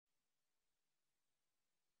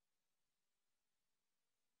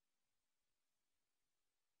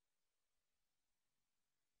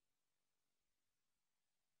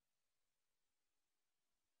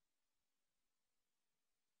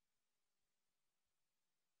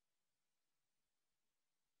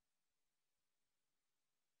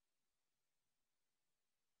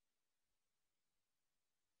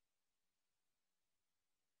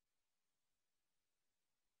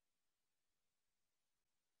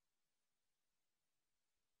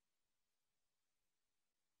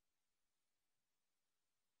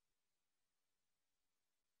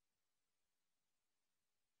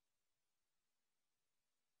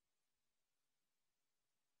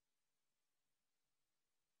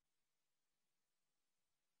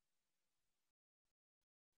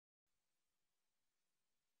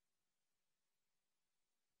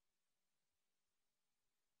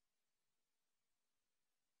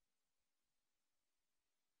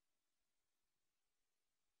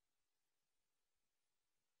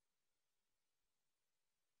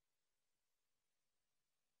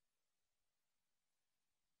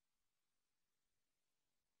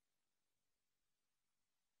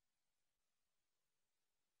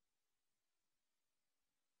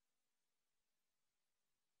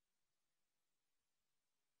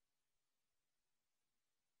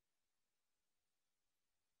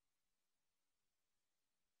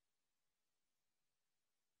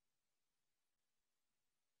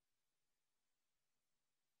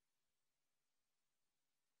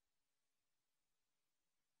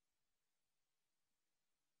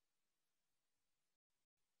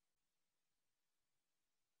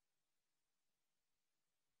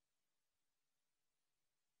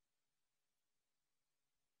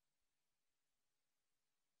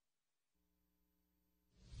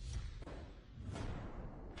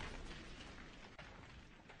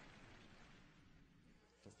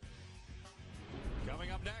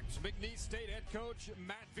Up next, McNeese State head coach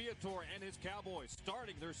Matt Viator and his Cowboys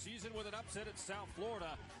starting their season with an upset at South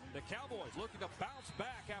Florida. The Cowboys looking to bounce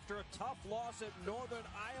back after a tough loss at Northern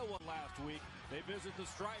Iowa last week. They visit the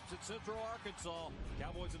Stripes at Central Arkansas.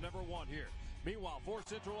 Cowboys have never won here. Meanwhile, for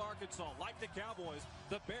Central Arkansas, like the Cowboys,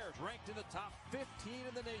 the Bears ranked in the top 15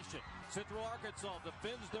 in the nation. Central Arkansas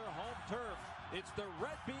defends their home turf. It's the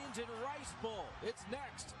Red Beans and Rice Bowl. It's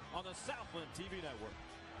next on the Southland TV Network.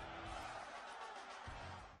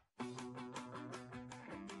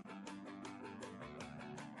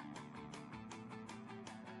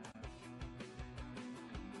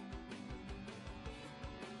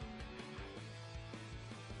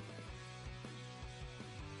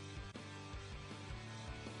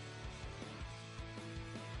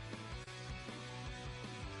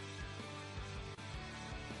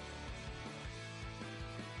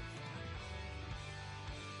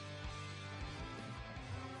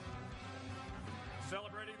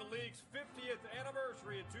 Celebrating the league's 50th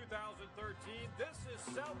anniversary in 2013, this is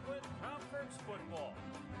Southland Conference football.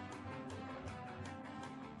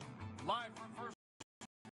 Live from First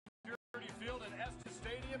Security Field at Estes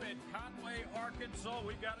Stadium in Conway, Arkansas.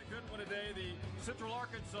 We've got a good one today. The Central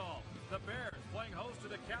Arkansas, the Bears, playing host to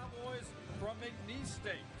the Cowboys from McNeese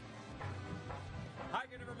State. Hi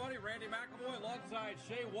again, everybody. Randy McElroy alongside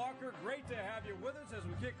Shay Walker. Great to have you with us as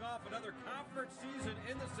we kick off another conference season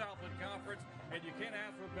in the Southland Conference. And you can't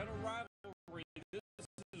ask for a better rivalry. This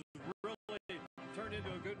has really turned into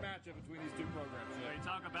a good matchup between these two programs. Well, you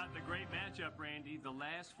talk about the great matchup, Randy. The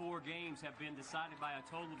last 4 games have been decided by a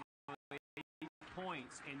total of 8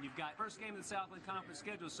 points. And you've got first game of the Southland Conference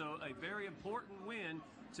schedule, so a very important win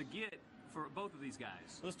to get for both of these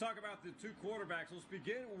guys. Let's talk about the two quarterbacks. Let's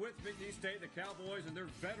begin with McNeese State, the Cowboys, and their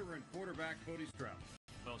veteran quarterback, Cody Stroud.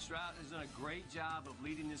 Well, Stroud has done a great job of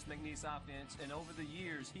leading this McNeese offense, and over the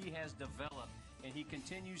years, he has developed, and he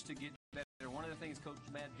continues to get better. One of the things Coach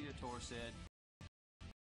Matt Viator said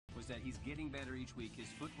was that he's getting better each week. His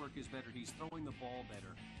footwork is better. He's throwing the ball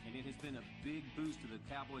better, and it has been a big boost to the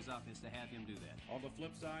Cowboys offense to have him do that. On the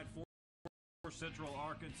flip side, for Central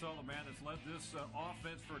Arkansas, the man that's led this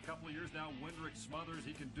offense for a couple of years now, Wendrick Smothers.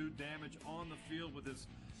 He can do damage on the field with his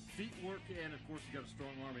feet work, and of course, he's got a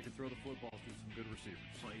strong arm. He can throw the football through some good receivers.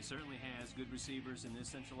 Well, he certainly has good receivers, and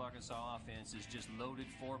this Central Arkansas offense is just loaded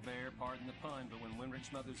for bear, pardon the pun, but when Wendrick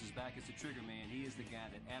Smothers is back as the trigger man, he is the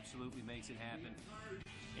guy that absolutely makes it happen.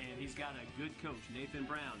 And he's got a good coach, Nathan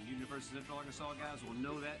Brown. University of Central Arkansas guys will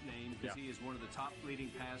know that name because he is one of the top leading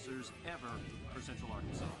passers ever for Central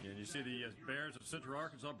Arkansas. And you see the Bears of Central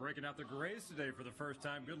Arkansas breaking out the grays today for the first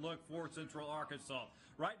time. Good luck for Central Arkansas.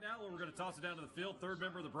 Right now, we're going to toss it down to the field. Third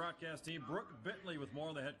member of the broadcast team, Brooke Bentley, with more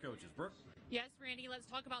on the head coaches. Brooke? Yes, Randy, let's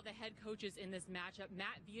talk about the head coaches in this matchup.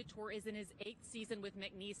 Matt Viator is in his 8th season with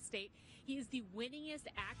McNeese State. He is the winningest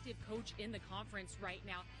active coach in the conference right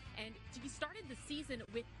now. And he started the season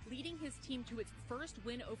with leading his team to its first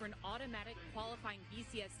win over an automatic qualifying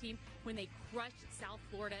BCS team when they crushed South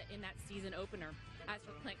Florida in that season opener. As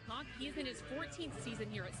for Clint Conk, he's in his 14th season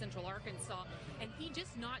here at Central Arkansas, and he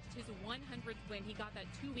just notched his 100th win. He got that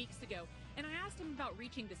 2 weeks ago. And I asked him about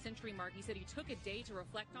reaching the century mark. He said he took a day to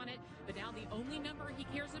reflect on it, but now the only number he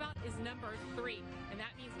cares about is number 3, and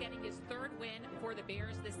that means getting his 3rd win for the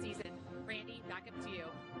Bears this season. Randy, back up to you.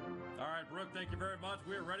 All right, Brooke, thank you very much.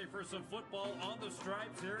 We're ready for some football on the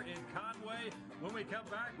Stripes here in Conway. When we come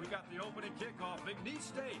back, we got the opening kickoff. McNeese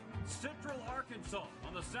State, Central Arkansas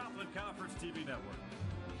on the Southland Conference TV Network.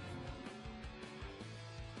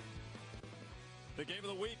 The game of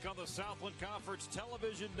the week on the Southland Conference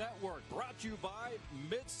Television Network, brought to you by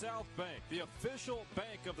Mid-South Bank, the official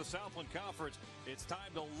bank of the Southland Conference. It's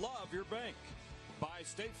time to love your bank. By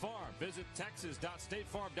State Farm. Visit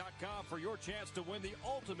texas.statefarm.com for your chance to win the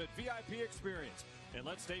ultimate VIP experience. And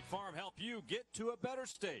let State Farm help you get to a better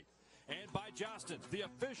state. And by Jostens, the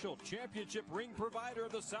official championship ring provider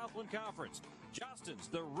of the Southland Conference. Jostens,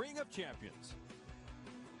 the ring of champions.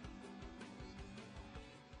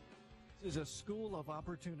 This is a school of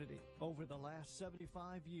opportunity. Over the last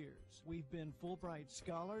 75 years, we've been Fulbright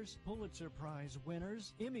Scholars, Pulitzer Prize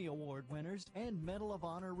winners, Emmy Award winners, and Medal of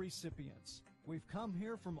Honor recipients. We've come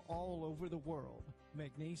here from all over the world.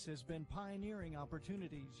 McNeese has been pioneering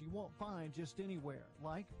opportunities you won't find just anywhere,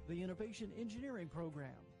 like the Innovation Engineering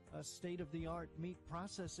Program, a state-of-the-art meat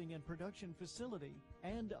processing and production facility,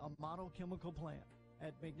 and a model chemical plant.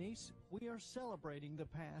 At McNeese, we are celebrating the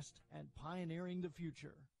past and pioneering the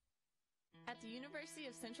future. At the University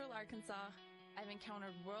of Central Arkansas, I've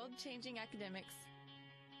encountered world-changing academics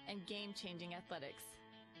and game-changing athletics,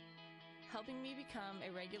 helping me become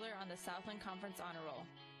a regular on the Southland Conference Honor Roll.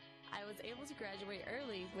 I was able to graduate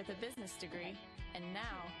early with a business degree, and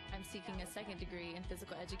now I'm seeking a second degree in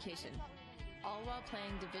physical education, all while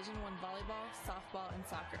playing Division I volleyball, softball, and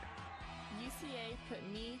soccer. UCA put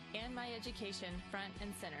me and my education front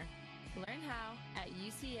and center. Learn how at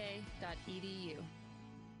uca.edu.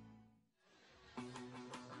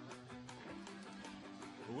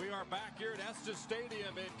 We are back here at Estes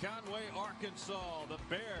Stadium in Conway, Arkansas. The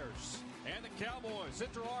Bears and the Cowboys,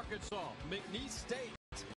 Central Arkansas, McNeese State.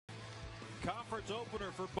 Conference opener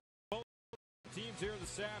for both teams here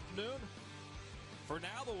this afternoon. For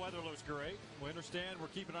now, the weather looks great. We understand we're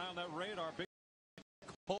keeping an eye on that radar. Big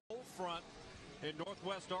cold front in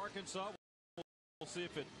northwest Arkansas. We'll see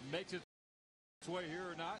if it makes its way here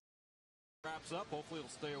or not. Wraps up. Hopefully it'll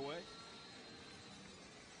stay away.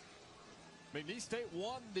 McNeese State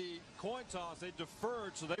won the coin toss. They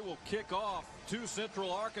deferred, so they will kick off to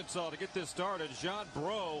Central Arkansas to get this started. Jean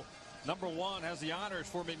Bro, number 1, has the honors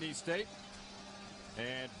for McNeese State.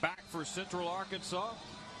 And back for Central Arkansas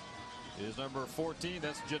is number 14.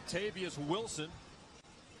 That's Jatavius Wilson.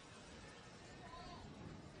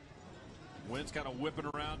 Wind's kind of whipping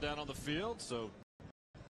around down on the field, so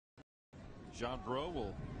Jean Bro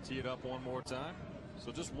will tee it up one more time.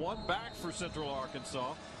 So just one back for Central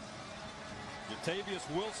Arkansas. Jatavius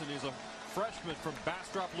Wilson, he's a freshman from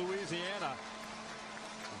Bastrop, Louisiana.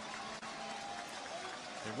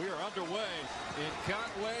 And we are underway in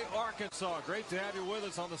Conway, Arkansas. Great to have you with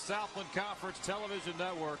us on the Southland Conference Television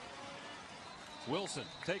Network. Wilson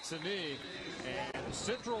takes a knee, and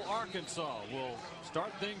Central Arkansas will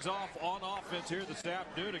start things off on offense here this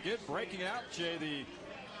afternoon. Again, breaking out, Jay,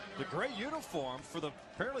 the gray uniform for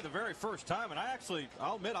apparently the very first time, and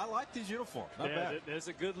I'll admit I like these uniforms. Not bad. There's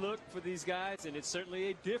a good look for these guys, and it's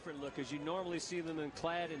certainly a different look, as you normally see them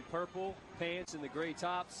clad in purple pants and the gray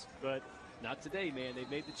tops, but not today, man. They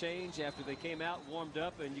made the change after they came out, warmed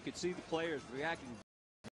up, and you could see the players reacting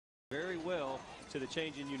very well to the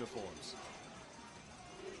change in uniforms.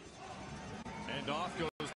 And off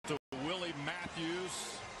goes to Willie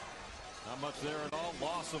Matthews. Not much there at all.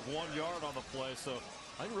 Loss of 1 yard on the play. So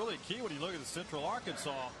I think really key when you look at the Central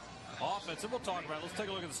Arkansas offense. And we'll talk about it. Let's take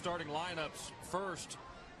a look at the starting lineups first.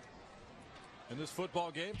 In this football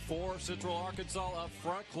game, for Central Arkansas up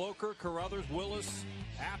front, Cloker, Carruthers, Willis,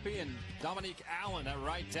 Appy, and Dominique Allen at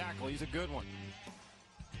right tackle. He's a good one.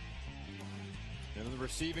 And in the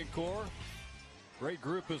receiving core, great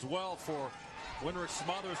group as well for Winrich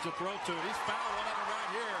Smothers to throw to it. He's found one of them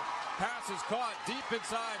right here. Pass is caught deep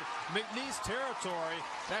inside McNeese territory.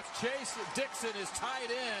 That's Chase Dixon, his tight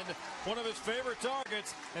end, one of his favorite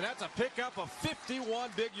targets, and that's a pickup of 51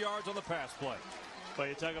 big yards on the pass play. But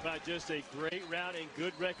you talk about just a great route and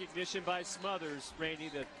good recognition by Smothers, Randy.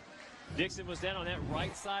 That Dixon was down on that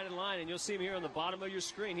right side of the line, and you'll see him here on the bottom of your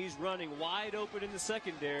screen. He's running wide open in the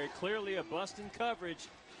secondary. Clearly a bust in coverage.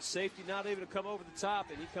 Safety not able to come over the top,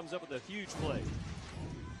 and he comes up with a huge play.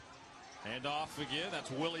 And off again. That's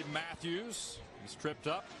Willie Matthews. He's tripped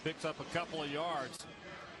up, picks up a couple of yards.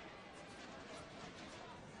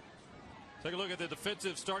 Take a look at the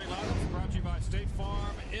defensive starting lineup brought to you by State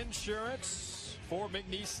Farm Insurance for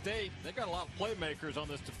McNeese State. They've got a lot of playmakers on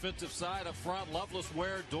this defensive side up front. Lovelace,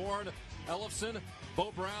 Ware, Dorn, Ellefson,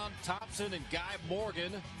 Bo Brown, Thompson, and Guy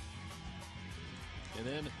Morgan. And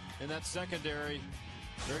then in that secondary,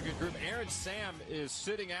 very good group. Aaron Sam is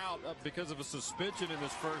sitting out because of a suspension in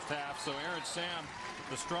this first half. So Aaron Sam,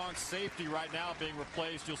 the strong safety right now, being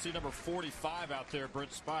replaced. You'll see number 45 out there,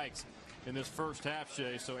 Brent Spikes, in this first half,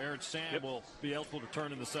 Shay. So Aaron Sam will be eligible to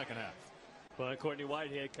return in the second half. Well, Courtney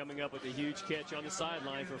Whitehead coming up with a huge catch on the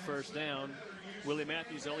sideline for first down. Willie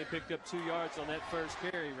Matthews only picked up 2 yards on that first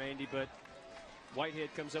carry, Randy, but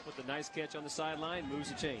Whitehead comes up with a nice catch on the sideline, moves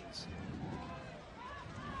the chains.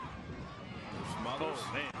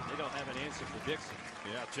 Oh, man, they don't have an answer for Dixon.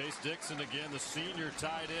 Yeah, Chase Dixon again, the senior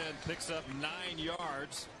tight end, picks up 9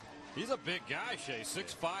 yards. He's a big guy, Shay,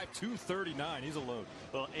 6'5", 239. He's a load.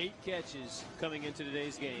 Well, 8 catches coming into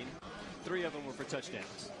today's game. 3 of them were for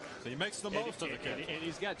touchdowns. So he makes the most of the catch. And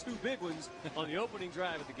he's got 2 big ones on the opening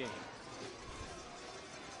drive of the game.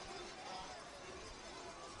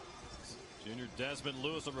 Junior Desmond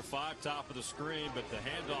Lewis, number 5, top of the screen, but the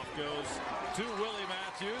handoff goes to Willie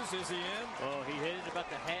Matthews. Is he in? Oh, he hit it about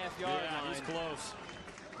the half-yard line. Yeah, he's close.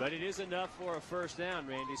 But it is enough for a first down,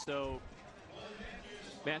 Randy. So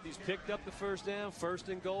Matthews picked up the first down, first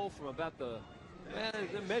and goal from about they're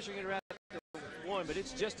measuring it around the 1, but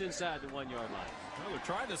it's just inside the 1-yard line. Well, they're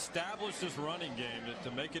trying to establish this running game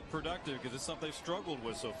to make it productive because it's something they've struggled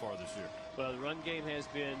with so far this year. Well, the run game has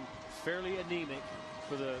been fairly anemic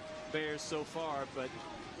for the Bears so far, but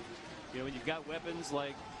You know, when you've got weapons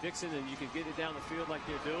like Dixon and you can get it down the field like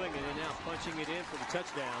they're doing, and then now punching it in for the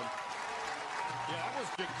touchdown. Yeah, that was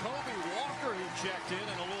Jacoby Walker who checked in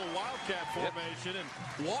a little wildcat formation,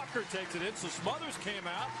 and Walker takes it in. So Smothers came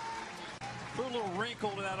out, threw a little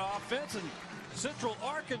wrinkle to that offense, and Central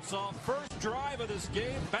Arkansas, first drive of this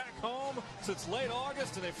game, back home since late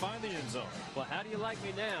August, and they find the end zone. Well, how do you like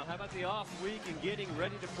me now? How about the off week and getting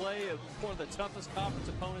ready to play one of the toughest conference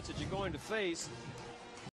opponents that you're going to face?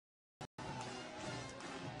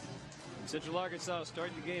 Central Arkansas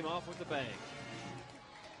starting the game off with a bang.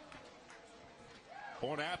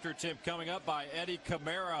 Point after attempt coming up by Eddie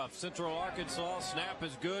Camara of Central Arkansas. Snap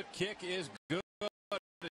is good, kick is good.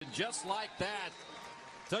 And just like that,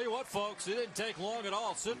 tell you what, folks, it didn't take long at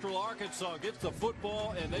all. Central Arkansas gets the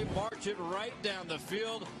football and they march it right down the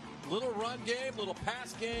field. Little run game, little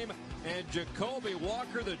pass game, and Jacoby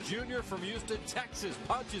Walker, the junior from Houston, Texas,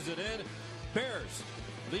 punches it in. Bears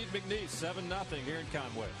lead McNeese 7-0 here in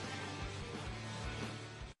Conway.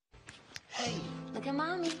 Hey, look at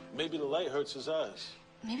Mommy. Maybe the light hurts his eyes.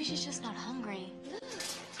 Maybe she's just not hungry.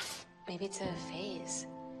 Maybe it's a phase.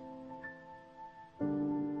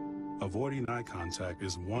 Avoiding eye contact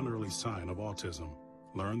is one early sign of autism.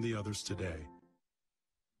 Learn the others today.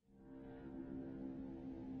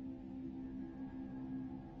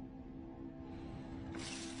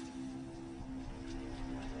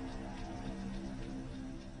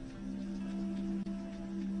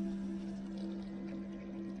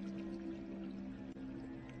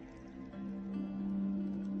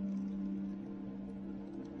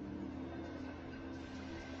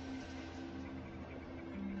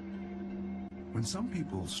 When some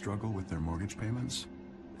people struggle with their mortgage payments,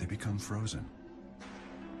 they become frozen,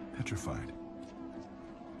 petrified.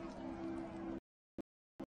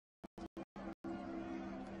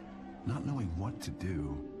 Not knowing what to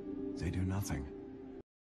do, they do nothing.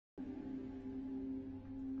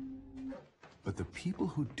 But the people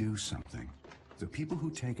who do something, the people who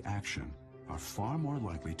take action, are far more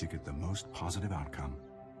likely to get the most positive outcome.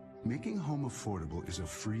 Making home affordable is a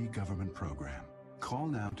free government program. Call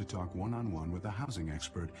now to talk one-on-one with a housing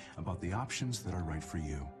expert about the options that are right for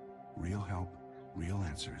you. Real help, real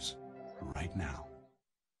answers, right now.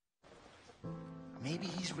 Maybe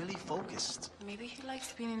he's really focused. Maybe he likes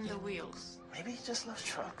spinning the wheels. Maybe he just loves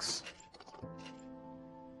trucks.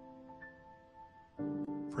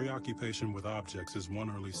 Preoccupation with objects is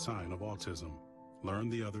one early sign of autism. Learn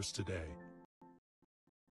the others today.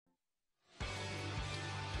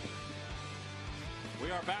 We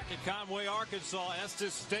are back at Conway, Arkansas,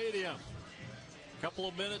 Estes Stadium. Couple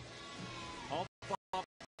of minutes off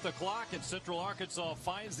the clock, and Central Arkansas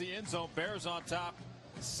finds the end zone. Bears on top,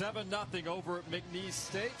 7-0 over at McNeese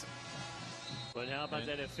State. But how about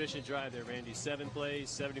that efficient drive there, Randy? 7 plays,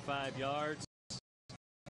 75 yards.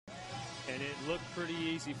 And it looked pretty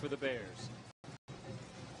easy for the Bears.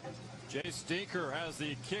 Jay Stinker has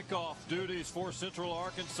the kickoff duties for Central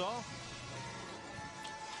Arkansas.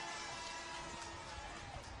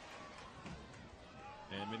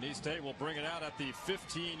 And McNeese State will bring it out at the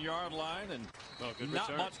 15-yard line, and not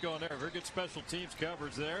return. much going there. Very good special teams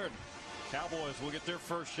coverage there, and Cowboys will get their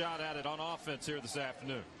first shot at it on offense here this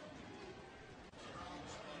afternoon.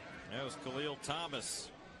 That was Khalil Thomas,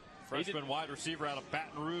 freshman wide receiver out of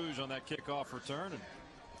Baton Rouge, on that kickoff return. And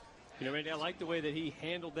you know, Randy, I like the way that he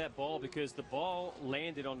handled that ball, because the ball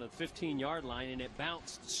landed on the 15-yard line and it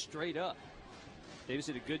bounced straight up. Davis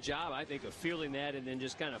did a good job, I think, of feeling that and then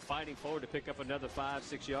just kind of fighting forward to pick up another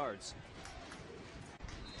 5-6 yards.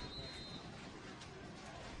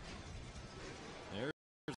 There's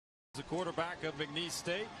the quarterback of McNeese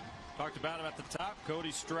State. Talked about him at the top,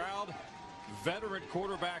 Cody Stroud, veteran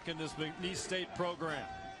quarterback in this McNeese State program.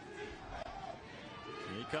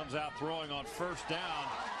 And he comes out throwing on first down.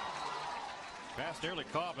 Pass nearly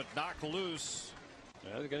caught, but knocked loose.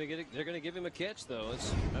 Well, they're going to give him a catch, though.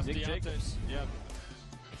 That's Nick Jacobs. Yeah.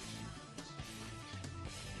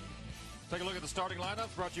 Take a look at the starting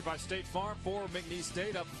lineups, brought to you by State Farm. For McNeese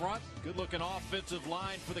State up front. Good looking offensive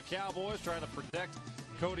line for the Cowboys, trying to protect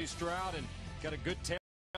Cody Stroud, and got a good tail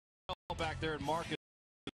back there in Marcus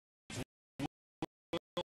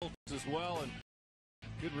as well, and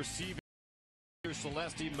good receiver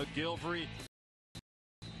Celeste McGilvery,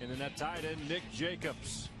 and then that tight end Nick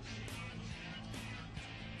Jacobs.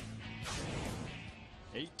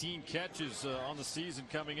 18 catches on the season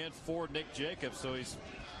coming in for Nick Jacobs, so he's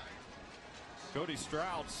Cody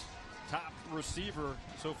Stroud's top receiver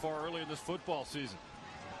so far early in this football season.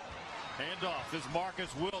 Handoff is Marcus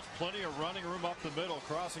Wiltz. Plenty of running room up the middle,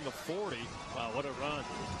 crossing the 40. Wow, what a run.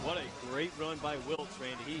 What a great run by Wiltz,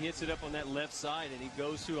 Randy. He hits it up on that left side, and he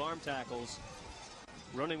goes through arm tackles.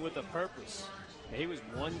 running with a purpose. He was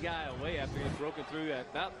one guy away after he had broken through at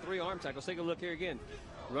about 3 arm tackles. Take a look here again.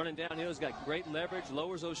 Running downhill, he's got great leverage,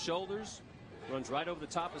 lowers those shoulders, runs right over the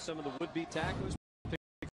top of some of the would-be tacklers,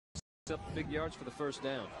 picks up big yards for the first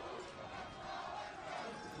down.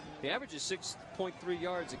 The average is 6.3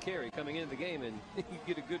 yards a carry coming into the game, and you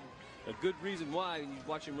get a good reason why when you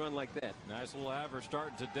watch him run like that. Nice little average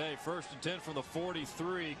starting today. 1st and 10 from the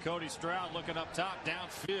 43. Cody Stroud looking up top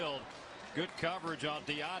downfield. Good coverage on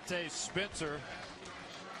Deontay Spencer.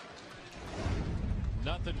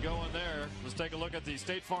 Nothing going there. Let's take a look at the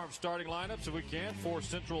State Farm starting lineups if we can for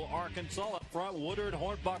Central Arkansas. Up front, Woodard,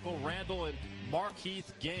 Hornbuckle, Randall, and Markeith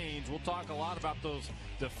Gaines. We'll talk a lot about those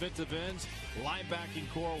defensive ends. Linebacking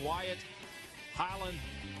core, Wyatt, Highland,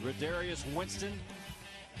 Redarius Winston.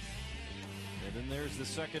 And then there's the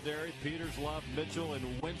secondary, Peters, Love, Mitchell,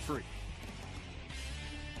 and Winfrey.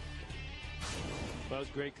 That was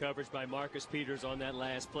great coverage by Marcus Peters on that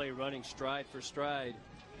last play, running stride for stride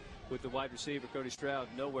with the wide receiver, Cody Stroud.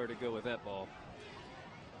 Nowhere to go with that ball.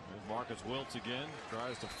 And Marcus Wiltz again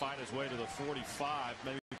tries to fight his way to the 45.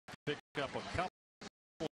 Maybe pick up a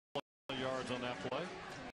couple of yards on that play.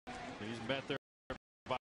 He's met there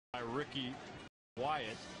by Ricky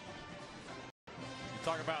Wyatt. You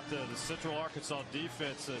talk about the Central Arkansas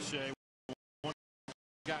defense, Shea. One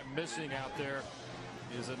guy missing out there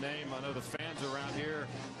is a name I know the fans around here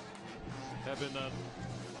have been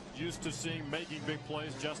used to seeing making big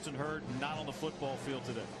plays. Justin Hurd not on the football field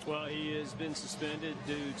today. Well, he has been suspended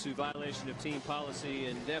due to violation of team policy,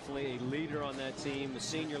 and definitely a leader on that team, a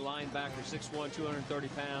senior linebacker, 6'1", 230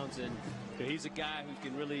 pounds, and he's a guy who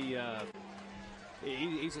can really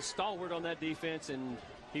he's a stalwart on that defense, and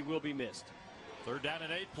he will be missed. 3rd down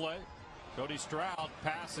and 8 play. Cody Stroud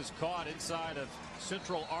pass is caught inside of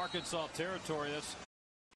Central Arkansas territory. That's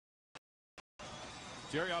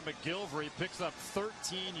Jerrion McGilvery picks up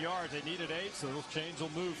 13 yards. They needed 8, so those chains will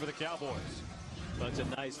move for the Cowboys. That's a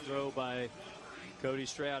nice throw by Cody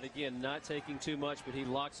Stroud. Again, not taking too much, but he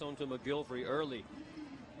locks onto McGilvery early.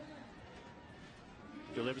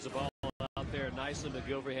 Delivers the ball out there nicely.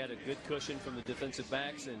 McGilvery had a good cushion from the defensive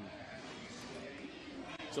backs, and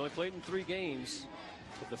he's only played in 3 games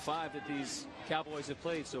of the 5 that these Cowboys have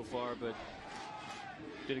played so far, but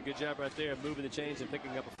did a good job right there of moving the chains and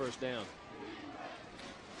picking up a 1st down.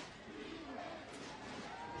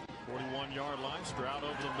 41-yard line. Stroud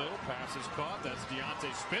over the middle. Pass is caught. That's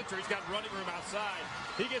Deontay Spencer. He's got running room outside.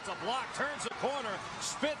 He gets a block. Turns the corner.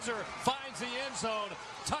 Spencer finds the end zone.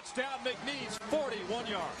 Touchdown McNeese. 41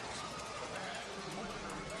 yards.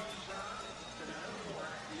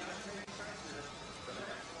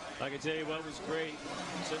 I can tell you what was great.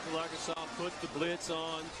 Central Arkansas put the blitz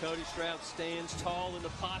on. Cody Stroud stands tall in the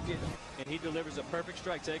pocket, and he delivers a perfect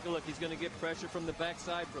strike. Take a look. He's going to get pressure from the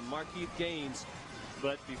backside from Markeith Gaines.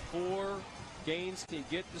 But before Gaines can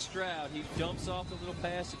get to Stroud, he dumps off the little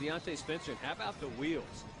pass to Deontay Spencer. And how about the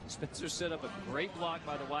wheels? Spencer set up a great block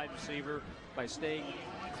by the wide receiver by staying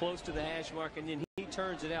close to the hash mark, and then he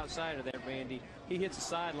turns it outside of that, Randy. He hits the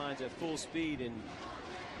sidelines at full speed, and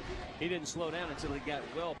he didn't slow down until he got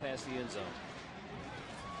well past the end zone.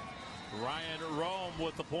 Ryan Rome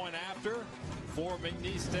with the point after for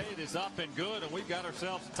McNeese State is up and good, and we've got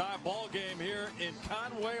ourselves a tie ball game here in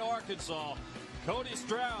Conway, Arkansas. Cody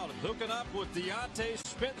Stroud hooking up with Deontay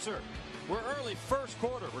Spencer. We're early 1st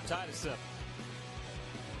quarter. We're tied at 7.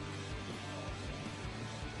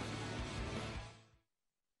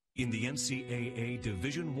 In the NCAA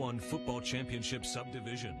Division I Football Championship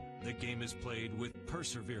Subdivision, the game is played with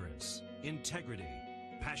perseverance, integrity,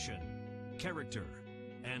 passion, character,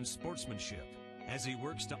 and sportsmanship as he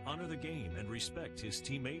works to honor the game and respect his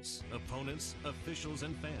teammates, opponents, officials,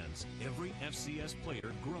 and fans. Every FCS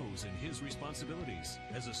player grows in his responsibilities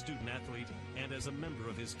as a student athlete and as a member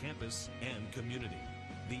of his campus and community.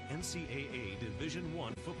 The NCAA Division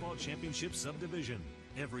I Football Championship Subdivision.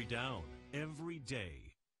 Every down, every day.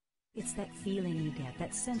 It's that feeling you get,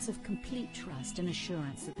 that sense of complete trust and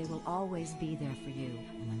assurance that they will always be there for you.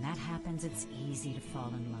 And when that happens, it's easy to fall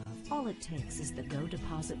in love. All it takes is the Go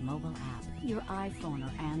Deposit mobile app, your iPhone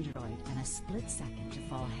or Android, and a split second to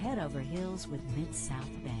fall head over heels with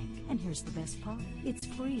Mid-South Bank. And here's the best part. It's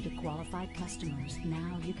free to qualified customers.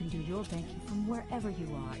 Now you can do your banking from wherever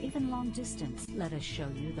you are, even long distance. Let us show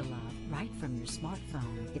you the love right from your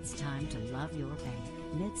smartphone. It's time to love your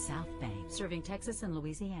bank. Mid-South Bank, serving Texas and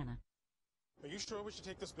Louisiana. Are you sure we should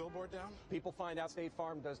take this billboard down? People find out State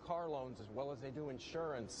Farm does car loans as well as they do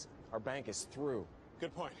insurance. Our bank is through.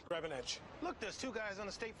 Good point. Grab an edge. Look, there's two guys on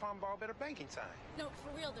the State Farm Borrow Better banking sign. No, for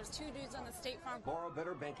real, there's two dudes on the State Farm Borrow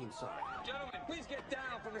Better banking sign. Gentlemen, please get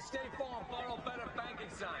down from the State Farm Borrow Better banking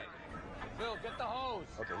sign. Bill, get the hose.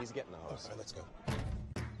 Okay, he's getting the hose. All right, let's go.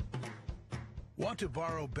 Want to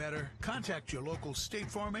borrow better? Contact your local State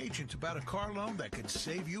Farm agent about a car loan that could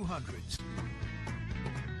save you hundreds.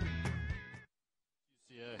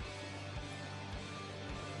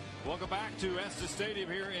 Welcome back to Estes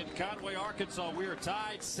Stadium here in Conway, Arkansas. We are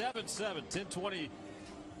tied 7-7,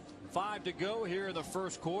 10:25 to go here in the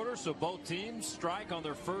first quarter. So both teams strike on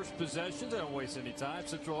their first possessions. They don't waste any time.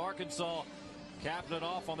 Central Arkansas capping it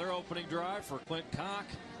off on their opening drive for Clint Conk.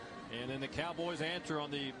 And then the Cowboys answer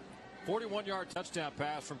on the 41-yard touchdown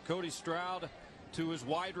pass from Cody Stroud to his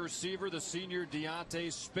wide receiver, the senior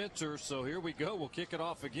Deontay Spencer. So here we go. We'll kick it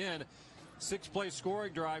off again. 6-play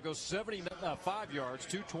scoring drive goes 75 yards,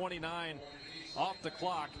 2:29 off the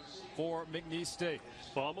clock for McNeese State.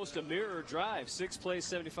 Well, almost a mirror drive. 6 plays,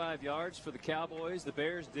 75 yards for the Cowboys. The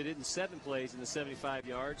Bears did it in 7 plays in the 75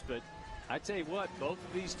 yards. But I tell you what, both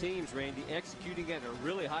of these teams, Randy, executing at a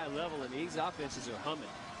really high level, and these offenses are humming.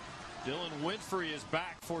 Dylan Winfrey is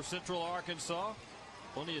back for Central Arkansas.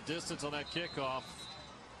 Plenty of distance on that kickoff.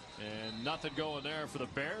 And nothing going there for the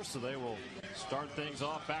Bears, so they will start things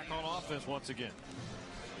off back on offense once again.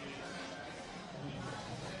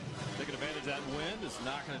 Taking advantage of that wind, is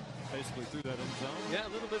knocking it basically through that end zone. Yeah, a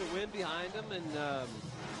little bit of wind behind them, and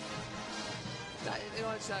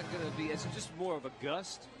it's not going to be. It's just more of a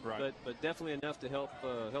gust, right? But definitely enough to help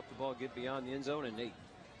the ball get beyond the end zone, and they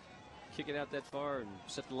kick it out that far and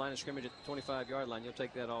set the line of scrimmage at the 25-yard line. You'll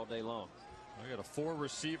take that all day long. We got a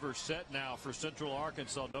 4-receiver set now for Central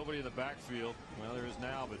Arkansas. Nobody in the backfield. Well, there is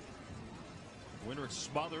now, but Winrick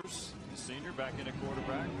Smothers, the senior, back in at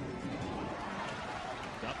quarterback.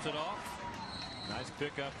 Dumps it off. Nice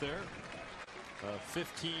pick up there.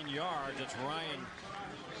 15 yards. That's Ryan.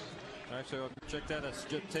 Actually, I'll check that. That's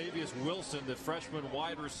Jatavius Wilson, the freshman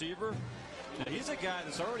wide receiver. And he's a guy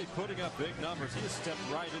that's already putting up big numbers. He has stepped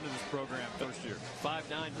right into this program first year. 5'9",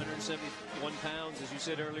 171 pounds, as you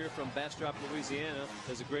said earlier, from Bastrop, Louisiana.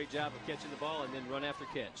 Does a great job of catching the ball and then run after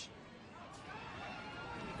catch.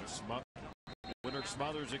 Winrick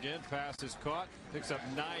Smothers again. Pass is caught. Picks up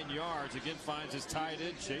 9 yards. Again finds his tight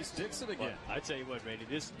end, Chase Dixon again. Well, I tell you what, Randy,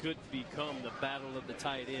 this could become the battle of the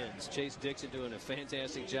tight ends. Chase Dixon doing a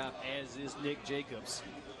fantastic job, as is Nick Jacobs.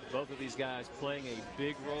 Both of these guys playing a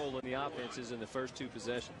big role in the offenses in the first 2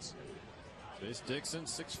 possessions. Chase Dixon,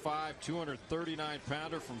 6'5",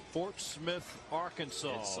 239-pounder from Fort Smith,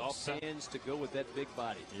 Arkansas. And soft hands to go with that big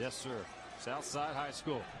body. Yes, sir. Southside High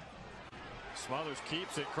School. Smothers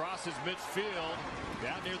keeps it, crosses midfield,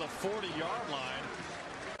 down near the 40-yard line.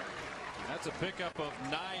 That's a pickup of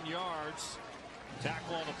 9 yards.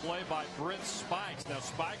 Tackle on the play by Brent Spikes. Now,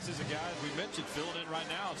 Spikes is a guy, as we mentioned, filling in right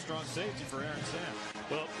now at strong safety for Aaron Sam.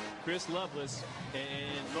 Well, Chris Lovelace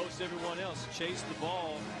and most everyone else chased the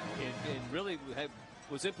ball and really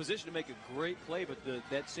was in position to make a great play, but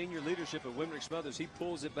that senior leadership of Winrick Smothers, he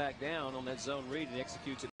pulls it back down on that zone read and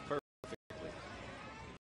executes it perfectly.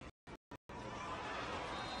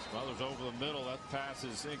 Smothers over the middle. That pass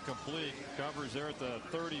is incomplete. Covers there at the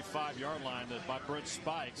 35-yard line by Brent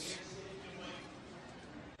Spikes.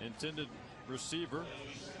 Intended receiver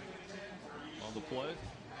on the play.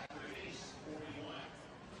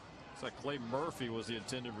 Looks like Clay Murphy was the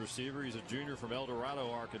intended receiver. He's a junior from El Dorado,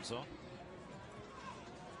 Arkansas.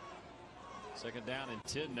 Second down and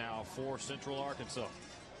 10 now for Central Arkansas.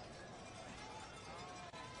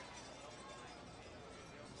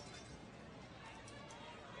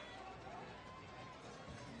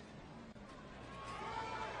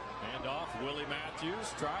 Handoff, Willie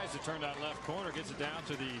Matthews tries to turn that left corner, gets it down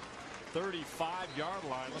to the 35-yard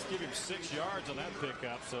line. Let's give him 6 yards on that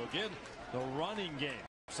pickup. So again, the running game,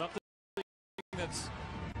 something that's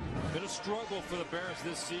been a struggle for the Bears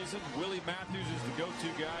this season. Willie Matthews is the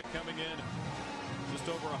go-to guy, coming in just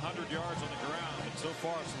over 100 yards on the ground, and so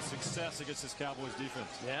far some success against this Cowboys defense.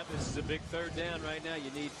 Yeah, this is a big third down right now.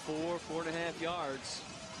 You need 4.5 yards.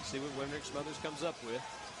 See what Winrick Smothers comes up with.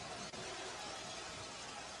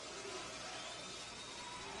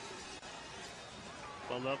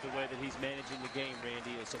 I love the way that he's managing the game,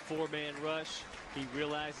 Randy. It's a 4-man rush. He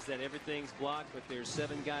realizes that everything's blocked, but there's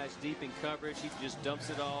 7 guys deep in coverage. He just dumps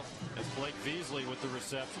it off. That's Blake Beasley with the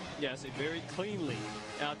reception. Yes, it very cleanly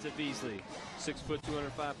out to Beasley. 6 foot,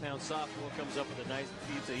 205-pound sophomore comes up with a nice,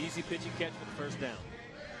 it's an easy pitch and catch for the first down.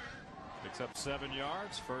 Picks up 7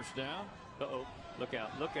 yards, first down. Uh-oh, look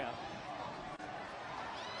out, look out.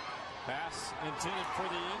 Pass intended for the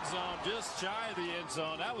end zone, just shy of the end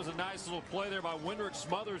zone. That was a nice little play there by Winrick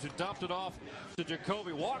Smothers, who dumped it off to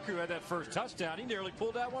Jacoby Walker, who had that first touchdown. He nearly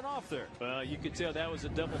pulled that one off there. Well, you could tell that was a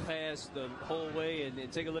double pass the whole way,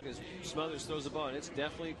 and take a look as Smothers throws the ball, and it's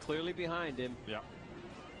definitely clearly behind him. Yeah.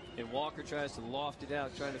 And Walker tries to loft it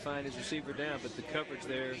out, trying to find his receiver down, but the coverage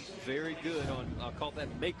there very good on, I'll call that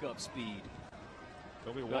makeup speed.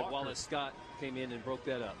 But Wallace Scott came in and broke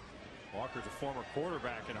that up. Walker's a former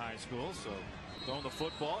quarterback in high school, so throwing the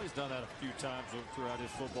football, he's done that a few times throughout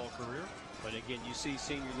his football career. But again, you see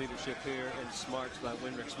senior leadership here and smarts by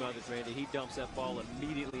Winrick Smothers, Randy. He dumps that ball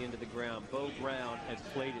immediately into the ground. Bo Brown had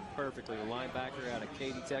played it perfectly. The linebacker out of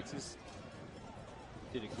Katy, Texas,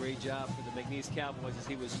 did a great job for the McNeese Cowboys as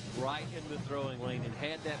he was right in the throwing lane, and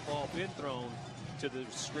had that ball been thrown to the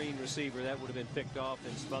screen receiver, that would have been picked off,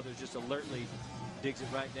 and Smothers just alertly digs it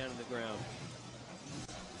right down in the ground.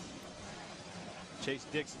 Chase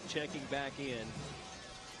Dixon checking back in.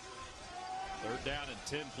 3rd down and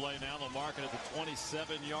 10 play now. They'll mark it at the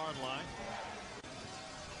 27-yard line.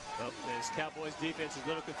 Well, this Cowboys defense is a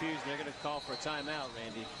little confused. They're going to call for a timeout,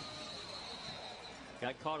 Randy.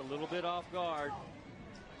 Got caught a little bit off guard.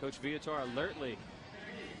 Coach Viator alertly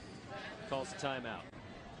calls the timeout.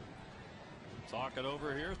 Talk it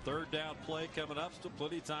over here. 3rd down play coming up. Still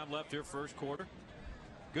plenty of time left here, first quarter.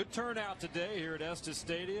 Good turnout today here at Estes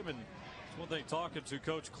Stadium, and one thing talking to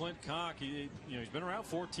Coach Clint Conk, he's been around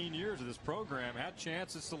 14 years of this program, had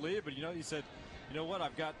chances to leave, but he said, you know what,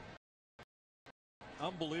 I've got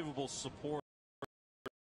unbelievable support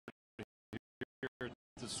here at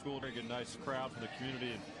the school. A nice crowd from the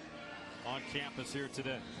community and on campus here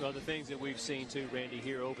today. Well, the things that we've seen too, Randy,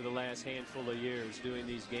 here over the last handful of years doing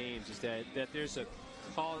these games is that there's a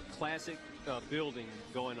classic building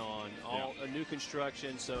going on, a new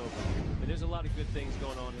construction, so there's a lot of good things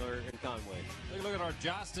going on here in Conway. Take a look at our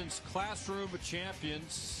Johnston's Classroom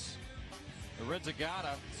champions. Lorenzo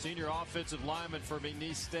Gata, senior offensive lineman for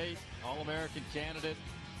McNeese State, All-American candidate,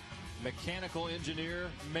 mechanical engineer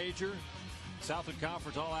major, Southland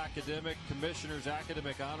Conference All-Academic, Commissioner's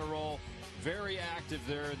Academic Honor Roll. Very active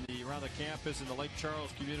there around the campus in the Lake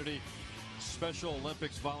Charles community. Special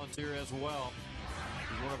Olympics volunteer as well.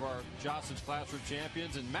 He's one of our Johnston's Classroom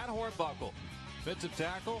champions. And Matt Hornbuckle, defensive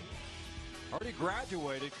tackle, already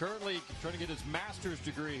graduated, currently trying to get his master's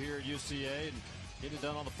degree here at UCA and get it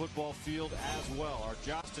done on the football field as well. Our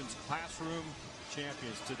Johnston's Classroom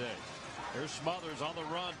champions today. There's Smothers on the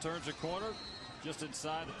run, turns a corner just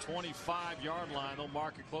inside the 25-yard line. They'll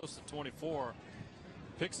mark it close to 24.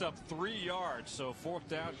 Picks up 3 yards, so 4th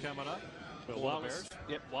down coming up.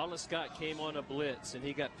 Wallace Scott came on a blitz, and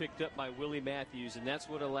he got picked up by Willie Matthews, and that's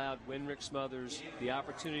what allowed Winrick Smothers the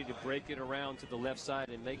opportunity to break it around to the left side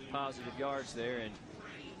and make positive yards there. And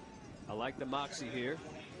I like the moxie here,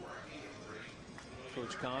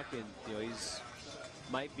 Coach Conk, and he's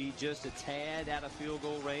might be just a tad out of field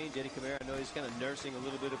goal range. Eddie Camara, I know he's kind of nursing a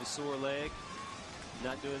little bit of a sore leg,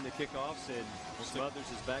 not doing the kickoffs, and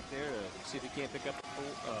Smothers is back there to see if he can't pick up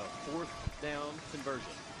a 4th down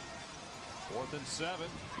conversion. 4th and 7.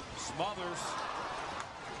 Smothers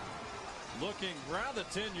looking around the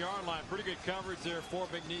 10-yard line. Pretty good coverage there for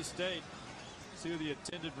McNeese State. See who the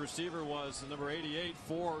intended receiver was, number 88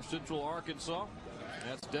 for Central Arkansas.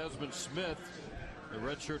 That's Desmond Smith, the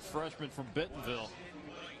redshirt freshman from Bentonville.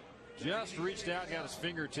 Just reached out, got his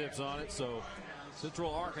fingertips on it, so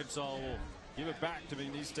Central Arkansas will give it back to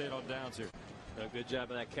McNeese State on downs here. A good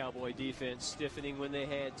job of that Cowboy defense, stiffening when they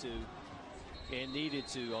had to and needed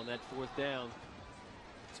to on that 4th down.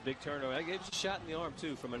 It's a big turnover. That gives you a shot in the arm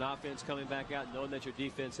too from an offense coming back out, knowing that your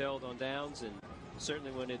defense held on downs, and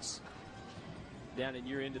certainly when it's down in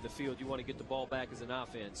your end of the field, you want to get the ball back as an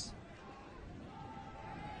offense.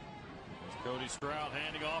 Cody Stroud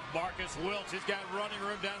handing off Marcus Wiltz. He's got running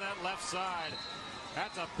room down that left side.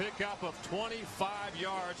 That's a pickup of 25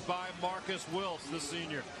 yards by Marcus Wiltz, the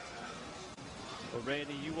senior. Well,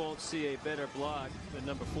 Randy, you won't see a better block than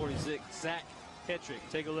number 46, Zach Hetrick.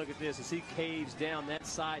 Take a look at this as he caves down that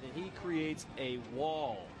side and he creates a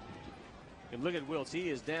wall. And look at Wiltz. He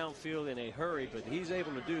is downfield in a hurry, but he's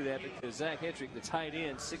able to do that because Zach Hetrick, the tight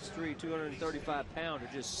end, 6'3", 235-pounder,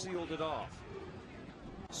 just sealed it off.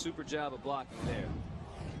 Super job of blocking there.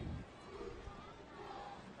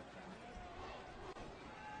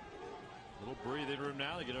 Little breathing room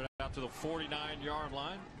now. They get it out to the 49-yard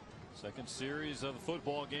line. Second series of the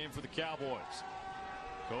football game for the Cowboys.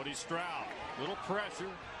 Cody Stroud, little pressure,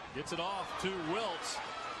 gets it off to Wiltz.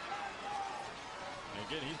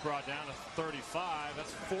 Again, he's brought down to 35.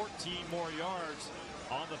 That's 14 more yards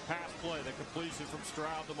on the pass play. The completion from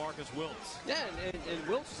Stroud to Marcus Wiltz. Yeah, and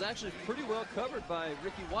Wiltz was actually pretty well covered by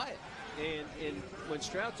Ricky Wyatt. And when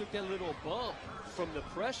Stroud took that little bump from the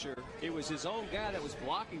pressure, it was his own guy that was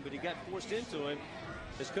blocking, but he got forced into him.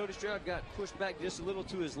 As Cody Stroud got pushed back just a little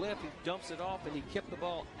to his left, he dumps it off, and he kept the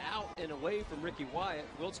ball out and away from Ricky Wyatt.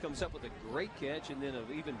 Wiltz comes up with a great catch and then an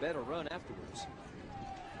even better run afterwards.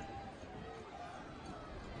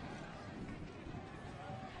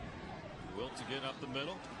 Wiltz again up the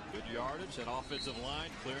middle. Good yardage. That offensive line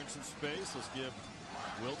clearing some space. Let's give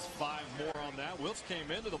Wiltz 5 more on that. Wiltz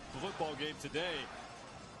came into the football game today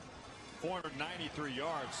 493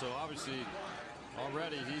 yards. So obviously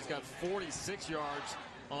already he's got 46 yards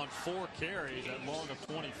on 4 carries at long of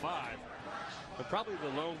 25. But probably the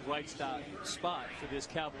lone bright spot for this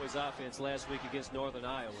Cowboys offense last week against Northern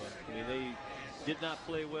Iowa. I mean, they did not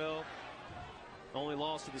play well. Only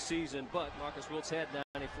loss of the season, but Marcus Wiltz had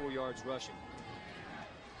 94 yards rushing.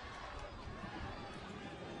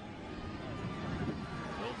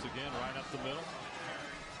 Wiltz again right up the middle.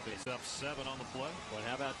 Picks up 7 on the play. Well,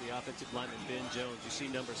 how about the offensive lineman Ben Jones? You see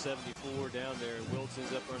number 74 down there. Wiltz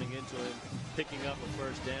ends up running into him, picking up a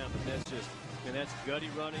first down. But that's just, and that's gutty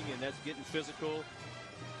running, and that's getting physical.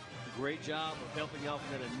 Great job of helping out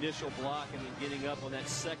in that initial block and then getting up on that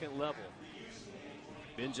second level.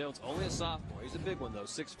 Ben Jones, only a sophomore. He's a big one, though.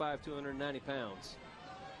 6'5", 290 pounds.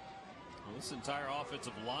 Well, this entire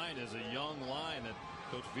offensive line is a young line that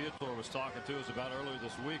Coach Viator was talking to us about earlier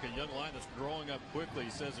this week. A young line that's growing up quickly. He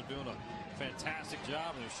says they're doing a fantastic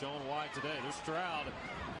job, and they're showing why today. There's Stroud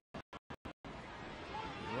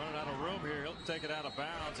running out of room here. He'll take it out of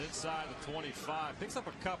bounds inside the 25. Picks up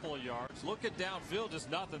a couple of yards. Looking downfield,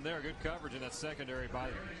 just nothing there. Good coverage in that secondary by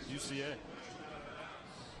UCA.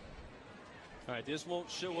 All right, this won't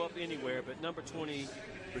show up anywhere, but number 20,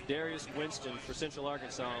 Darius Winston for Central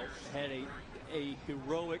Arkansas, had a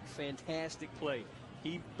heroic, fantastic play.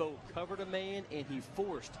 He both covered a man and he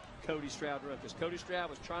forced Cody Stroud to run, because Cody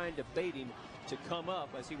Stroud was trying to bait him to come up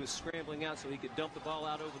as he was scrambling out so he could dump the ball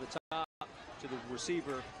out over the top to the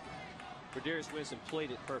receiver. Darius Winston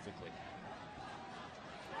played it perfectly.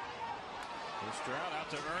 Here's Stroud out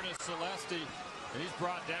to Ernest Celesti, and he's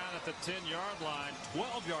brought down at the 10-yard line.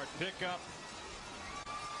 12-yard pickup.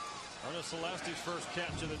 Ernest Celesti's first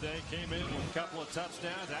catch of the day came in with a couple of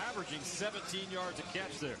touchdowns, averaging 17 yards a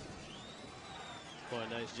catch there. Well, a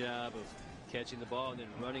nice job of catching the ball and then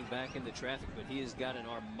running back into traffic, but he has got an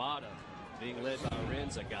armada being led by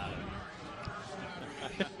Renz Agata.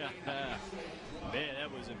 Man,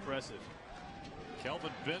 that was impressive. Kelvin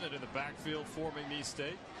Bennett in the backfield for McNeese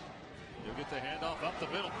State. He'll get the handoff up the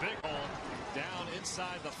middle, big hole, down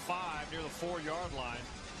inside the 5 near the 4-yard line.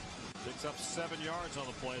 Picks up 7 yards on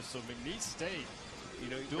the play. So McNeese State,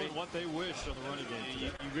 doing what they wish on the running game.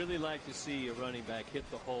 You really like to see a running back hit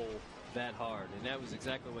the hole that hard, and that was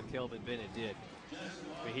exactly what Kelvin Bennett did.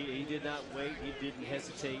 But he did not wait. He didn't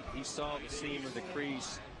hesitate. He saw the seam of the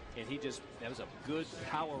crease, and that was a good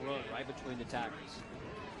power run right between the tackles.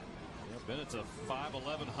 Yeah, Bennett's a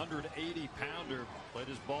 5'11", 180-pounder. Played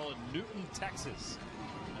his ball in Newton, Texas,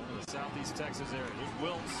 in the southeast Texas area.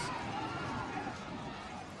 There's Wiltz.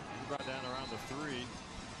 Brought down around the 3.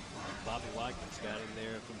 Bobby Watkins got him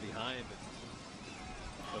there from behind,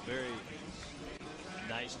 but a very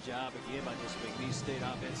nice job again by this McNeese State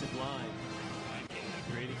offensive line,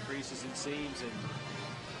 creating creases and seams. And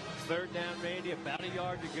 3rd down, Randy, about a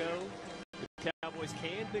yard to go. The Cowboys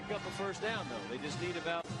can pick up a first down, though. They just need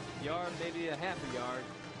about a yard, maybe a half a yard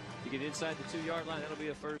to get inside the 2-yard line. That'll be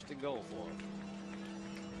a 1st and goal for them.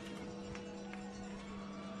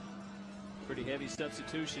 Pretty heavy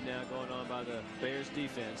substitution now going on by the Bears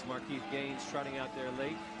defense. Markeith Gaines trotting out there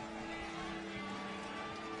late.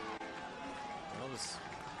 Well, this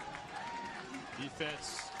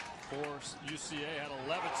defense for UCA had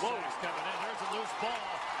 11 sacks coming in. There's a loose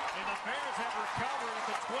ball, and the Bears have recovered at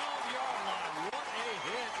the 12-yard line. What a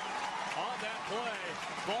hit on that play.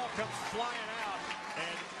 Ball comes flying out,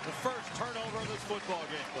 and the first turnover of this football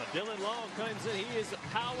game. But Dylan Long comes in. He is a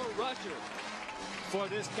power rusher for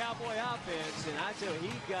this Cowboy offense, and I tell you,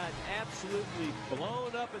 he got absolutely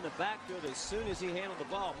blown up in the backfield as soon as he handled the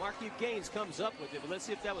ball. Markeith Gaines comes up with it, but let's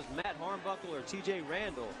see if that was Matt Hornbuckle or TJ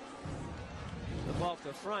Randall. Up off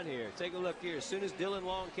the front here. Take a look here. As soon as Dylan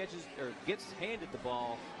Long catches or gets handed the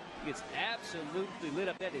ball, he gets absolutely lit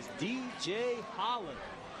up. That is DJ Holland.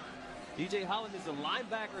 DJ Holland is the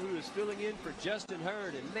linebacker who is filling in for Justin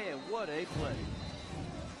Hurd, and man, what a play.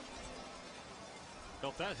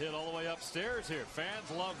 Felt that hit all the way upstairs here. Fans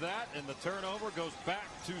love that, and the turnover goes back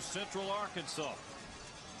to Central Arkansas.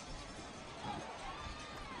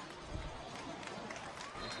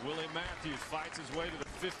 Willie Matthews fights his way to the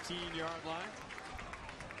 15-yard line.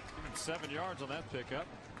 Give him 7 yards on that pickup.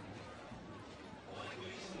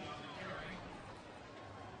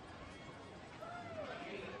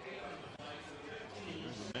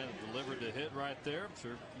 There's a man that delivered the hit right there. I'm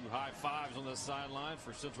sure a few high fives on the sideline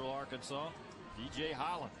for Central Arkansas. DJ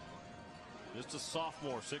Holland. Just a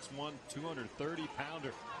sophomore, 6'1",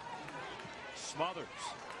 230-pounder. Smothers.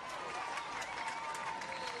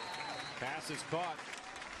 Pass is caught.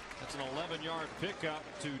 That's an 11-yard pickup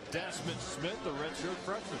to Desmond Smith, the redshirt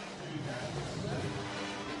freshman.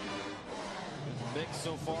 Mix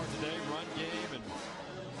so far today, run game, and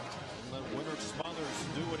let Winter Smothers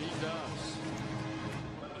do what he does.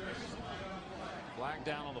 Flag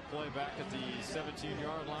down on the play back at the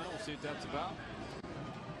 17-yard line. We'll see what that's about.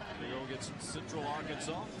 They go against Central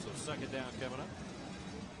Arkansas, so second down coming up.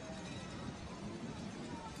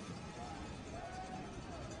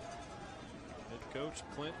 Head coach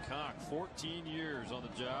Clint Cock, 14 years on the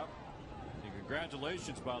job. And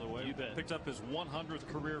congratulations, by the way. You bet. Picked up his 100th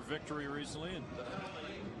career victory recently, and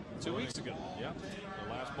 2 weeks ago. Yeah, the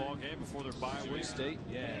last ball game before their bye week. State,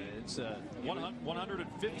 yeah, it's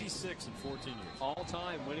 156 in 14 years.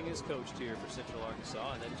 All-time winningest coach here for Central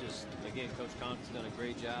Arkansas, and that just, again, Coach Conk's done a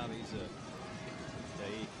great job. He's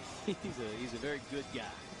a very good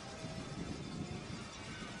guy.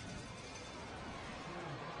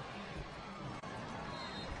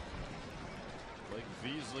 Blake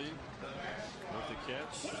Beasley with the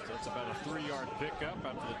catch. That's about a 3-yard pickup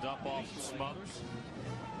after the dump off from Smothers.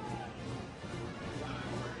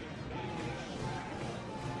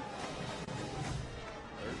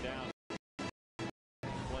 Third down.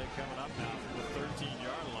 Play coming up now from the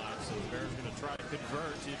 13-yard line. So the Bears going to try to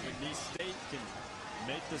convert. See if McNeese State can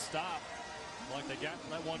make the stop. Like they got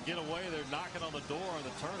that one get away. They're knocking on the door on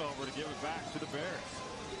the turnover to give it back to the Bears.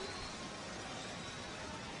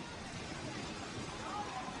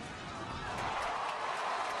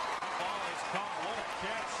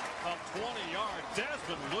 Up 20 yards.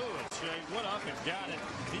 Desmond Lewis, Shane, went up and got it.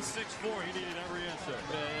 He's 6'4". He needed every inch there.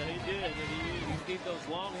 He did. And he needs those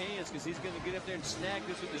long hands because he's going to get up there and snag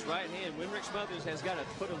this with his right hand. Winrich Smothers has got to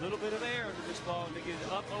put a little bit of air under this ball to get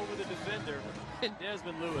it up over the defender. And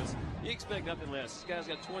Desmond Lewis, you expect nothing less. This guy's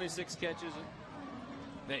got 26 catches.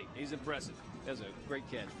 Hey, he's impressive. That's a great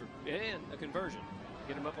catch. And a conversion.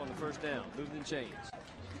 Get him up on the first down. Moving in chains.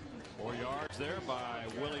 4 yards there by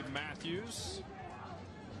Willie Matthews.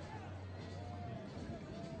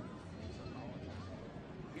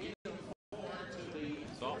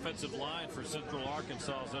 The offensive line for Central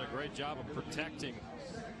Arkansas has done a great job of protecting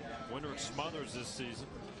Winrich Smothers this season.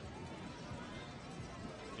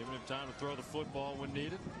 Giving him time to throw the football when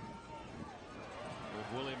needed.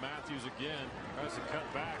 With Willie Matthews again. Tries to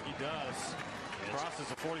cut back. He does. Crosses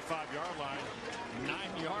the 45-yard line.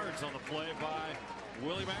 9 yards on the play by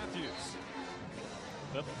Willie Matthews.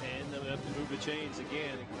 Up and up to move the chains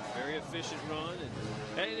again. Very efficient run.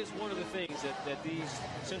 And it is one of the things that these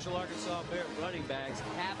Central Arkansas Bear running backs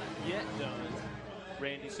haven't yet done,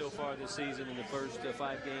 Randy, so far this season in the first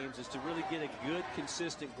 5 games, is to really get a good,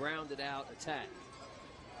 consistent, grounded out attack.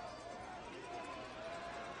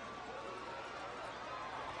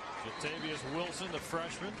 Jatavius Wilson, the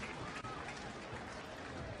freshman.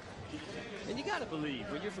 And you got to believe,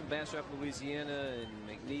 when you're from Bastrop, Louisiana, and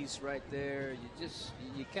McNeese right there,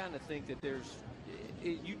 you kind of think that there's,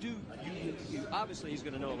 obviously he's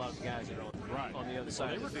going to know a lot of the guys that are on the other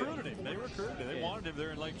side of the field. They recruited him. They wanted him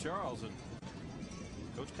there in Lake Charles, and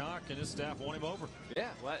Coach Conk and his staff want him over. Yeah,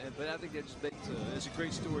 well, but I think that just makes it's a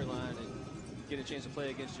great storyline, and get a chance to play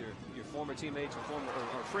against your former teammates or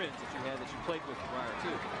friends that you had that you played with prior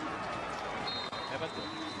to. How about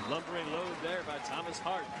the lumbering load there by Thomas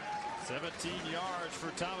Hart? 17 yards for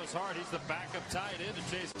Thomas Hart. He's the backup tight end to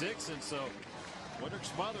Chase Dixon. So Winrich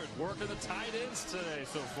Smothers working the tight ends today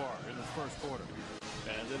so far in the first quarter.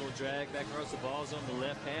 And a little drag back across the ball's on the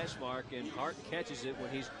left hash mark, and Hart catches it when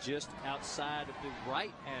he's just outside of the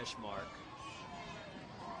right hash mark.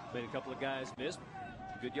 Made a couple of guys miss.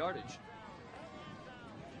 Good yardage.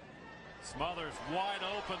 Smothers wide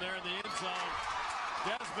open there in the end zone.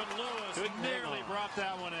 Desmond Lewis nearly brought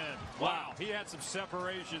that one in. Wow, he had some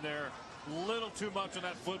separation there. Little too much on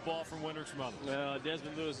that football from Winrich Smothers. Well,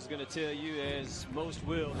 Desmond Lewis is going to tell you, as most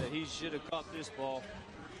will, that he should have caught this ball.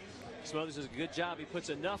 Smothers does a good job. He puts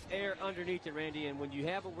enough air underneath it, Randy, and when you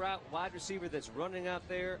have a wide receiver that's running out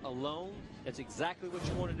there alone, that's exactly what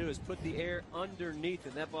you want to do, is put the air underneath,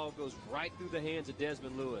 and that ball goes right through the hands of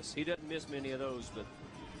Desmond Lewis. He doesn't miss many of those, but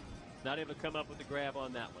not able to come up with the grab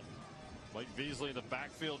on that one. Blake Beasley in the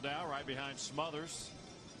backfield now, right behind Smothers.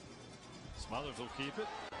 Smothers will keep it.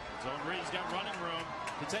 Zone read, he's got running room.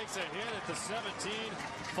 He takes a hit at the 17,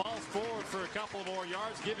 falls forward for a couple more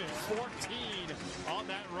yards, giving 14 on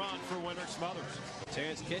that run for Winrick Smothers.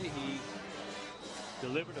 Terrence Cahey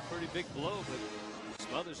delivered a pretty big blow, but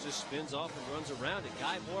Smothers just spins off and runs around it.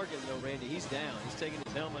 Guy Morgan, though, Randy, he's down. He's taking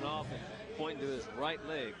his helmet off and pointing to his right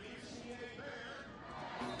leg.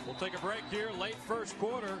 We'll take a break here, late first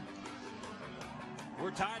quarter.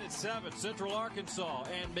 We're tied at 7, Central Arkansas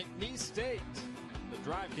and McNeese State. The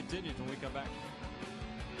drive continues when we come back.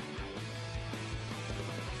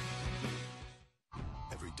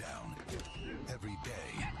 Every down, every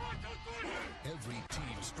day, every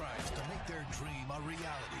team strives to make their dream a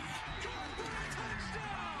reality.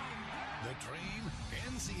 The dream,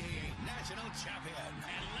 NCAA National Champion.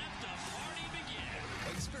 And let the party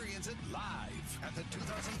begin. Experience it live at the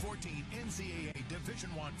 2014 NCAA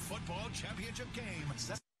Division I Football Championship Game.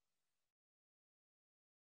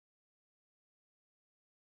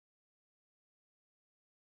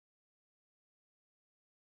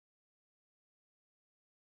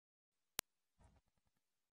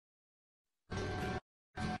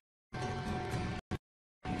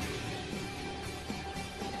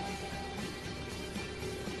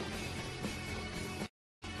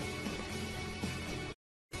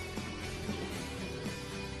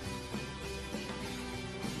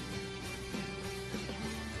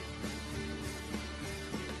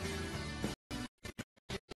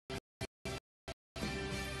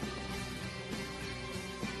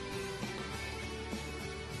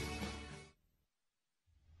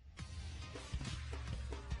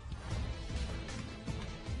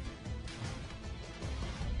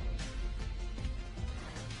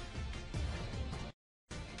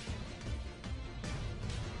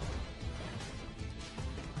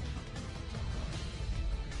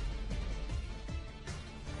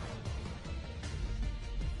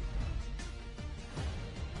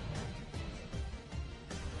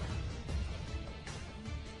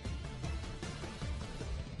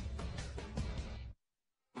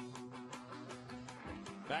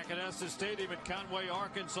 Back at Estes Stadium in Conway,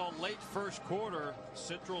 Arkansas, late first quarter.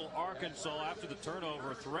 Central Arkansas, after the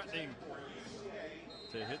turnover, threatening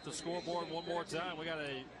to hit the scoreboard one more time. We got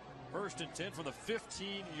a 1st and 10 from the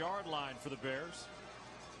 15-yard line for the Bears.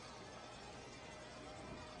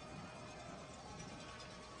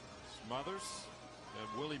 Smothers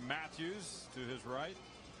and Willie Matthews to his right.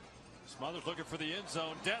 Smothers looking for the end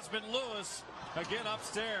zone. Desmond Lewis again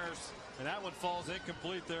upstairs, and that one falls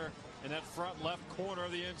incomplete there in that front left corner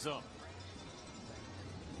of the end zone.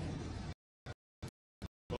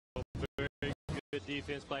 Very good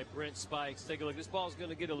defense by Brent Spikes. Take a look. This ball's going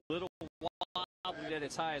to get a little wobbly at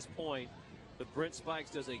its highest point, but Brent Spikes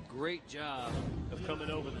does a great job of coming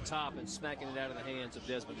over the top and smacking it out of the hands of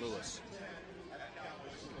Desmond Lewis.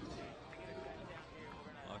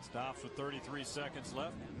 Clock stops with 33 seconds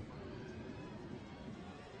left.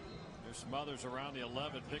 There's Smothers around the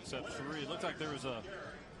 11, picks up 3. It looked like there was a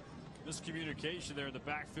miscommunication there in the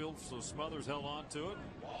backfield, so Smothers held on to it,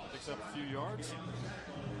 picks up a few yards.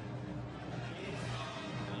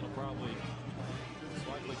 That'll probably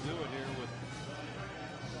likely do it here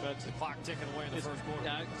with the clock ticking away in the first quarter.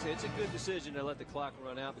 Yeah, it's a good decision to let the clock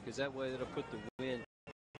run out, because that way it'll put the win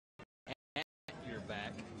at your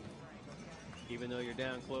back. Even though you're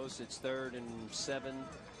down close, it's 3rd and 7.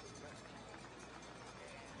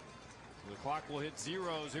 The clock will hit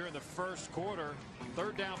zeros here in the first quarter.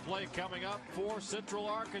 3rd down play coming up for Central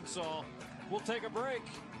Arkansas. We'll take a break.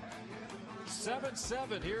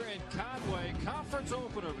 7-7 here in Conway. Conference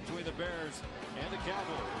opener between the Bears and the Cowboys.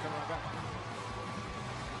 We'll come right back.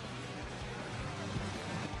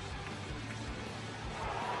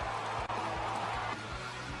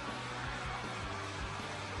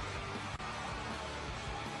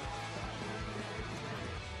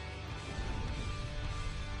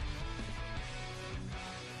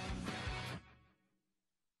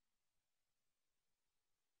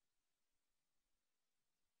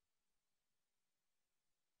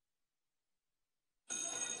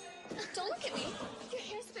 Don't look at me. Your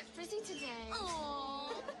hair's a bit frizzy today.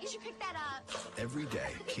 Aww. You should pick that up. Every day,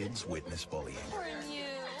 kids witness bullying. Poor you.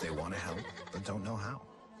 They want to help, but don't know how.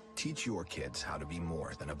 Teach your kids how to be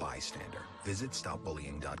more than a bystander. Visit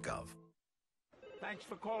stopbullying.gov. Thanks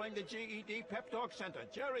for calling the GED Pep Talk Center.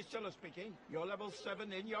 Jerry Siller speaking. Your level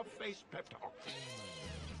 7 in-your-face pep talk.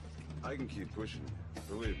 I can keep pushing.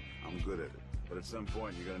 Believe me, I'm good at it. But at some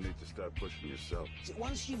point, you're going to need to start pushing yourself. See,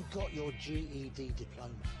 once you've got your GED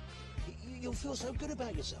diploma, you'll feel so good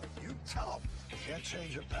about yourself. You tough. You can't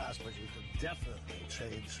change your past, but you can definitely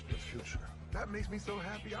change your future. That makes me so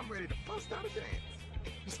happy, I'm ready to bust out a dance.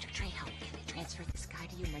 Mr. Trejo, transfer this guy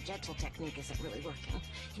to you. My gentle technique isn't really working.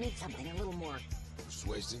 You need something a little more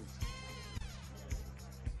Persuasive?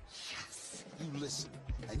 Yes. You listen,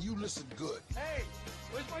 and you listen good. Hey,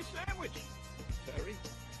 where's my sandwich? Terry?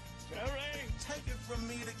 Terry! Take it from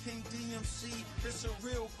me, the King DMC. It's a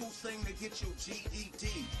real cool thing to get your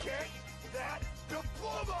GED. Get that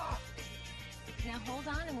diploma! Now hold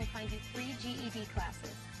on and we'll find you free GED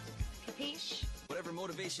classes. Capiche? Whatever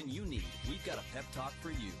motivation you need, we've got a pep talk for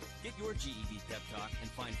you. Get your GED pep talk and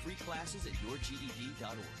find free classes at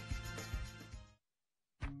yourged.org.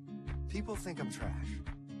 People think I'm trash,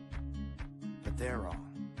 but they're wrong.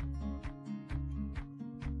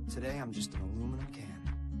 Today I'm just an aluminum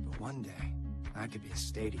can, but one day I could be a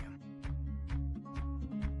stadium.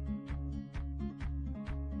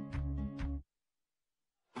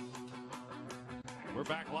 We're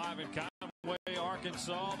back live in Conway,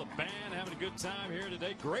 Arkansas. The band having a good time here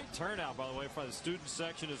today. Great turnout, by the way, for the student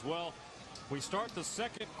section as well. We start the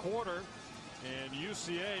second quarter, and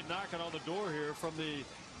UCA knocking on the door here from the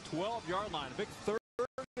 12-yard line. A big 3rd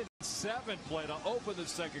and 7 play to open the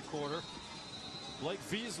second quarter. Blake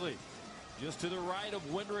Beasley just to the right of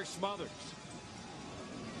Windrick Smothers.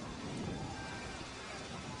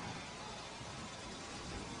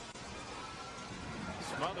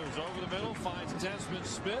 Smothers over the middle, finds Desmond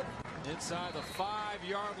Smith inside the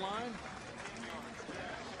 5-yard line.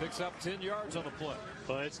 Picks up 10 yards on the play.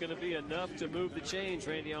 Well, it's going to be enough to move the chains,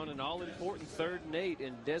 Randy, on an all-important 3rd and 8.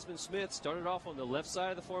 And Desmond Smith started off on the left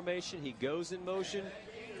side of the formation. He goes in motion,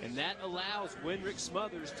 and that allows Windrick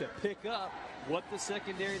Smothers to pick up what the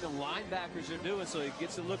secondary and the linebackers are doing. So he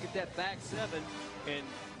gets a look at that back 7, and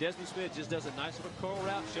Desmond Smith just does a nice little curl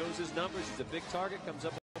route, shows his numbers. He's a big target, comes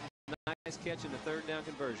up with a nice catch in the 3rd down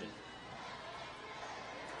conversion.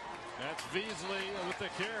 That's Beasley with the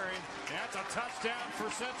carry. That's a touchdown for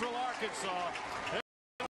Central Arkansas. They're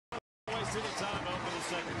wasting the time over the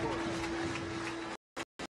second quarter.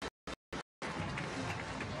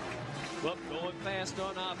 Well, going fast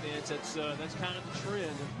on offense, that's kind of the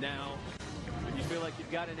trend now. When you feel like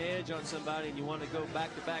you've got an edge on somebody and you want to go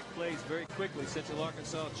back-to-back plays very quickly, Central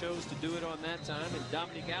Arkansas chose to do it on that time. And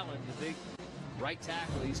Dominic Allen, the big right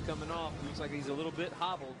tackle, he's coming off. Looks like he's a little bit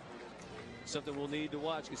hobbled. Something we'll need to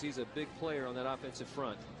watch because he's a big player on that offensive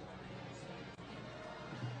front.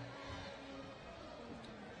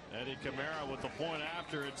 Eddie Camara with the point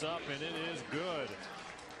after. It's up, and it is good.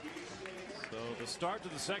 So the start to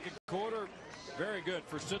the second quarter, very good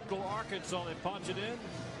for Central Arkansas. They punch it in.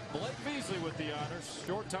 Blake Beasley with the honors.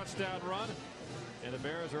 Short touchdown run. And the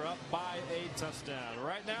Bears are up by a touchdown.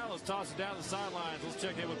 Right now, let's toss it down the sidelines. Let's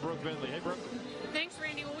check in with Brooke Bentley. Hey, Brooke. Thanks,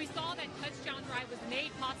 Randy. Well, we saw that touchdown drive was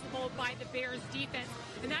made possible by the Bears defense,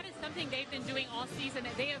 and that is something they've been doing all season.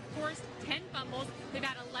 They have forced 10 fumbles. They've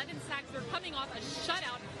had 11 sacks. They're coming off a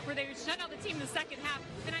shutout where they shut out the team in the second half.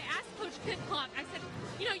 And I asked Coach Kickoff, I said,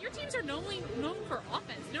 you know, your teams are normally known for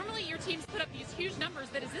offense. Normally your teams put up these huge numbers,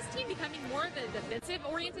 but is this team becoming more of a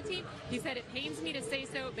defensive-oriented team? He said, it pains me to say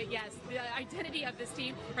so, but yes, the identity of this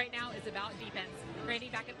team right now is about defense. Randy,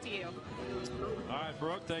 back up to you. All right,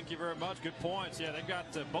 Brooke, thank you very much. Good points. Yeah, they've got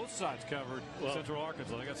both sides covered. Well, Central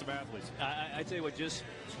Arkansas, they got some athletes. I tell you what, just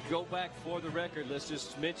go back for the record. Let's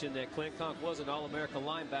just mention that Clint Conk was an All-America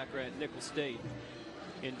linebacker at Nicholls State,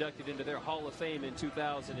 inducted into their Hall of Fame in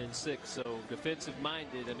 2006. So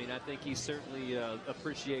defensive-minded. I mean, I think he certainly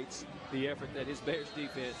appreciates the effort that his Bears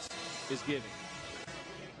defense is giving.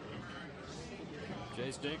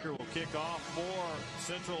 Jay Stinker will kick off for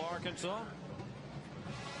Central Arkansas.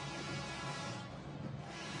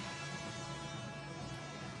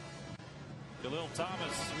 Khalil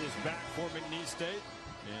Thomas is back for McNeese State,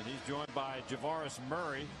 and he's joined by Javaris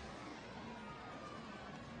Murray.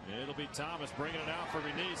 It'll be Thomas bringing it out for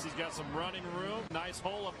McNeese. He's got some running room. Nice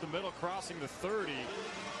hole up the middle, crossing the 30. And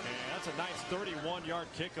that's a nice 31-yard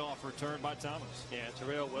kickoff return by Thomas. Yeah,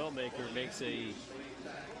 Terrell Wellmaker makes a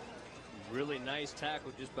really nice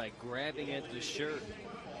tackle just by grabbing at the shirt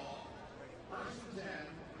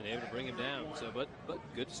and able to bring him down. So, but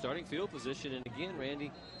good starting field position. And again,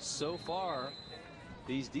 Randy, so far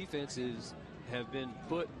these defenses have been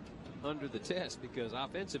put under the test because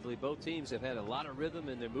offensively both teams have had a lot of rhythm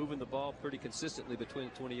and they're moving the ball pretty consistently between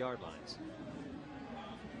the 20-yard lines.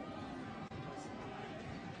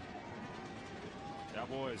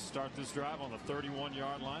 Cowboys start this drive on the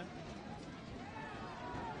 31-yard line.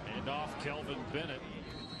 And off Kelvin Bennett.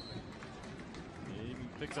 He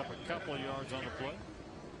picks up a couple of yards on the play.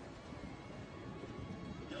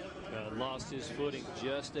 Lost his footing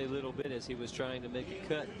just a little bit as he was trying to make a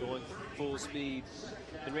cut going full speed.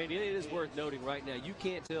 And Randy, it is worth noting right now, you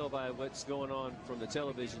can't tell by what's going on from the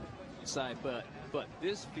television side, but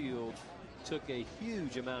this field took a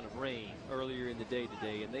huge amount of rain earlier in the day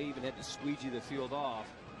today, and they even had to squeegee the field off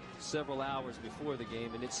several hours before the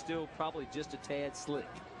game, and it's still probably just a tad slick.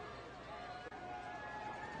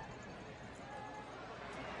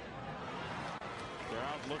 They're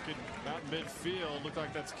out looking out midfield. Looked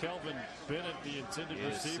like that's Kelvin Bennett, the intended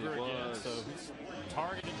receiver again. So he's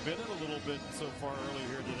targeting Bennett a little bit so far early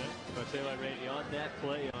here today. But I tell you what, Randy, on that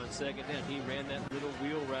play on second down, he ran that little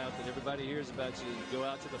wheel route that everybody hears about. You go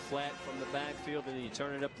out to the flat from the backfield, and then you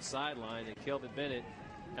turn it up the sideline. And Kelvin Bennett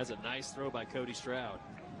has a nice throw by Cody Stroud.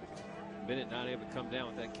 Bennett not able to come down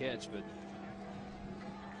with that catch, but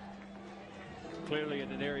clearly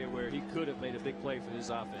in an area where he could have made a big play for this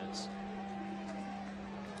offense.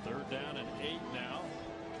 3rd down and 8 now.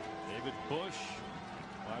 David Bush,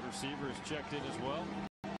 wide receiver, is checked in as well.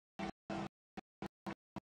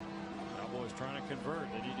 Cowboys trying to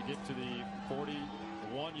convert. They need to get to the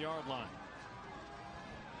 41-yard line.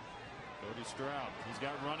 Cody Stroud, he's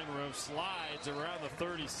got running room, slides around the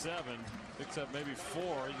 37, picks up maybe 4.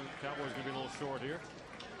 Cowboys going to be a little short here.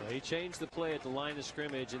 Well, he changed the play at the line of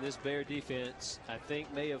scrimmage, and this Bear defense, I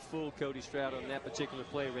think, may have fooled Cody Stroud on that particular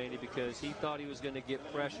play, Randy, because he thought he was going to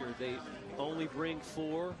get pressure. They only bring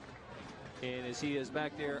 4, and as he is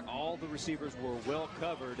back there, all the receivers were well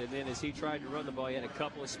covered, and then as he tried to run the ball, he had a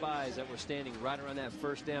couple of spies that were standing right around that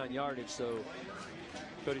 1st down yardage. So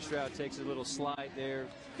Cody Stroud takes a little slide there,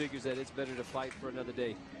 figures that it's better to fight for another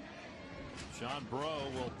day. Sean Breaux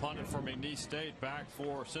will punt it for McNeese State, back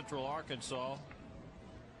for Central Arkansas.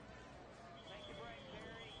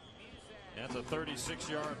 That's a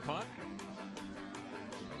 36-yard punt.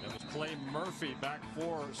 That was Clay Murphy back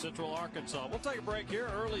for Central Arkansas. We'll take a break here.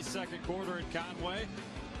 Early 2nd quarter in Conway.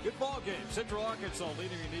 Good ball game. Central Arkansas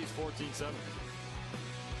leading McNeese 14-7.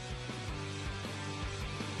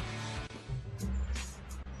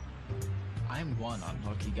 I'm one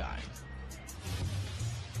unlucky guy.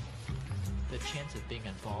 The chance of being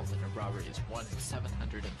involved in a robbery is 1 in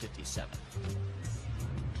 757.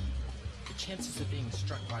 The chances of being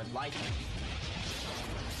struck by lightning,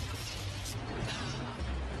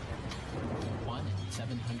 1 in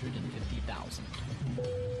 750,000.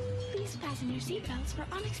 Please fasten your seatbelts for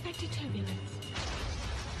unexpected turbulence.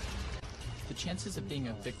 The chances of being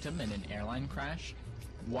a victim in an airline crash,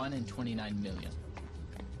 1 in 29 million.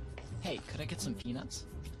 Hey, could I get some peanuts?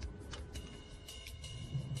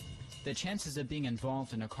 The chances of being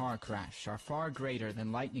involved in a car crash are far greater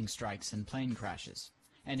than lightning strikes and plane crashes.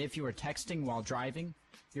 And if you are texting while driving,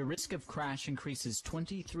 your risk of crash increases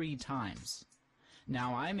 23 times.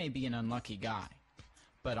 Now, I may be an unlucky guy,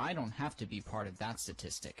 but I don't have to be part of that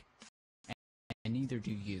statistic. And neither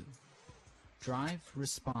do you. Drive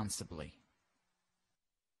responsibly.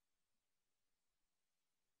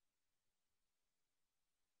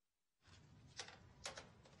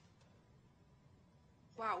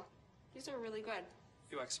 Wow, these are really good.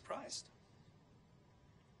 You act surprised.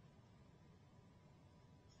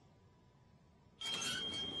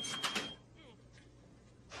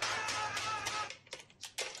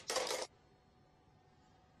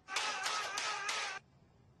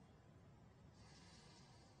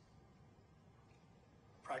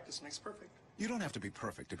 Practice makes perfect. You don't have to be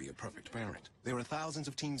perfect to be a perfect parent. There are thousands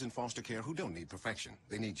of teens in foster care who don't need perfection.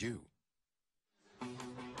 They need you.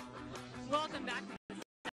 Welcome back to the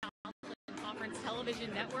Southland Conference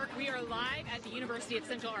Television Network. We are live at the University of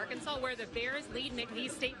Central Arkansas, where the Bears lead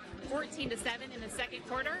McNeese State 14-7 in the 2nd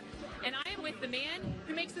quarter. And I am with the man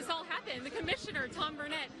who makes this all happen, the Commissioner, Tom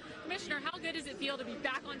Burnett. Commissioner, how good does it feel to be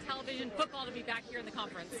back on television, football to be back here in the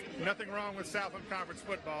conference? Nothing wrong with Southland Conference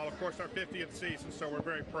football. Of course, our 50th season, so we're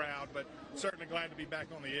very proud, but certainly glad to be back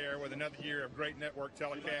on the air with another year of great network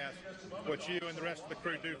telecast. What you and the rest of the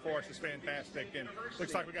crew do for us is fantastic, and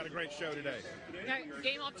looks like we got a great show today.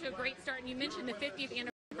 Game off to a great start, and you mentioned the 50th anniversary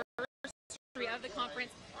of the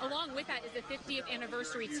conference. Along with that is the 50th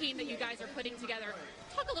anniversary team that you guys are putting together.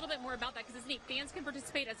 Talk a little bit more about that, because it's neat. Fans can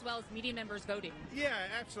participate as well as media members voting. Yeah,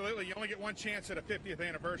 absolutely. You only get one chance at a 50th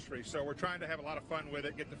anniversary, so we're trying to have a lot of fun with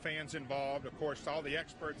it, get the fans involved. Of course, all the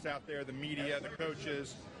experts out there, the media, the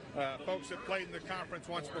coaches, folks that played in the conference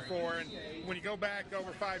once before. And when you go back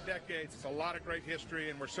over 5 decades, it's a lot of great history,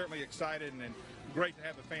 and we're certainly excited and great to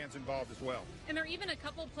have the fans involved as well. And there are even a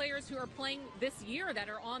couple players who are playing this year that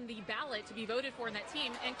are on the ballot to be voted for in that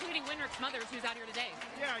team, including Winrick Smothers, who's out here today.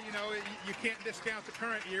 Yeah, you know, you can't discount the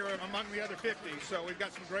current year among the other 50. So we've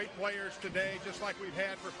got some great players today, just like we've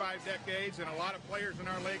had for 5 decades, and a lot of players in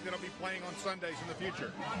our league that'll be playing on Sundays in the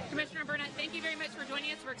future. Commissioner Burnett, thank you very much for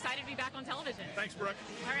joining us. We're excited to be back on television. Thanks, Brooke.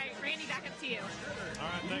 All right, Randy, back up to you.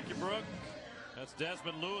 All right, thank you, Brooke. That's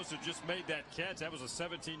Desmond Lewis, who just made that catch. That was a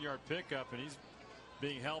 17-yard pickup, and he's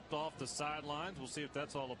being helped off the sidelines. We'll see if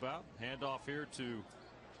that's all about. Handoff here to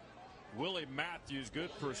Willie Matthews. Good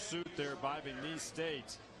pursuit there by McNeese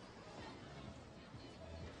State.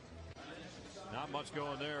 Not much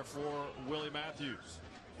going there for Willie Matthews.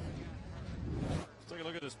 Let's take a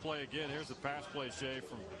look at this play again. Here's the pass play, Shay,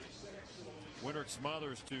 from Winterick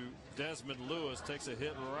Smothers to Desmond Lewis. Takes a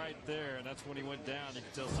hit right there, and that's when he went down. You can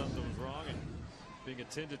tell something was wrong and being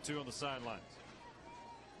attended to on the sidelines.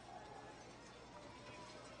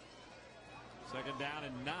 Second down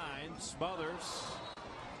and 9. Smothers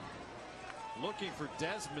looking for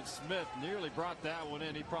Desmond Smith. Nearly brought that one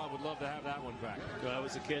in. He probably would love to have that one back. Well, that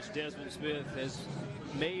was a catch Desmond Smith has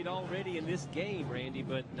made already in this game, Randy,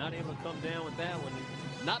 but not able to come down with that one.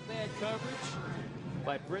 Not bad coverage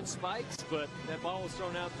by Brent Spikes, but that ball was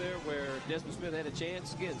thrown out there where Desmond Smith had a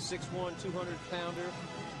chance. Again, 6'1", 200-pounder,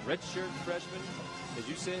 redshirt freshman. As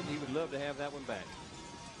you said, he would love to have that one back.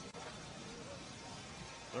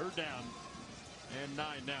 Third down and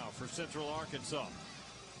 9 now for Central Arkansas.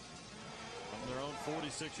 On their own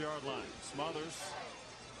 46-yard line. Smothers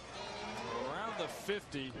around the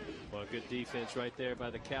 50. Well, good defense right there by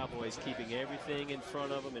the Cowboys, keeping everything in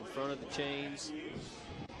front of them, in front of the chains.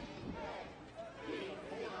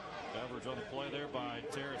 Coverage on the play there by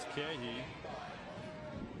Terrence Cahey.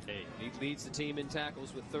 Hey, he leads the team in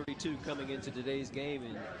tackles with 32 coming into today's game,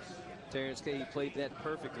 and Terrence Cahey played that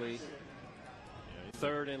perfectly.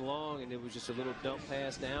 Third and long, and it was just a little dump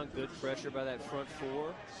pass down. Good pressure by that front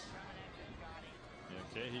four.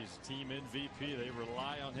 Okay, he's team MVP. They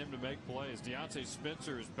rely on him to make plays. Deontay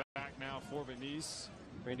Spencer is back now for McNeese.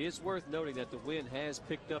 Randy, it's worth noting that the wind has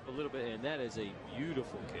picked up a little bit, and that is a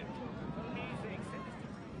beautiful kick.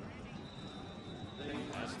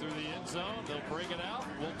 That's through the end zone. They'll bring it out.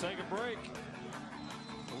 We'll take a break.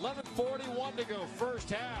 11:41 to go. First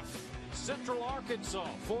half. Central Arkansas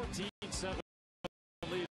 14-7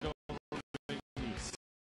 lead over McNeese.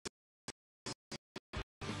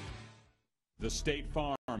 The State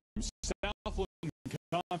Farm Southland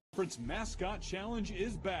Conference Mascot Challenge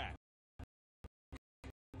is back.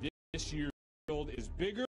 This year's field is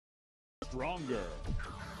bigger, stronger.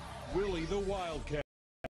 Willie the Wildcat.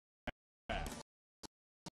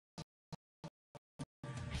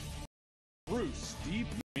 Bruce Deep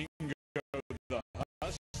Mingo the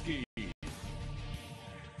Husky.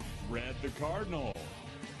 Red the Cardinal.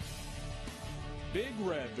 Big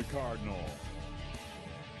Red the Cardinal.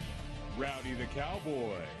 Rowdy the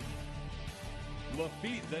Cowboy.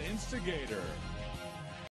 Lafitte the Instigator.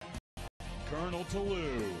 Colonel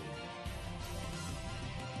Toulouse.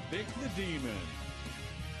 Vic the Demon.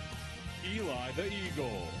 Eli the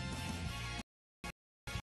Eagle.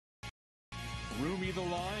 Roomy the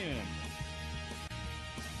Lion.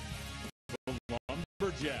 The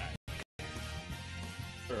Lumberjack.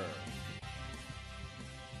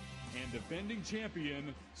 And defending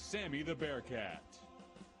champion, Sammy the Bearcat.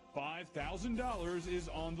 $5,000 is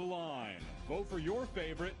on the line. Vote for your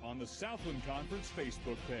favorite on the Southland Conference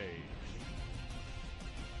Facebook page.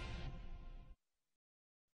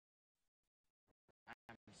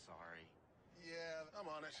 I'm sorry. Yeah, I'm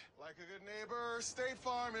on it. Like a good neighbor, State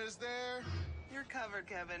Farm is there. You're covered,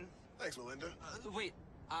 Kevin. Thanks, Melinda. Wait,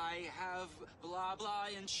 I have blah blah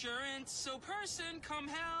insurance, so person, come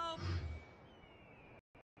help.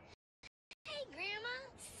 Hey, Grandma.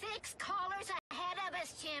 6 callers ahead of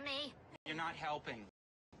us, Jimmy. You're not helping.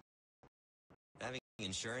 Having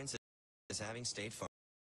insurance is having State Farm.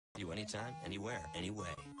 You anytime, anywhere,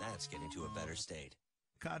 anyway. That's getting to a better state.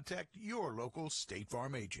 Contact your local State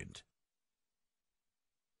Farm agent.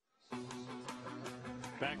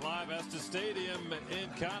 Back live Estes Stadium in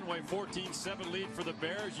Conway, 14-7 lead for the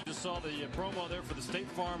Bears. You just saw the promo there for the State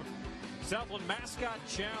Farm Southland Mascot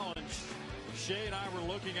Challenge. Shay and I were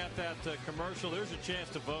looking at that commercial. There's a chance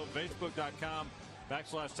to vote.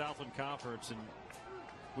 Facebook.com/Southland Conference. And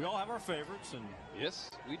we all have our favorites. And yes,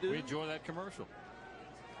 we do. We enjoy that commercial.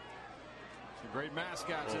 Some great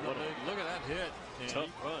mascots in the league. Look at that hit.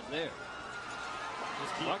 Tough run there.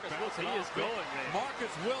 Marcus Wiltz, he is going there.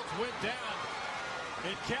 Marcus Wiltz went down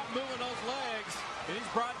and kept moving those legs. And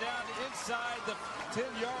he's brought down inside the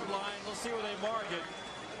 10-yard line. Let's see where they mark it.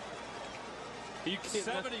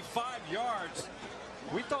 75 yards.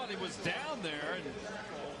 We thought he was down there. And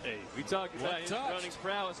hey, we talked about his running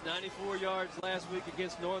prowess. 94 yards last week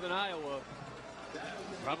against Northern Iowa.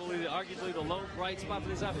 Probably, arguably, the lone bright spot for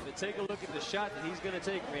this outfit. But take a look at the shot that he's going to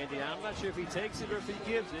take, Randy. I'm not sure if he takes it or if he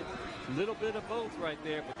gives it. A little bit of both right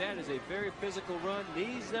there. But that is a very physical run.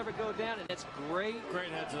 Knees never go down, and that's great. Great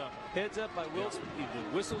heads up. Heads up by Wilson. The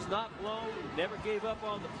whistle's not blown. Never gave up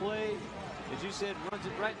on the play. As you said, runs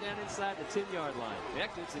it right down inside the 10-yard line.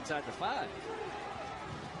 Actually, it's inside the 5.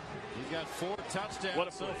 He's got 4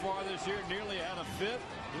 touchdowns so far this year, nearly at a 5th.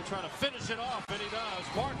 He'll try to finish it off, and he does.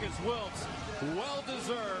 Marcus Wilkes,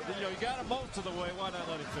 well-deserved. You know, he got him most of the way. Why not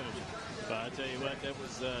let him finish it? But I tell you what, that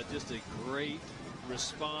was just a great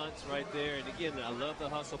response right there. And again, I love the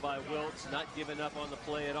hustle by Wilkes, not giving up on the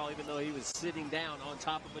play at all, even though he was sitting down on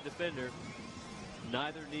top of a defender.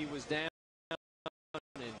 Neither knee was down,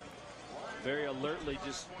 and very alertly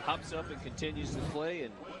just hops up and continues to play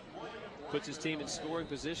and puts his team in scoring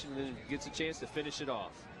position and then gets a chance to finish it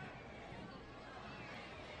off.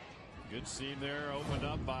 Good seam there, opened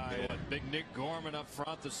up by big Nick Gorman up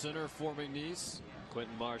front, the center for McNeese.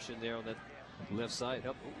 Quentin Marsh in there on that left side.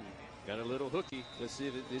 Oh, got a little hooky. Let's see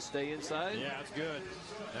if it stay inside. Yeah, that's good.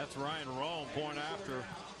 That's Ryan Rome, point after.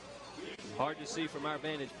 Hard to see from our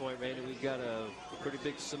vantage point, Randy. We've got a pretty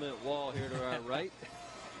big cement wall here to our right.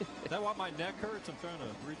 Is that why my neck hurts? I'm trying to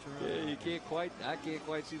reach around. Yeah, I can't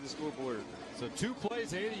quite see the scoreboard. So 2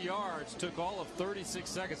 plays, 80 yards, took all of 36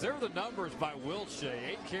 seconds. There were the numbers by Wiltshire.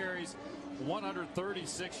 8 carries,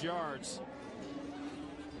 136 yards.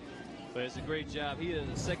 But it's a great job. He is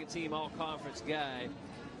a second-team all-conference guy.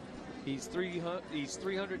 He's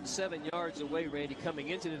 307 yards away, Randy, coming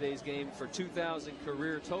into today's game for 2,000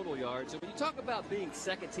 career total yards. And when you talk about being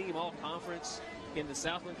second-team all-conference in the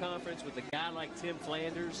Southland Conference with a guy like Tim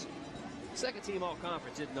Flanders, second-team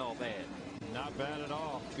all-conference isn't all bad. Not bad at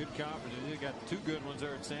all. Good conference. You got 2 good ones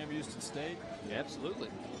there at Sam Houston State. Yeah, absolutely.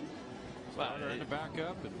 Wow, they're in the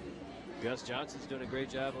backup. And Gus Johnson's doing a great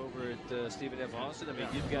job over at Stephen F. Austin. I mean,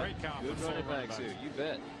 you've got good running backs here. You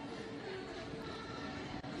bet.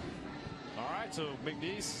 All right, so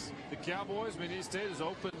McNeese, the Cowboys, McNeese State has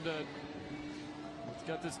opened. It's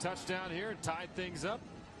got this touchdown here and tied things up.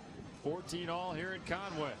 14 all here in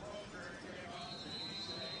Conway.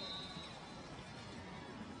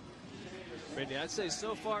 Randy, I'd say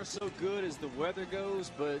so far so good as the weather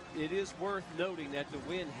goes, but it is worth noting that the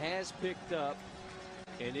wind has picked up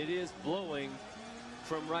and it is blowing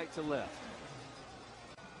from right to left.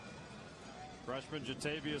 Freshman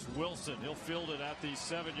Jatavius Wilson, he'll field it at the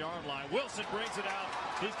 7-yard line. Wilson brings it out.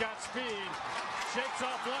 He's got speed. Shakes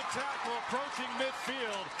off one tackle, approaching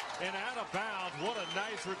midfield and out of bounds. What a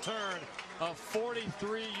nice return of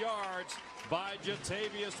 43 yards by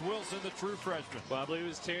Jatavius Wilson, the true freshman. Well, I believe it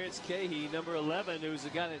was Terrence Cahey, number 11, who was the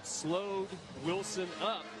guy that slowed Wilson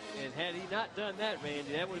up. And had he not done that,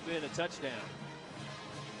 Randy, that would have been a touchdown.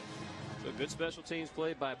 So good special teams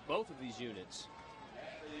play by both of these units.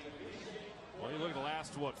 Well, you look at the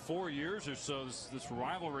last, 4 years or so, this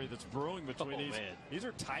rivalry that's brewing between these. Man. These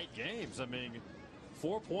are tight games. I mean,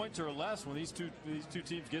 4 points or less when these two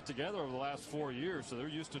teams get together over the last 4 years. So they're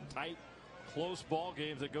used to tight, close ball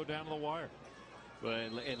games that go down to the wire. Well,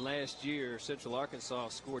 and last year, Central Arkansas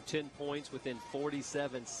scored 10 points within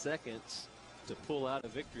 47 seconds to pull out a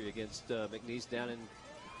victory against McNeese down in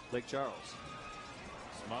Lake Charles.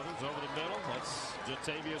 Smothers over the middle. That's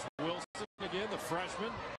Jatavius Wilson again, the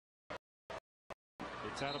freshman.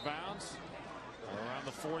 It's out of bounds around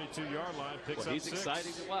the 42-yard line. Picks up 6. He's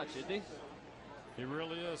exciting to watch, isn't he? He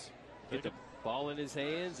really is. Get the ball in his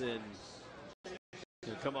hands and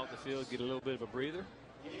come off the field, get a little bit of a breather.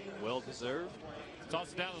 Well deserved.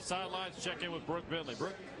 Toss it down the sidelines. Check in with Brooke Bentley.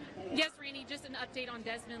 Brooke. Yes, Randy, just an update on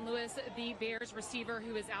Desmond Lewis, the Bears receiver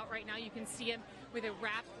who is out right now. You can see him with a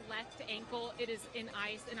wrapped left ankle. It is in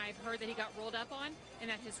ice, and I've heard that he got rolled up on and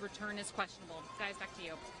that his return is questionable. Guys, back to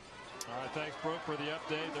you. All right, thanks, Brooke, for the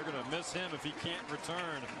update. They're going to miss him if he can't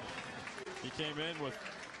return. He came in with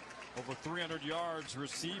over 300 yards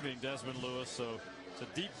receiving, Desmond Lewis, so it's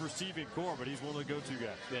a deep receiving core, but he's one of the go-to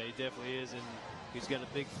guys. Yeah, he definitely is, and he's got a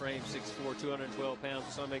big frame, 6'4", 212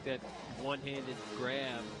 pounds, so I make that one-handed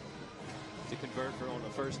grab to convert for on the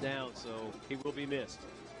first down, so he will be missed.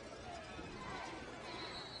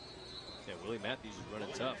 Yeah, Willie Matthews is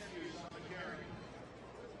running tough.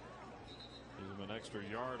 Give him an extra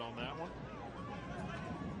yard on that one.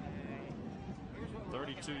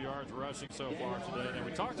 32 yards rushing so far today. And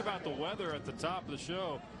we talked about the weather at the top of the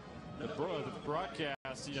show. The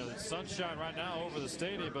broadcast, you know, the sunshine right now over the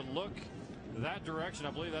stadium, but look that direction.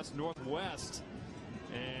 I believe that's northwest.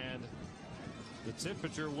 And the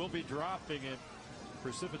temperature will be dropping and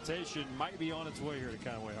precipitation might be on its way here to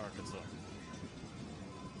Conway, Arkansas.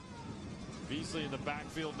 Beasley in the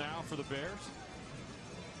backfield now for the Bears.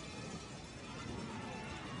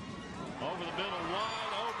 Over the middle,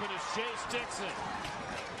 wide open is Chase Dixon.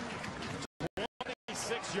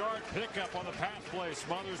 26-yard pickup on the pass play.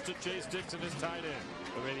 Smothers to Chase Dixon, his tight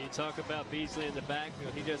end. When you talk about Beasley in the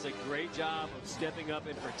backfield, he does a great job of stepping up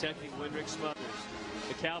and protecting Winrick Smothers.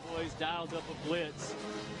 The Cowboys dialed up a blitz.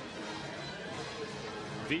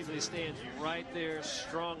 Beasley stands right there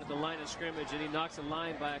strong at the line of scrimmage, and he knocks a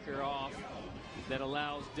linebacker off. That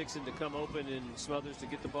allows Dixon to come open and Smothers to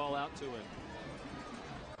get the ball out to him.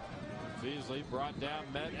 Beasley brought down,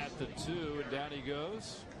 met at the 2, and down he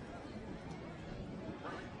goes.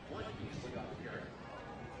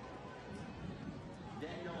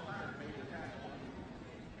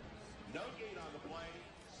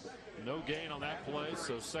 No gain on that play,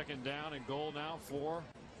 so second down and goal now for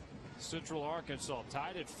Central Arkansas.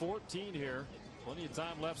 Tied at 14 here. Plenty of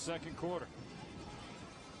time left, second quarter.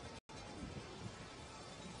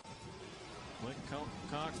 Clint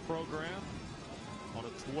Cox program on a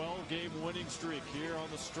 12-game winning streak here on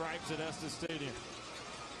the stripes at Estes Stadium.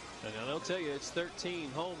 And now they'll tell you it's 13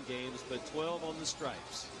 home games, but 12 on the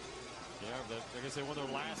stripes. Yeah, I guess they won their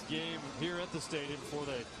last game here at the stadium before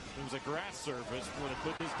it was a grass surface when they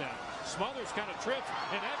put this down. Smothers kind of trips,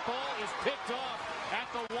 and that ball is picked off at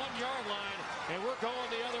the 1-yard line, and we're going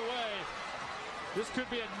the other way. This could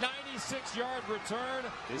be a 96-yard return.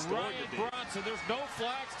 Ryan Bronson, there's no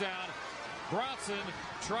flags down. Bronson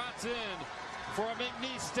trots in for a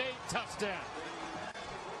McNeese State touchdown.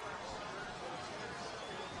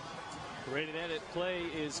 Rated edit play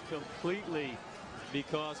is completely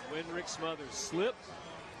because Wenrick Smothers slipped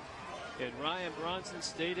and Ryan Bronson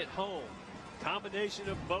stayed at home. Combination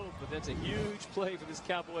of both, but that's a huge play for this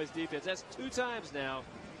Cowboys defense. That's 2 times now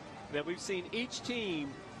that we've seen each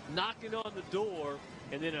team knocking on the door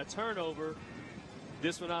and then a turnover.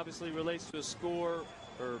 This one obviously relates to a score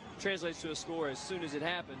or translates to a score as soon as it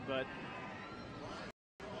happened, but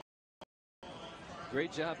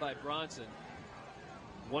great job by Bronson.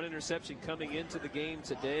 1 interception coming into the game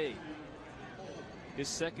today. His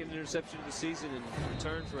second interception of the season and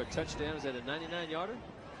return for a touchdown. Is that a 99-yarder?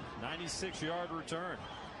 96-yard return.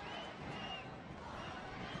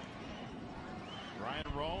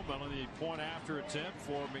 Ryan Rome on the point after attempt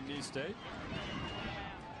for McNeese State.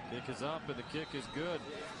 Kick is up and the kick is good.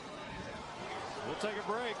 We'll take a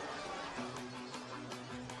break.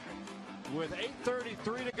 With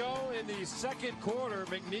 8:33 to go in the second quarter,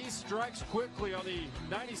 McNeese strikes quickly on the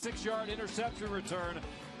 96-yard interception return.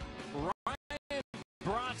 Ryan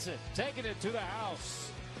Bronson taking it to the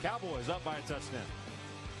house. Cowboys up by a touchdown.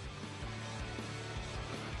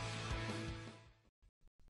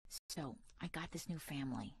 So, I got this new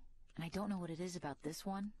family, and I don't know what it is about this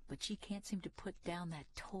one, but she can't seem to put down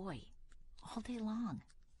that toy all day long.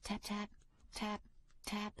 Tap, tap, tap,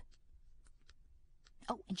 tap.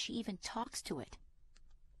 Oh, and she even talks to it.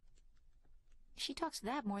 She talks to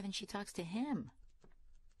that more than she talks to him.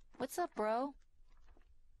 What's up, bro?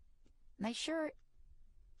 Nice shirt.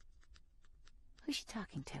 Who's she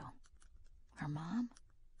talking to? Her mom?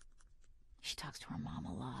 She talks to her mom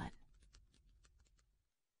a lot.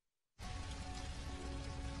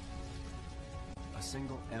 A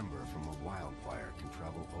single ember from a wildfire can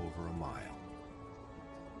travel over a mile.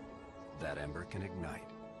 That ember can ignite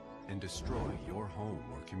and destroy your home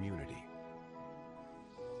or community.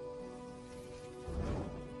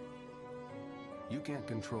 You can't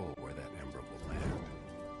control where that ember will land.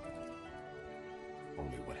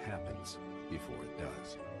 Only what happens before it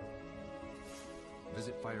does.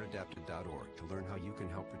 Visit fireadapted.org to learn how you can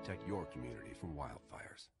help protect your community from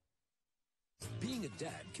wildfires. Being a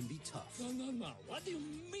dad can be tough. No. What do you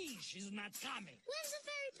mean she's not coming? When's the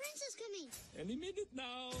fairy princess coming? Any minute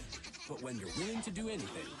now. But when you're willing to do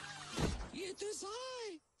anything, it is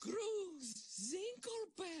I, Cruz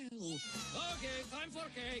Zinkelpel. Okay, time for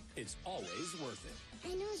cake. It's always worth it.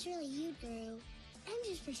 I know it's really you, Guru. I'm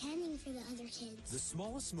just pretending for the other kids. The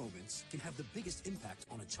smallest moments can have the biggest impact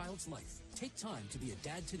on a child's life. Take time to be a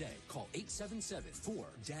dad today. Call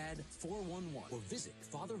 877-4DAD-411 or visit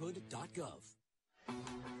fatherhood.gov.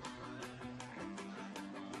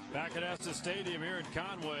 Back at Estes Stadium here in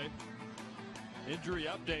Conway. Injury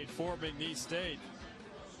update for McNeese State.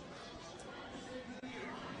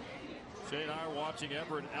 Shay and I are watching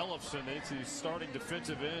Everett Ellefson. He's starting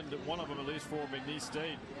defensive end, one of them at least for McNeese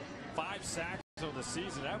State. 5 sacks on the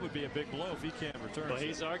season. That would be a big blow if he can't return. Well,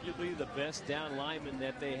 he's arguably the best down lineman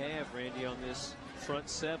that they have, Randy, on this front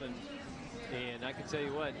 7. And I can tell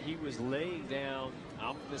you what, he was laying down,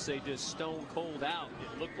 I'm going to say just stone cold out,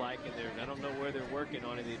 it looked like. And I don't know where they're working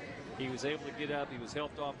on it. He was able to get up. He was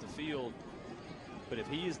helped off the field. But if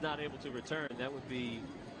he is not able to return, that would be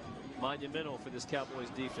monumental for this Cowboys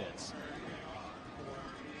defense.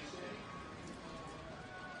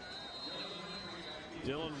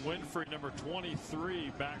 Dylan Winfrey, number 23,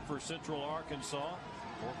 back for Central Arkansas.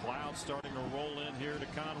 More clouds starting to roll in here to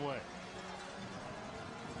Conway.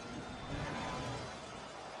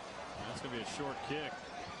 That's going to be a short kick.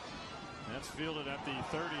 That's fielded at the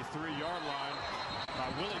 33-yard line by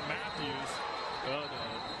Willie Matthews. Oh,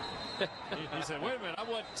 no. He said, wait a minute, I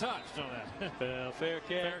wasn't touched on that. Well, fair catch.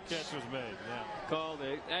 Fair catch was made, yeah. Called.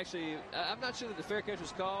 Actually, I'm not sure that the fair catch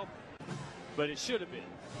was called, but it should have been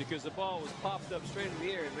because the ball was popped up straight in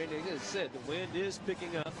the air. And Randy, as I said, the wind is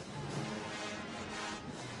picking up.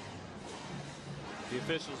 The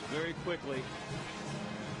officials very quickly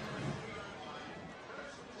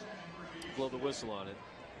blow the whistle on it.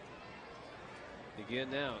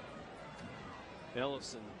 Again now,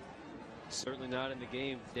 Ellison certainly not in the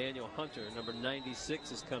game. Daniel Hunter, number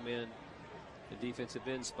 96, has come in the defensive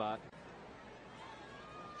end spot.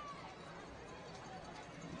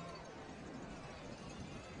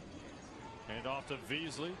 Hand off to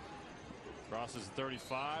Beasley. Crosses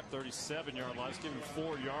 35, 37-yard line. Give him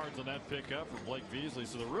 4 yards on that pickup for Blake Beasley.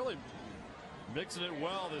 So they're really mixing it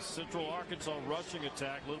well, this Central Arkansas rushing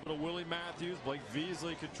attack. A little bit of Willie Matthews, Blake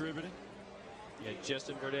Beasley contributing. Yeah,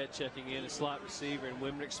 Justin Burdett checking in, a slot receiver, and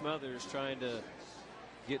Wimrick Smothers trying to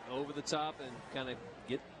get over the top and kind of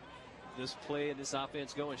get this play and this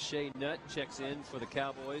offense going. Shea Nutt checks in for the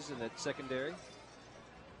Cowboys in that secondary.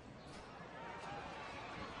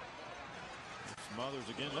 Smothers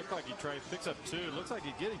again. Looked like he picks up 2. Looks like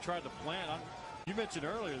he tried to plant. You mentioned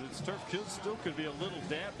earlier that this turf still could be a little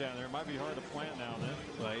damp down there. It might be hard to plant now and then.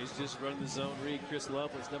 Well, he's just running the zone read. Chris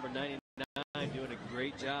Lovelace, number 99, doing a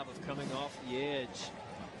great job of coming off the edge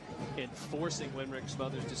and forcing Wimrick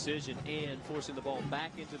Smothers' decision and forcing the ball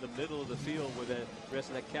back into the middle of the field where the rest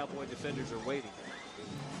of that Cowboy defenders are waiting.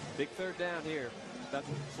 Big third down here. About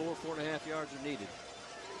 4.5 yards are needed.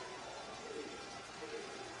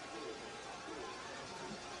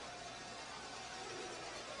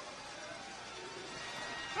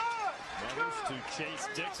 To Chase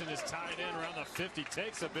Dixon is tied in around the 50,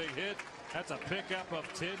 takes a big hit. That's a pickup of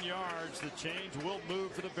 10 yards. The change will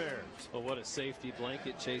move for the Bears. Well, what a safety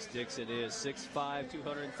blanket Chase Dixon is. 6'5",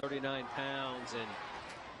 239 pounds, and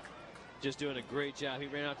just doing a great job. He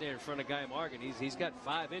ran out there in front of Guy Morgan. He's got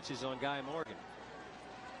 5 inches on Guy Morgan.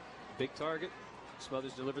 Big target.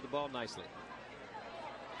 Smothers delivered the ball nicely.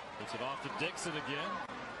 Puts it off to Dixon again.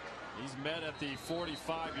 He's met at the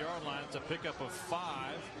 45-yard line. It's a pickup of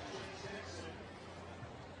 5.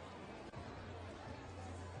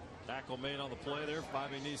 Tackle made on the play there by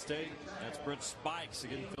McNeese State. That's Brent Spikes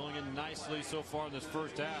again, filling in nicely so far in this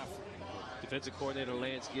first half. Defensive coordinator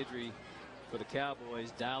Lance Guidry for the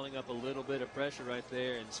Cowboys dialing up a little bit of pressure right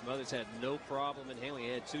there, and Smothers had no problem in handling.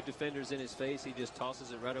 He had 2 defenders in his face. He just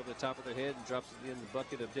tosses it right over the top of their head and drops it in the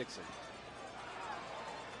bucket of Dixon.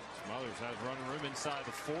 Smothers has running room inside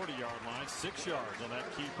the 40-yard line. 6 yards on that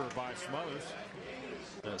keeper by Smothers.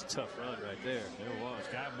 That was a tough run right there. It was.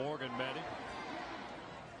 Guy Morgan met him.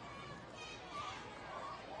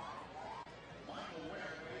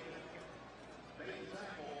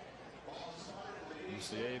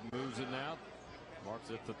 UCA moves it now. Marks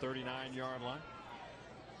it at the 39-yard line.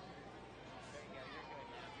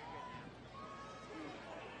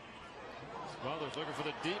 Smothers looking for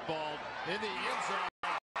the deep ball in the end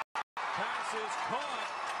zone. Pass is caught.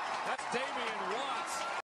 That's Damian Watts.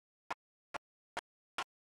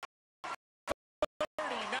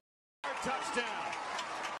 39-yard touchdown.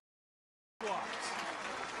 Watts.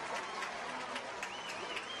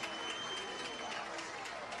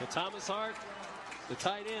 The Thomas Hart, the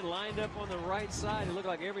tight end, lined up on the right side. It looked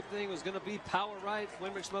like everything was going to be power right.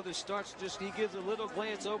 Wimrick Smothers starts he gives a little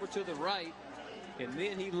glance over to the right, and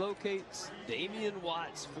then he locates Damian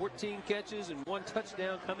Watts. 14 catches and 1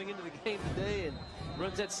 touchdown coming into the game today, and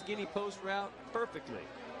runs that skinny post route perfectly.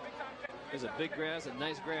 There's a big grab, a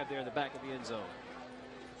nice grab there in the back of the end zone.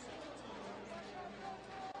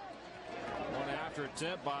 One after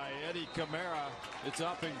attempt by Eddie Camara. It's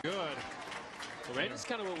up and good. Well, Randy, that's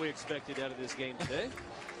kind of what we expected out of this game today.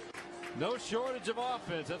 No shortage of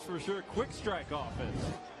offense, that's for sure. Quick strike offense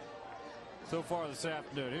so far this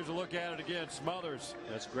afternoon. Here's a look at it again. Smothers.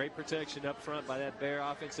 That's great protection up front by that Bear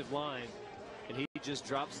offensive line. And he just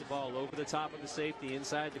drops the ball over the top of the safety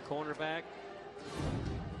inside the cornerback.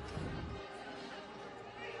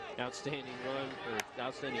 Outstanding run, or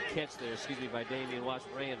outstanding catch there, by Damian Watts.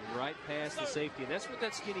 Ran right past the safety. And that's what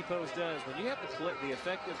that skinny post does. When you have the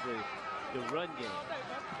effectively the run game,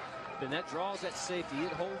 then that draws that safety.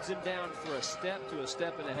 It holds him down for a step to a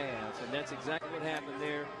step and a half, and that's exactly what happened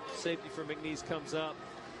there. Safety for McNeese comes up.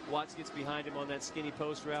 Watts gets behind him on that skinny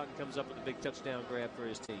post route and comes up with a big touchdown grab for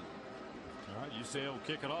his team. All right, UCA will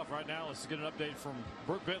kick it off right now. Let's get an update from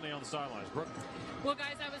Brooke Bentley on the sidelines. Brooke. Well,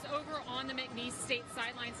 guys, I was over on the McNeese State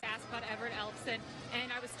sidelines to ask about Everett Ellefson,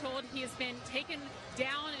 and I was told he has been taken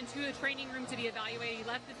down into the training room to be evaluated. He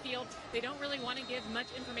left the field. They don't really want to give much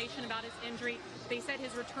information about his injury. They said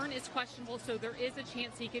his return is questionable, so there is a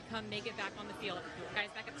chance he could make it back on the field. Guys,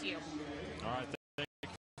 back up to you. All right, thank you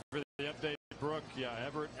for the update, Brooke. Yeah,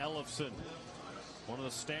 Everett Ellefson, one of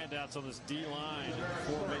the standouts on this D-line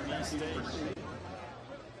for McNeese State.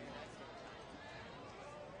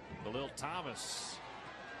 Khalil Thomas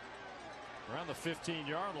around the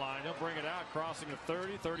 15-yard line. He'll bring it out, crossing the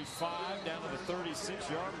 30, 35, down to the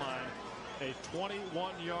 36-yard line. A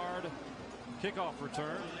 21-yard kickoff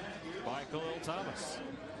return by Khalil Thomas.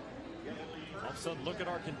 All of a sudden, look at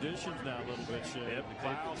our conditions now a little bit, Shea. Yep, The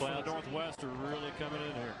clouds from the northwest are really coming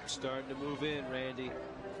in here. Starting to move in, Randy.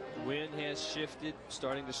 The wind has shifted,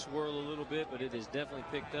 starting to swirl a little bit, but it has definitely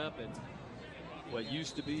picked up. And what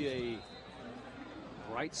used to be a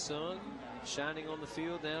bright sun shining on the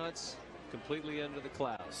field, now it's completely under the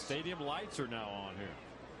clouds. Stadium lights are now on here.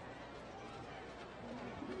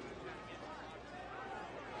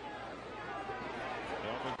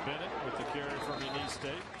 Kelvin Bennett with the carry from McNeese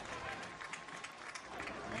State.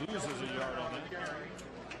 Loses a yard on that.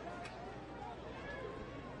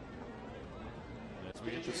 As we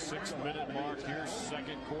hit the 6-minute mark here,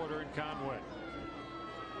 second quarter in Conway.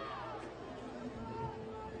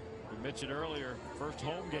 We mentioned earlier, first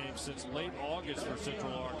home game since late August for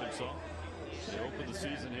Central Arkansas. They opened the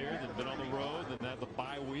season here, then been on the road, then had the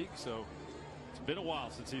bye week. So it's been a while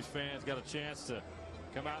since these fans got a chance to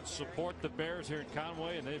come out and support the Bears here in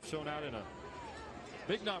Conway, and they've shown out in a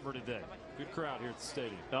big number today. Good crowd here at the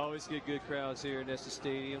stadium. Always get good crowds here in Estes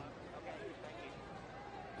Stadium.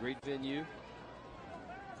 Great venue.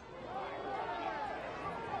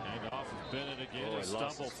 And off of Bennett again. Oh, He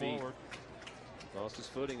stumbled forward. Lost his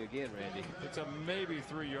footing again, Randy. It's a maybe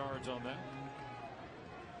 3 yards on that.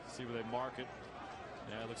 See where they mark it.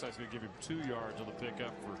 Yeah, it looks like it's going to give him 2 yards on the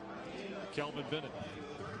pickup for Kelvin Bennett.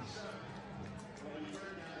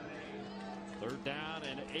 3rd down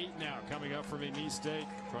and 8 now coming up from McNeese State.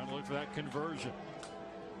 Trying to look for that conversion.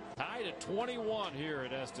 Tied at 21 here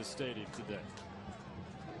at Estes Stadium today.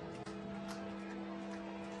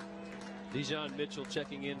 Dejon Mitchell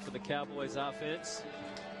checking in for the Cowboys offense.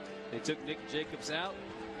 They took Nick Jacobs out,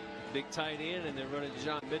 big tight end, and they're running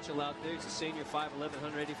Dejon Mitchell out there. He's a senior, 5'11",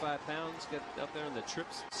 185 pounds. Got up there on the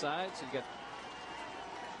trips side, so you got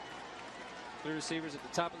 3 receivers at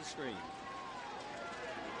the top of the screen.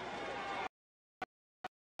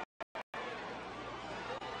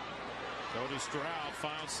 Cody Stroud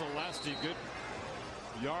finds Celeste. Good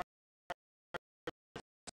yard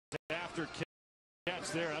after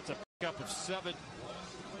catch there. That's a pickup of 7.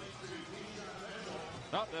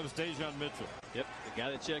 Oh, that was Dejon Mitchell. Yep, the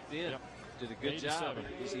guy that checked in. Yep. Did a good job.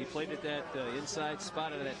 He played at that inside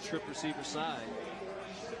spot of that trip receiver side.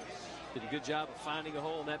 Did a good job of finding a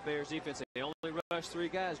hole in that Bears defense. They only rushed 3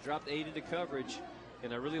 guys, dropped 8 into coverage.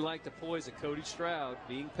 And I really like the poise of Cody Stroud,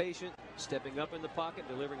 being patient, stepping up in the pocket,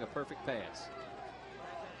 delivering a perfect pass.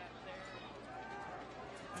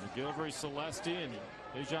 McGilvery, Celeste, and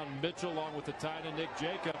Dejon Mitchell along with the tight end Nick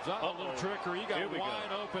Jacobs. Oh, a little trickery. He got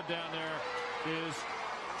wide open down there. Is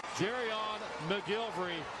Jerrion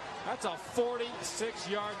McGilvery. That's a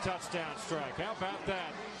 46-yard touchdown strike. How about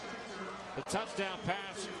that? The touchdown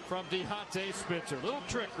pass from Deontay Spencer. Little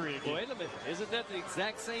trickery again. Wait a minute. Isn't that the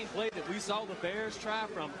exact same play that we saw the Bears try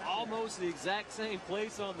from almost the exact same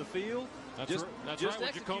place on the field? That's right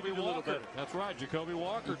with Jacoby Walker. That's right. Jacoby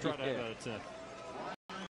Walker tried to have that attempt.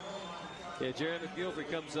 Yeah, Jerry McGilvery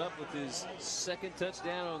comes up with his 2nd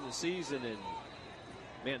touchdown on the season, and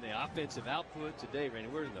man, the offensive output today, Randy,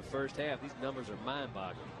 we're in the first half. These numbers are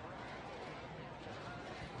mind-boggling.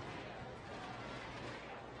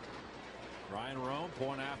 Ryan Rome,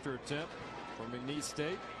 point after attempt from McNeese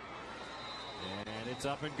State. And it's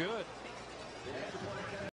up and good.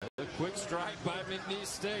 A quick strike by McNeese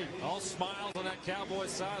State. All smiles on that Cowboys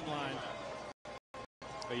sideline.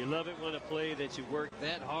 But you love it when a play that you work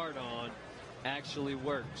that hard on actually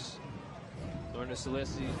works. Lorna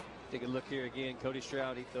Celeste, take a look here again. Cody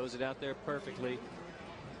Stroud, he throws it out there perfectly.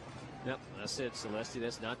 Yep, I said Celeste,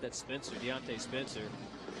 that's not that Spencer, Deontay Spencer.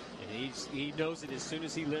 And he knows it as soon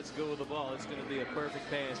as he lets go of the ball. It's going to be a perfect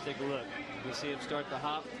pass. Take a look. You see him start to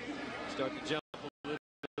hop, start to jump a little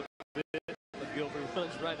bit. McGilvery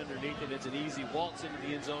runs right underneath it. It's an easy waltz into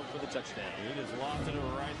the end zone for the touchdown. He just lofted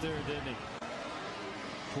it right there, didn't he?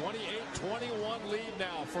 28-21 lead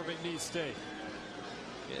now for McNeese State.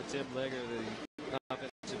 Yeah, Tim Legger, the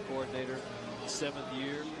offensive coordinator, 7th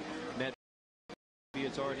year. Matt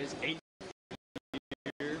Viator, his 8th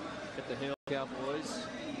here at the Hale Cowboys.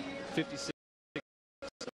 56-25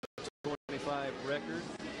 record.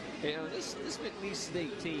 You know, this McNeese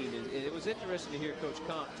State team, it was interesting to hear Coach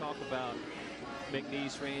Comp talk about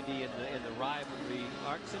McNeese, Randy, and the rivalry.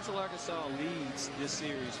 Central Arkansas leads this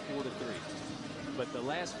series 4-3. But the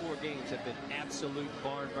last 4 games have been absolute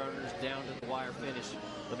barn burners, down to the wire finish.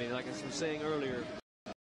 I mean, like I was saying earlier,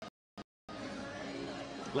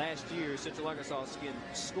 last year, Central Arkansas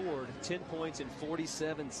scored 10 points in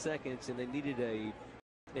 47 seconds, and they needed a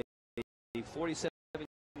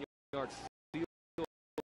 47-yard field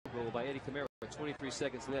goal by Eddie Camaro with 23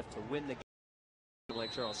 seconds left to win the game.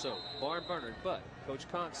 Lake Charles. So barn burner, but Coach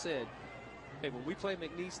Conk said, hey, when we play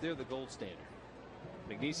McNeese, they're the gold standard.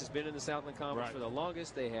 McNeese has been in the Southland Conference for the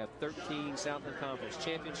longest. They have 13 Southland Conference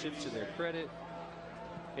championships to their credit,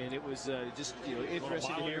 and it was just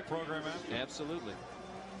interesting to hear. Program after. Absolutely.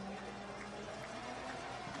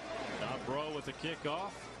 Now Bro with the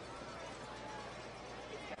kickoff.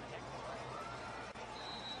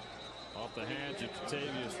 Off the hands of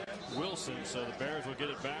Tavius Wilson, so the Bears will get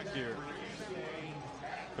it back here.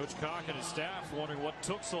 Coach Cock and his staff wondering what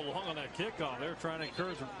took so long on that kickoff. They're trying to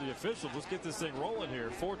encourage the officials. Let's get this thing rolling here.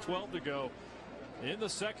 4:12 to go in the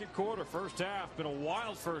second quarter. First half, been a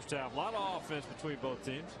wild first half. A lot of offense between both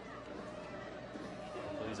teams.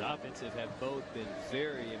 Well, these offensive have both been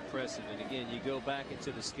very impressive. And again, you go back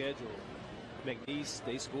into the schedule. McNeese,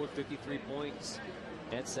 they scored 53 points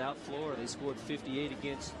at South Florida. They scored 58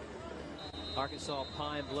 against Arkansas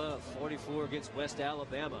Pine Bluff, 44 against West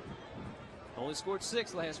Alabama. Only scored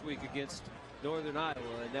 6 last week against Northern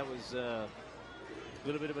Iowa, and that was a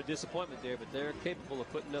little bit of a disappointment there, but they're capable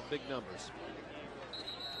of putting up big numbers.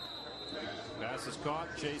 Pass is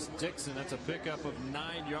caught. Chase Dixon. That's a pickup of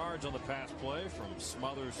 9 yards on the pass play from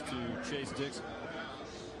Smothers to Chase Dixon.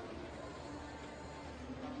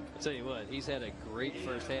 I'll tell you what, he's had a great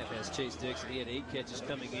first half as Chase Dixon. He had 8 catches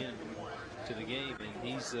coming in to the game, and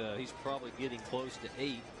he's probably getting close to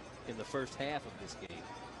 8 in the first half of this game.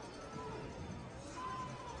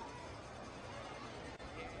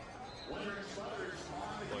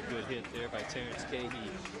 Boy, good hit there by Terrence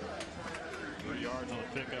Cahey. 3 yards on the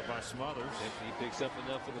pickup by Smothers. He picks up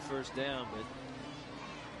enough for the first down, but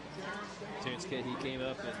Terrence Cahey came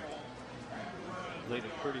up and laid a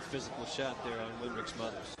pretty physical shot there on Winrick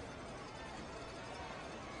Smothers.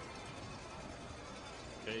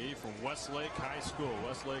 Cahey from Westlake High School,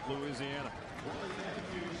 Westlake, Louisiana.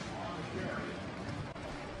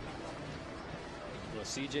 Well,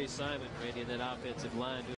 C.J. Simon, Randy, in that offensive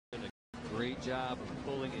line doing a great job of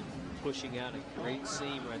pulling and pushing out a great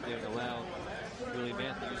seam right there to allow Willie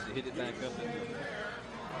Matthews to hit it back up in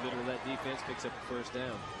the middle of that defense, picks up the first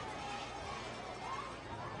down.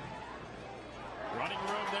 Running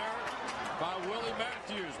room there by Willie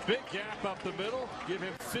Matthews. Big gap up the middle. Give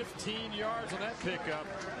him 15 yards on that pickup.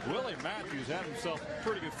 Willie Matthews had himself a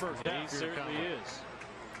pretty good first half. He certainly is.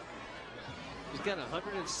 He's got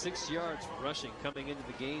 106 yards rushing coming into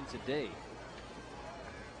the game today.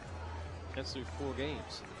 That's through 4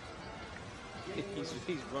 games.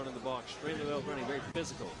 He's running the ball extremely well, running very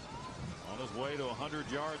physical. On his way to a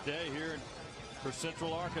 100-yard day here for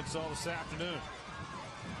Central Arkansas this afternoon.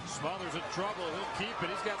 Smothers in trouble. He'll keep it.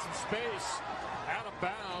 He's got some space. Out of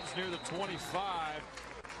bounds near the 25.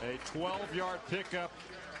 A 12-yard pickup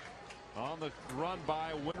on the run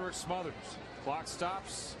by Winrick Smothers. Clock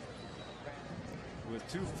stops with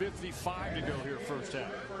 2:55 to go here first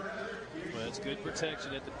half. Well, that's good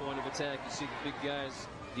protection at the point of attack. You see the big guys,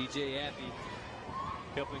 DJ Appy,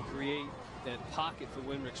 helping create that pocket for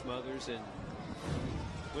Winrick Smothers, and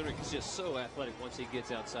Winrick is just so athletic once he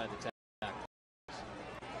gets outside the tackle.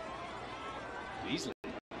 Easily.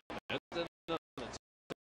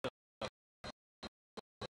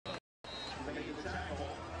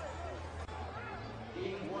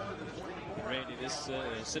 Randy, this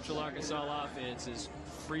Central Arkansas offense is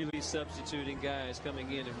freely substituting guys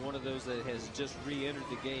coming in, and one of those that has just re-entered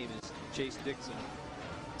the game is Chase Dixon.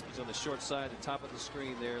 He's on the short side, the top of the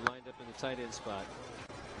screen there, lined up in the tight end spot.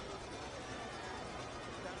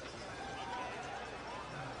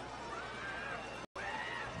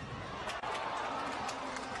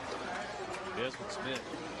 Desmond Smith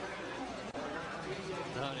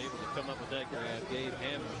not able to come up with that grab. Gabe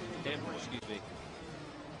Hammer, excuse me,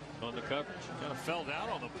 on the coverage. Kind of fell down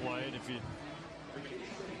on the play, and if you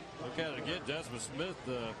look at it again, Desmond Smith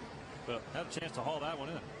had a chance to haul that one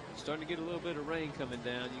in. Starting to get a little bit of rain coming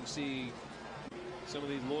down. You can see some of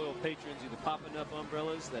these loyal patrons either popping up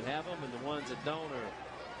umbrellas that have them, and the ones that don't are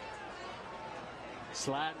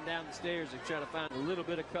sliding down the stairs to try to find a little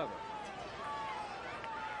bit of cover.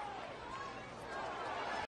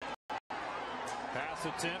 Pass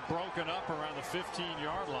First attempt broken up around the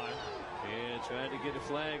 15-yard line. And trying to get a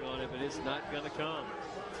flag on it, but it's not going to come.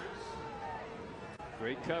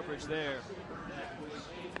 Great coverage there.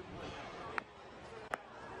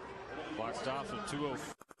 Clock stops at 2:04.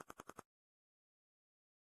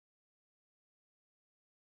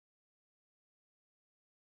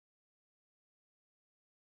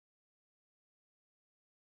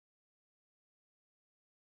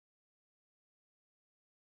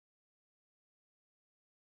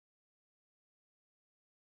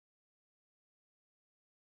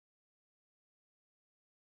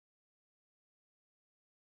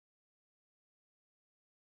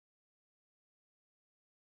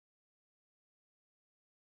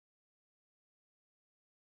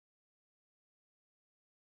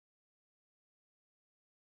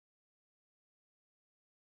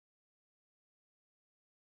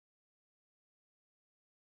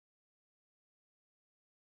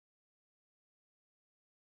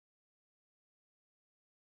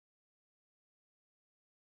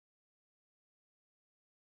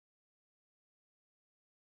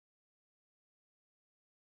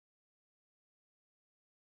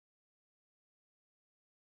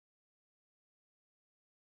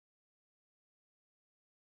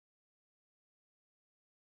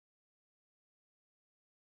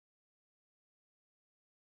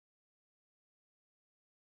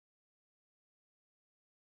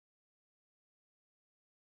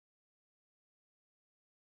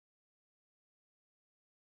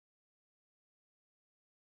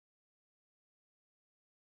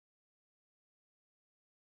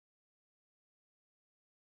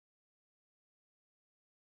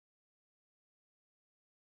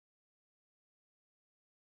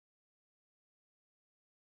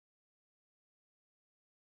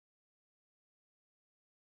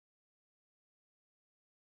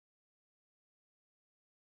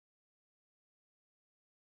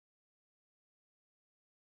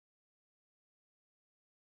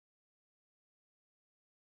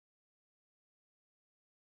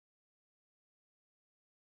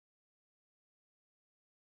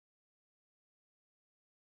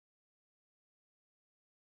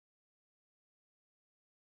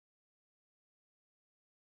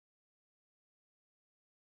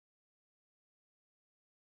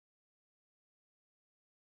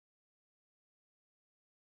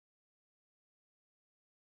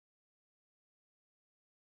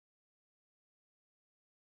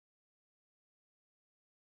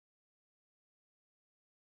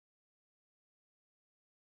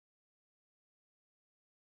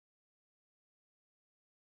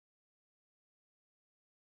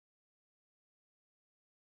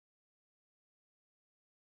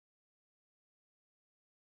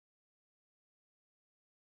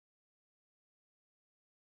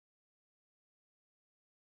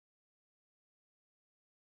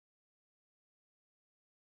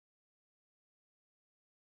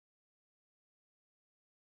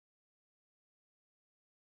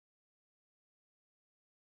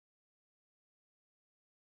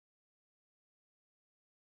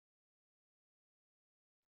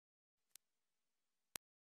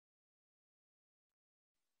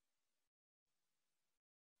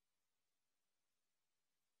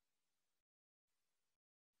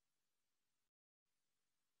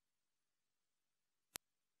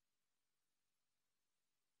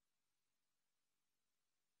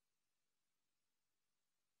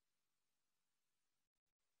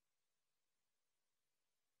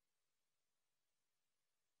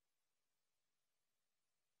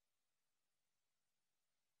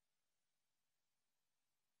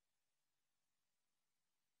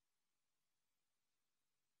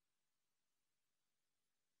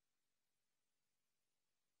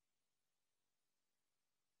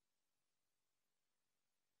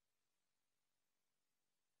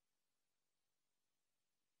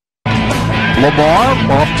 Lamar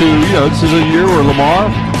off to, this is a year where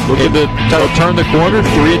Lamar looking to turn the corner.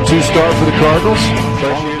 3-2 start for the Cardinals.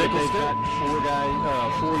 First year that they've got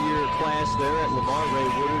four-year class there at Lamar, Ray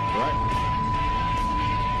Woodard. Right.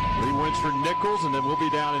 3 wins for Nichols, and then we'll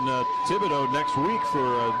be down in Thibodaux next week for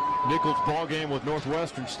a Nichols ball game with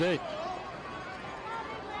Northwestern State.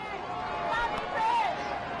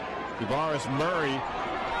 Tavares Murray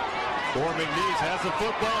for McNeese has the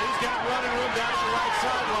football. He's got running room down the right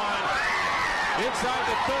sideline. Inside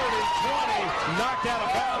the 30, 20, knocked out of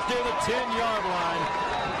bounds near the 10-yard line.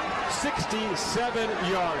 67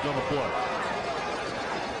 yards on the play.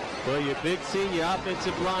 Well, your big senior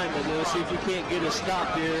offensive lineman. Let's see if you can't get a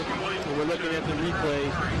stop here. And we're looking at the replay.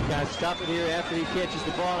 Guys, stop it here after he catches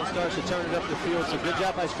the ball and starts to turn it up the field. So good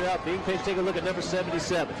job by Stroud. Being pitched. Take a look at number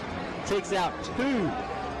 77. Takes out 2.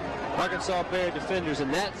 Arkansas Bear defenders,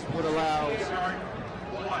 and that's what allows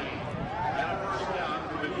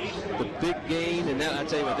the big gain. And that, I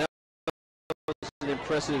tell you what, that was an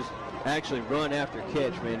impressive, actually, run after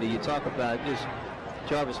catch, Randy. You talk about just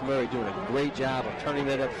Jarvis Murray doing a great job of turning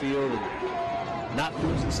that upfield and not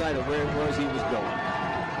losing sight of where it was he was going.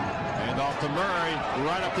 And off to Murray,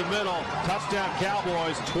 right up the middle. Touchdown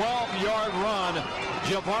Cowboys, 12-yard run.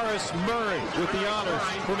 Javaris Murray with the honors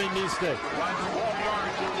for McNeese State. 12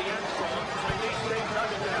 yards in the end zone. McNeese State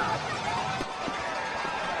touchdown.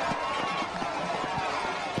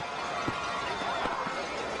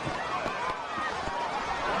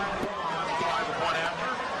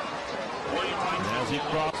 As he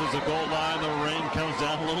crosses the goal line, the rain comes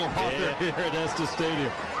down a little harder here at Estes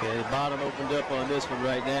Stadium. Yeah, the bottom opened up on this one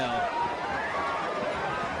right now.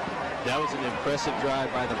 That was an impressive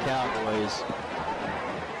drive by the Cowboys.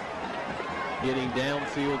 Getting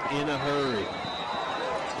downfield in a hurry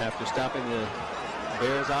after stopping the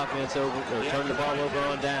Bears offense over, or turning the ball over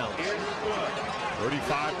on downs.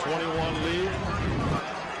 35-21 lead.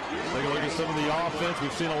 Take a look at some of the offense.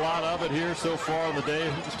 We've seen a lot of it here so far in the day,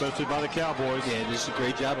 especially by the Cowboys. Yeah, just a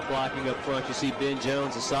great job of blocking up front. You see Ben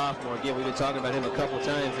Jones, a sophomore. Again, we've been talking about him a couple of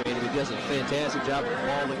times, and he does a fantastic job of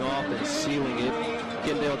falling off and sealing it.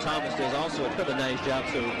 Kendall Thomas does also another nice job.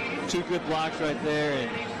 So 2 good blocks right there, and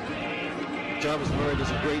Jarvis Murray does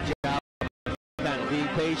a great job of kind of being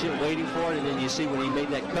patient, waiting for it, and then you see when he made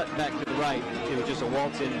that cut back to the right, it was just a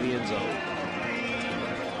waltz into the end zone.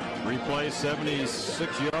 Replay,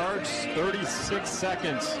 76 yards, 36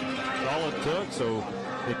 seconds. That's all it took. So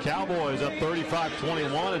the Cowboys up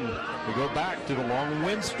 35-21, and we go back to the long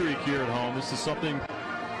win streak here at home. This is something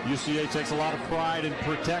UCA takes a lot of pride in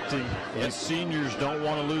protecting. The seniors don't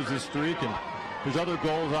want to lose this streak, and there's other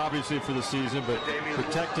goals, obviously, for the season, but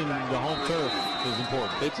protecting the home turf is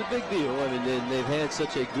important. It's a big deal. I mean, they've had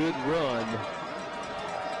such a good run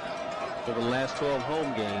over the last 12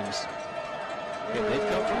 home games. And they've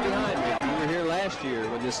come from behind. We were here last year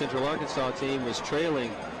when the Central Arkansas team was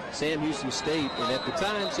trailing Sam Houston State, and at the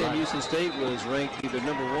time, Sam Houston State was ranked either #1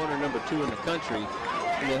 or #2 in the country,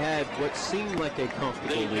 and they had what seemed like a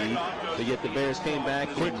comfortable lead, but yet the Bears came back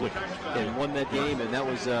quickly and won that game, and that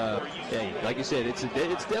was, hey, like you said, it's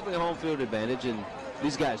definitely a home field advantage, and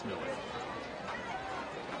these guys know it.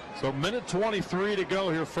 So minute 23 to go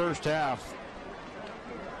here, first half.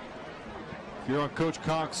 If you're on Coach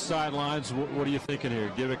Conk's sidelines, what are you thinking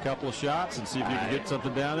here? Give it a couple of shots and see if you can get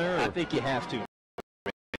something down there? Or? I think you have to.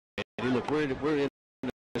 Look, we're in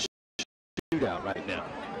a shootout right now.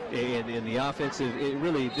 And in the offensive,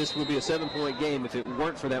 this would be a 7-point game if it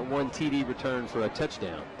weren't for that one TD return for a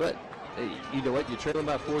touchdown. But you know what? You're trailing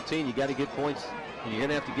by 14. You got to get points, and you're going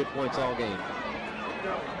to have to get points all game.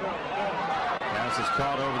 Pass is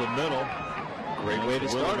caught over the middle. Great way to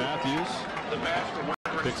start. Matthews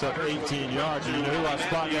picks up 18 yards. And you know who I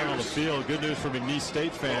spot down on the field? Good news for McNeese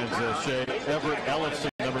State fans, Shay. Everett Ellison,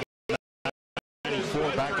 number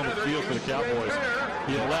 94, back on the field for the Cowboys.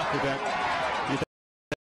 He had left with that.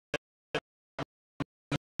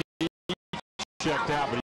 Checked out,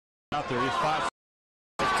 but he's out there. He's 5.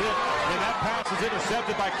 And that pass is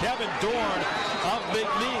intercepted by Kevin Dorn of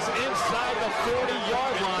McNeese inside the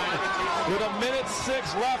 40-yard line with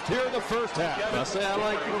 1:06 left here in the first half. I say I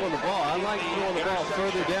like throwing the ball. I like throwing the ball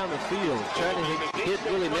further down the field. Trying to hit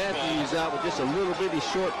Willie Matthews out with just a little bitty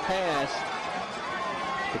short pass.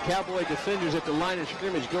 The Cowboy defenders at the line of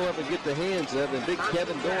scrimmage go up and get the hands up, and big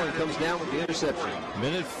Kevin Dorn comes down with the interception.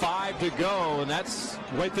 Minute 5 to go, and that's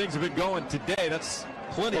the way things have been going today. That's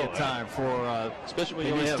plenty of time for especially when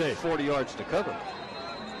you only have 40 yards to cover.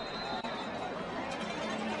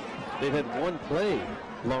 They've had one play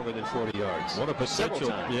longer than 40 yards. What a potential.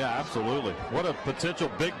 Yeah, absolutely. What a potential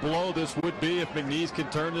big blow this would be if McNeese can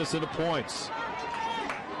turn this into points.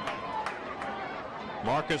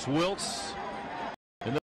 Marcus Wiltz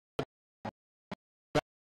in the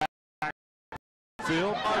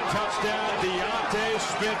backfield. Touchdown, Deontay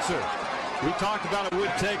Spencer. We talked about it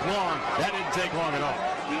would take long. That didn't take long at all.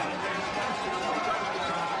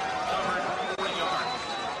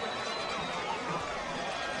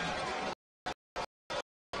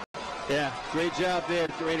 Yeah, great job there,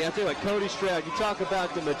 Randy. I'll tell you what, Cody Stroud, you talk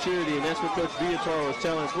about the maturity, and that's what Coach Viator was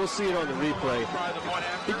telling us. We'll see it on the replay.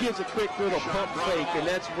 He gives a quick little pump fake, and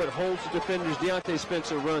that's what holds the defenders. Deontay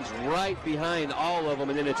Spencer runs right behind all of them,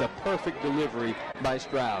 and then it's a perfect delivery by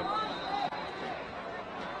Stroud.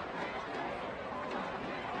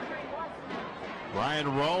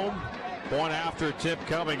 Ryan Rome, point after attempt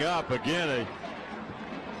coming up. Again,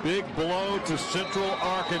 a big blow to Central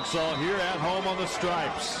Arkansas here at home on the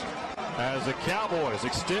Stripes. as the Cowboys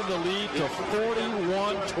extend the lead to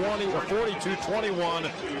 41-20 or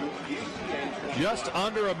 42-21. Just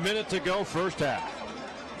under a minute to go, first half.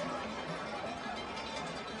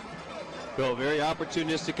 Well, very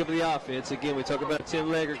opportunistic of the offense. Again, we talk about Tim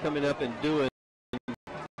Legger coming up and doing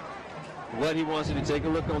what he wants to do. Take a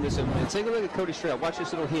look on this, and take a look at Cody Stroud. Watch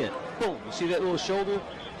this little hit. Boom. You see that little shoulder?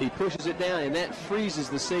 He pushes it down, and that freezes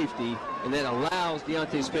the safety, and that allows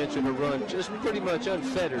Deontay Spencer to run just pretty much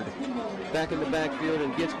unfettered back in the backfield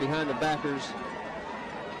and gets behind the backers.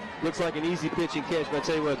 Looks like an easy pitch and catch, but I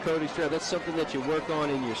tell you what, Cody Stroud, that's something that you work on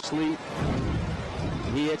in your sleep.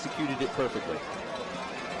 And he executed it perfectly.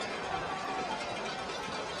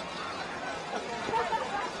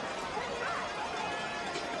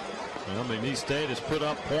 Well, McNeese State has put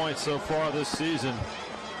up points so far this season,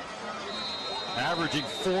 averaging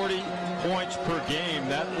 40 points per game.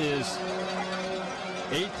 That is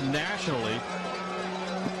 8th nationally.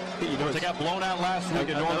 You know, they got blown out last week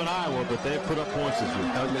in Northern Iowa, but they've put up points this year.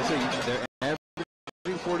 I was going to say, they're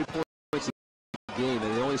averaging 40 points a game,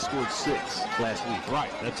 and they only scored 6 last week.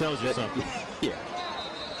 Right, that tells you something. Yeah.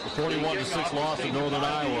 The 41-6 loss to Northern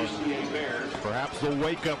Iowa, perhaps the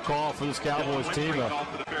wake-up call for this Cowboys team. A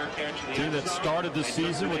team that started the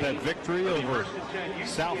season with that victory over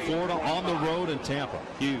South Florida on the road in Tampa.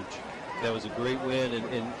 Huge. That was a great win,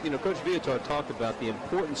 and you know, Coach Viator talked about the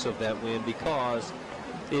importance of that win because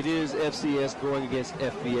it is FCS going against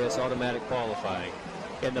FBS automatic qualifying,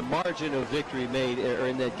 and the margin of victory made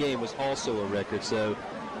in that game was also a record. So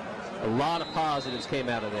a lot of positives came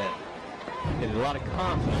out of that, and a lot of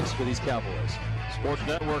confidence for these Cowboys. Sports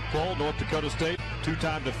Network poll: North Dakota State,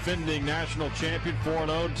 two-time defending national champion,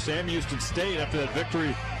 4-0. Sam Houston State, after that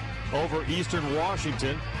victory over Eastern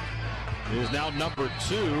Washington, is now number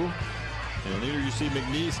 2. And here you see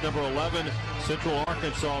McNeese, number 11, Central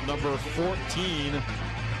Arkansas, number 14.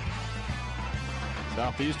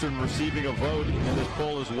 Southeastern receiving a vote in this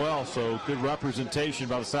poll as well, so good representation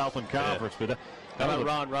by the Southland Conference. Yeah. But how about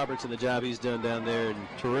Ron Roberts and the job he's done down there? And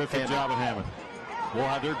terrific job at Hammond. We'll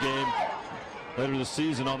have their game later this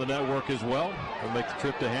season on the network as well. We'll make the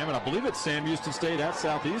trip to Hammond. I believe it's Sam Houston State at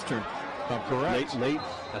Southeastern, if I'm correct. Late.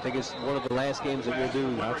 I think it's one of the last games that we'll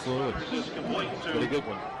do. Absolutely. Really good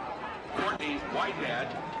one.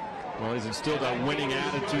 Well, he's instilled a winning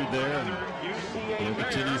attitude there, and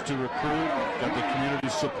continues to recruit. Got the community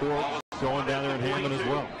support going down there in Hammond as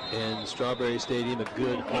well. And Strawberry Stadium, a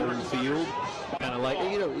good home field. Kind of like,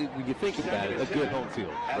 you know, when you think about it, a good home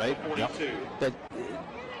field, right? Yep. That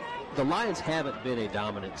the Lions haven't been a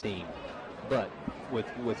dominant team, but with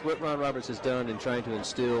what Ron Roberts has done in trying to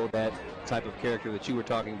instill that type of character that you were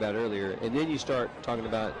talking about earlier, and then you start talking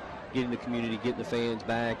about getting the community, getting the fans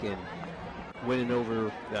back, and winning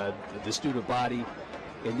over the student body,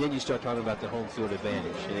 and then you start talking about the home field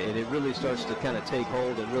advantage, and it really starts to kind of take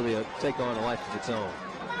hold and really take on a life of its own.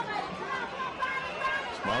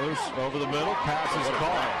 Smothers over the middle, passes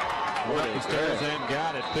caught. He stares and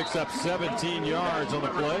got it. Picks up 17 yards on the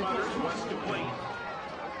play.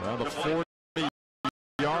 Around the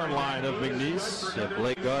 40-yard line of McNeese. Yeah,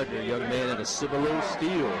 Blake Gardner, young man at a Cibolo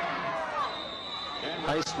Steel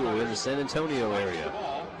High School in the San Antonio area.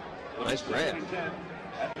 Nice grab.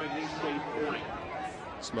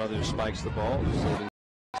 Smothers spikes the ball.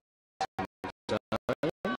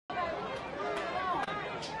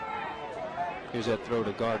 Here's that throw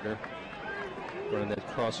to Gardner. Running that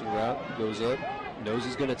crossing route. Goes up. Knows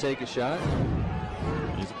he's going to take a shot.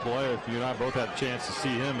 He's a player. You and I both had a chance to see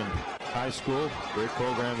him in high school. Great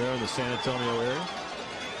program there in the San Antonio area.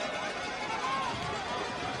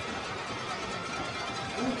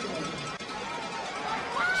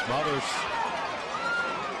 Smothers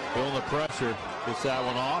feeling the pressure, gets that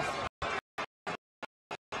one off.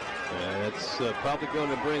 Yeah, that's probably going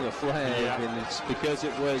to bring a flag, and it's because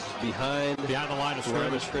it was behind the line of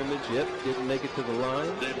scrimmage. Yep, didn't make it to the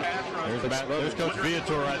line. There's Coach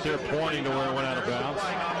Viator right there pointing to where it went out of bounds.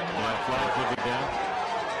 Yeah, flag will be down.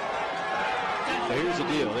 So here's the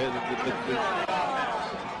deal.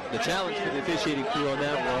 The challenge for the officiating crew on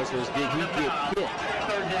that was did he get hit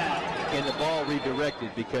and the ball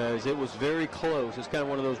redirected, because it was very close. It's kind of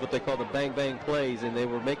one of those what they call the bang-bang plays, and they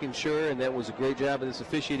were making sure, and that was a great job of this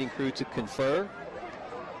officiating crew to confer,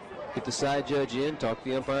 get the side judge in, talk to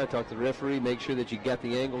the umpire, talk to the referee, make sure that you got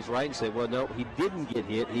the angles right, and say, well, no, he didn't get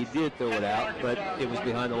hit. He did throw it out, but it was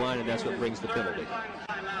behind the line, and that's what brings the penalty.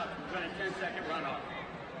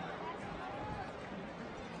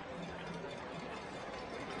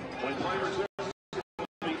 When players will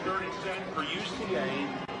be 30 cents for UCA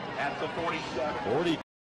at the 47.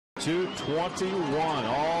 42-21.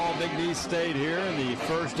 All McNeese State here in the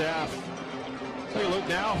first half Take a look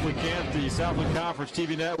now, if we can, at the Southland Conference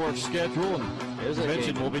TV network schedule. And as I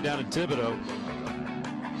mentioned, we'll be down in Thibodaux.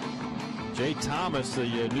 Jay Thomas, the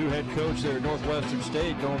new head coach there at Northwestern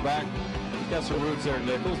State, going back. He's got some roots there at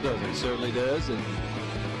Nichols, doesn't he? He certainly does. And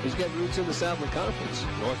he's got roots in the Southland Conference,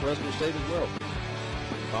 Northwestern State as well.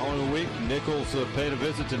 Following week, Nichols paid a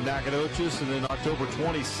visit to Nacogdoches, and then October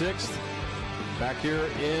 26th, back here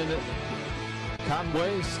in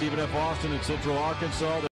Conway, Stephen F. Austin in Central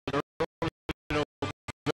Arkansas.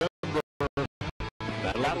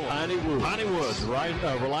 Piney Woods, right?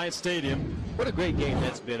 Reliance Stadium. What a great game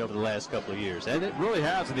that's been over the last couple of years, hasn't it? It really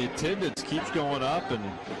has. And the attendance keeps going up, and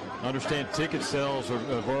I understand ticket sales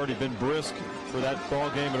have already been brisk for that ball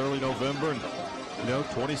game in early November. And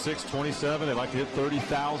 26, 27. They'd like to hit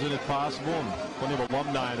 30,000 if possible, and plenty of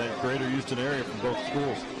alumni in that greater Houston area from both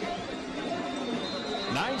schools.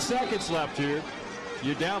 9 seconds left here.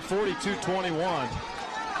 You're down 42-21.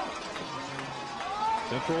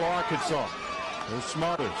 Central Arkansas. They're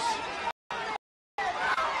Smothers.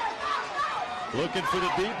 Looking for the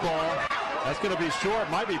deep ball. That's going to be short.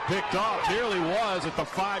 Might be picked off. Nearly was at the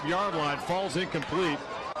 5-yard line. Falls incomplete.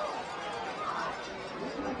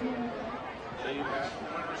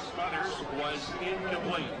 Smothers was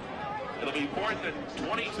incomplete. It'll be 4th and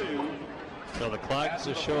 22. So the clock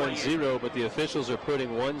is showing 0, but the officials are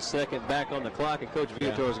putting 1 second back on the clock, and Coach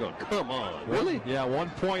Viator is going, come on. Really? Yeah,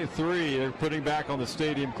 1.3 they're putting back on the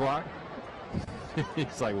stadium clock.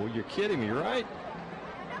 He's like, well, you're kidding me, right?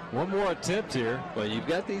 One more attempt here. Well, you've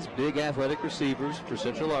got these big athletic receivers for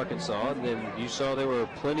Central Arkansas, and then you saw there were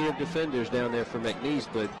plenty of defenders down there for McNeese,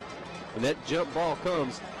 but when that jump ball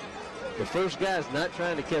comes, the first guy's not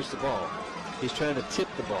trying to catch the ball. He's trying to tip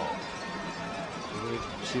the ball.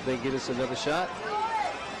 See if they can get us another shot.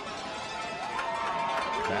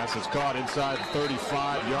 Pass is caught inside the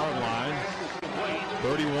 35-yard line.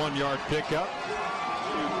 31-yard pickup.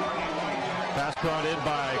 Pass brought in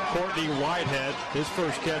by Courtney Whitehead. His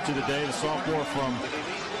first catch of the day, the sophomore from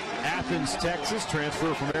Athens, Texas,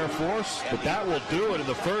 transfer from Air Force. But that will do it in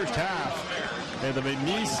the first half. And the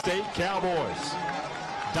McNeese State Cowboys.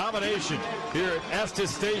 Domination here at Estes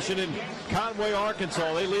Station in Conway,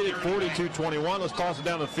 Arkansas. They lead it 42-21. Let's toss it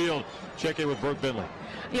down the field. Check in with Brooke Bentley.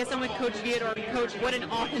 Yes, I'm with Coach Viator. Coach, what an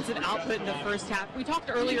offensive output in the first half. We talked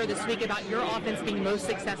earlier this week about your offense being most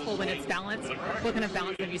successful when it's balanced. What kind of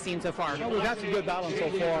balance have you seen so far? Well, we've had some good balance so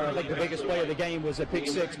far. I think the biggest play of the game was a pick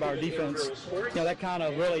 6 by our defense. That kind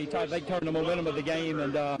of really they turned the momentum of the game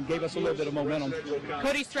and gave us a little bit of momentum.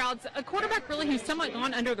 Cody Stroud's a quarterback really who's somewhat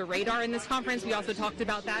gone under the radar in this conference. We also talked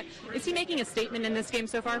about that. Is he making a statement in this game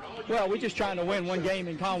so far? Well, we're just trying to win one game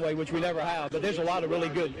in Conway, which we never have. But there's a lot of really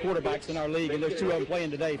good quarterbacks in our league, and there's 2 of them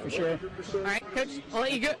playing today for sure. All right, Coach, I'll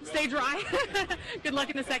let you go. Stay dry. Good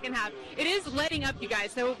luck in the second half. It is letting up, you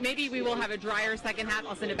guys, so maybe we will have a drier second half.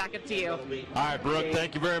 I'll send it back up to you. All right, Brooke,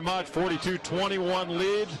 thank you very much. 42-21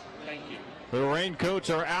 lead. The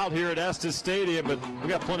Raincoats are out here at Estes Stadium, but we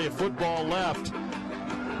got plenty of football left.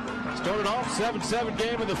 Started off 7-7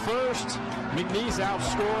 game in the first. McNeese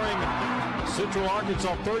outscoring Central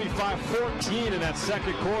Arkansas 35-14 in that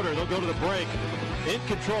second quarter. They'll go to the break in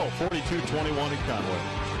control, 42-21 in Conway.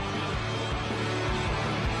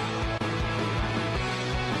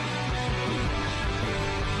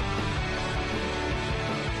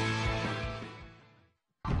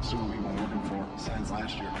 It's what we've been working for since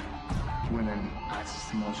last year. Winning, that's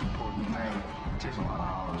the most important thing. It takes a lot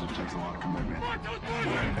of hours, it takes a lot of commitment.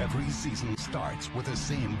 Every season starts with the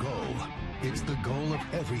same goal. It's the goal of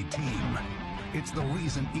every team. It's the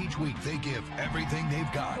reason each week they give everything they've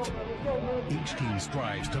got. Each team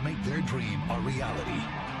strives to make their dream a reality.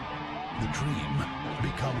 The dream,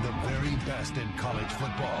 become the very best in college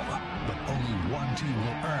football. But only one team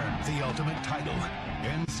will earn the ultimate title,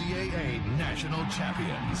 NCAA National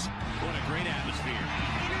Champions. What a great atmosphere.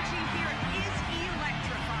 Energy here is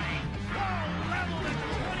electrifying. Ball leveled at the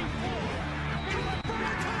 24.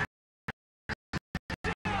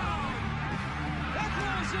 That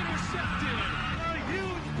was intercepted. A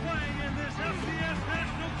huge play in this FCS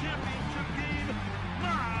National Championship game.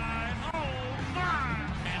 My, oh my.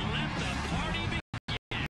 And let the party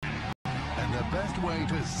begin. And the best way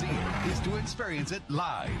to see it is to experience it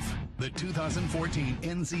live. The 2014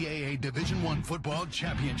 NCAA Division I Football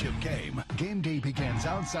Championship game. Game day begins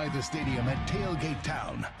outside the stadium at Tailgate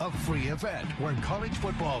Town, a free event where college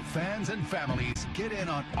football fans and families get in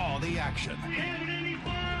on all the action.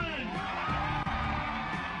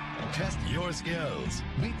 Test your skills,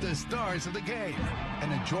 meet the stars of the game,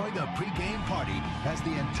 and enjoy the pregame party as the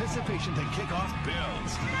anticipation to kickoff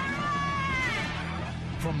builds.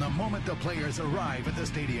 From the moment the players arrive at the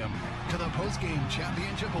stadium to the postgame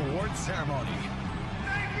championship awards ceremony,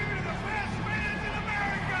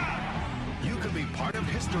 be part of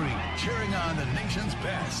history, cheering on the nation's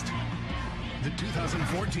best. The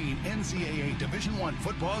 2014 NCAA Division I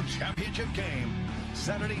Football Championship Game,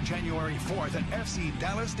 Saturday, January 4th at FC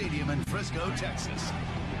Dallas Stadium in Frisco, Texas.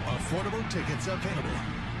 Affordable tickets available.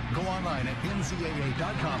 Go online at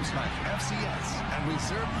ncaa.com/FCS and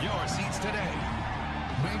reserve your seats today.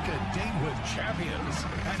 Make a date with champions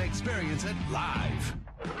and experience it live.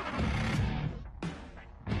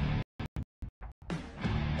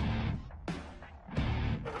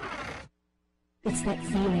 It's that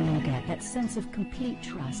feeling you get, that sense of complete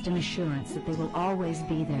trust and assurance that they will always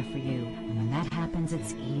be there for you. And when that happens,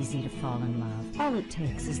 it's easy to fall in love. All it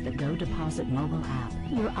takes is the Go Deposit mobile app,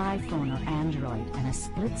 your iPhone or Android, and a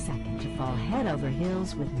split second to fall head over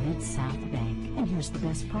heels with Mid-South Bank. And here's the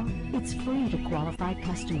best part. It's free to qualified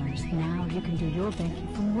customers. Now you can do your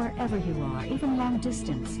banking from wherever you are, even long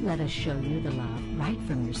distance. Let us show you the love right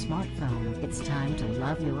from your smartphone. It's time to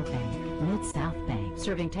love your bank. Mid-South Bank,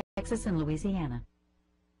 serving Texas and Louisiana.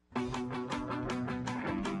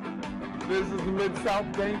 This is the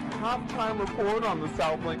Mid-South Bank halftime report on the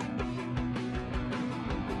Southland.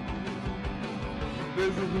 This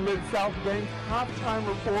is the Mid-South Bank halftime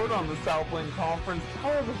report on the Southland Conference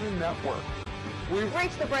Television Network. We've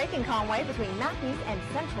reached the break in Conway between McNeese and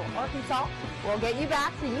Central Arkansas. We'll get you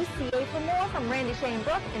back to UCA for more from Randy Shane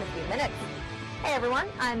Brook in a few minutes. Hey everyone,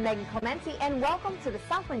 I'm Megan Clementi and welcome to the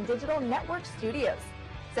Southland Digital Network Studios.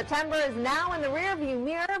 September is now in the rearview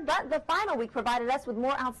mirror, but the final week provided us with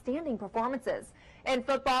more outstanding performances. In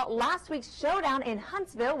football, last week's showdown in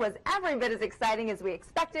Huntsville was every bit as exciting as we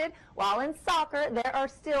expected, while in soccer, there are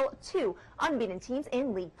still 2 unbeaten teams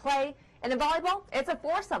in league play. And in volleyball, it's a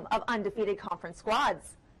foursome of undefeated conference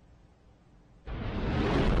squads.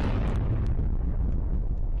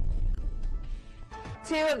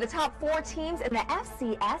 Two of the top 4 teams in the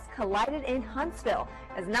FCS collided in Huntsville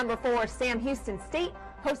as number 4 Sam Houston State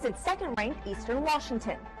hosted second-ranked Eastern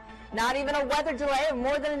Washington. Not even a weather delay of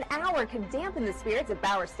more than an hour could dampen the spirits at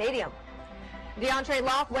Bauer Stadium. DeAndre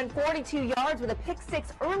Locke went 42 yards with a pick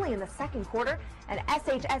 6 early in the second quarter, and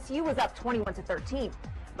SHSU was up 21-13.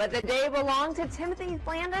 But the day belonged to Timothy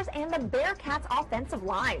Flanders and the Bearcats offensive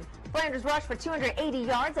line. Flanders rushed for 280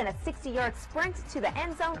 yards and a 60-yard sprint to the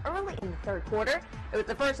end zone early in the third quarter. It was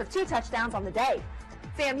the first of 2 touchdowns on the day.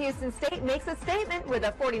 Sam Houston State makes a statement with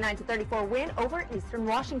a 49-34 win over Eastern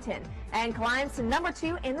Washington and climbs to number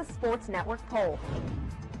 2 in the Sports Network poll.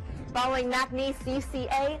 Following McNeese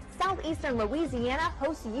UCA, Southeastern Louisiana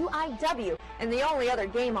hosts UIW in the only other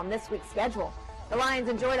game on this week's schedule. The Lions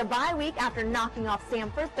enjoyed a bye week after knocking off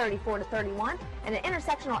Samford 34-31 in an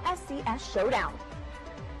intersectional FCS showdown.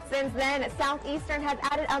 Since then, Southeastern has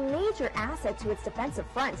added a major asset to its defensive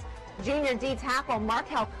front. Junior D tackle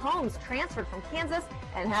Markel Combs transferred from Kansas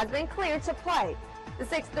and has been cleared to play. The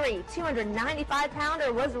 6'3",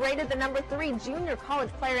 295-pounder was rated the number 3 junior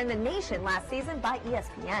college player in the nation last season by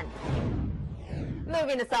ESPN.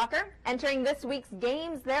 Moving to soccer, entering this week's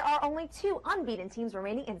games, there are only 2 unbeaten teams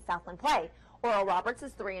remaining in Southland play. Oral Roberts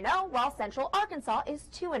is 3-0, while Central Arkansas is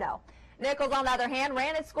 2-0. Nichols, on the other hand,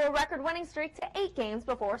 ran its school record winning streak to 8 games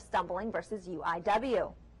before stumbling versus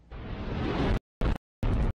UIW.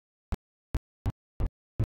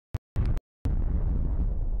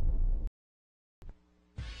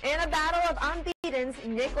 In a battle of unbeatens,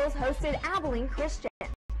 Nichols hosted Abilene Christian.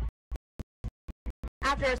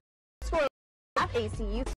 After a score at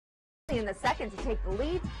ACU in the second to take the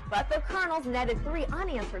lead, but the Colonels netted 3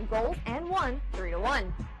 unanswered goals and won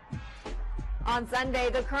 3-1. On Sunday,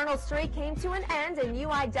 the Colonels' streak came to an end and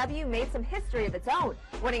UIW made some history of its own,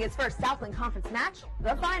 winning its first Southland Conference match,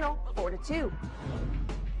 the final, 4-2.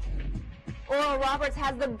 Oral Roberts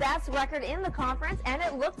has the best record in the conference, and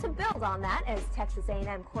it looked to build on that as Texas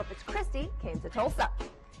A&M Corpus Christi came to Tulsa.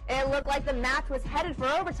 It looked like the match was headed for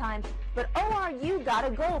overtime, but ORU got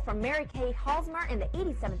a goal from Mary Kay Halsmer in the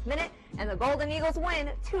 87th minute, and the Golden Eagles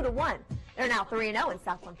win 2-1. They're now 3-0 in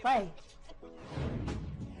Southland play.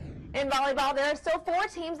 In volleyball, there are still 4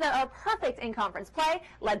 teams that are perfect in conference play,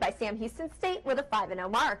 led by Sam Houston State with a 5-0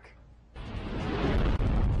 mark.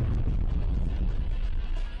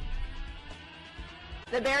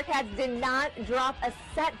 The Bearcats did not drop a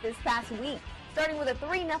set this past week, starting with a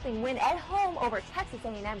 3-0 win at home over Texas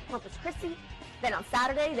A&M Corpus Christi. Then on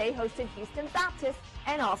Saturday, they hosted Houston Baptist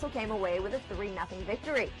and also came away with a 3-0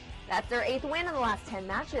 victory. That's their 8th win in the last 10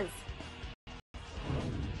 matches.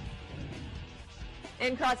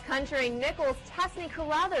 In cross country, Nichols' Tessney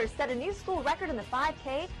Carruthers set a new school record in the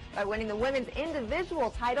 5K by winning the women's individual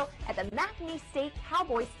title at the McNeese State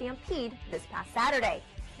Cowboy Stampede this past Saturday.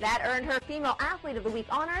 That earned her Female Athlete of the Week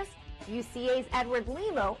honors UCA's Edward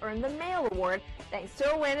Limo earned the Mayo Award thanks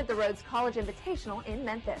to a win at the Rhodes College Invitational in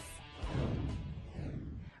Memphis.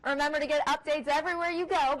 Remember to get updates everywhere you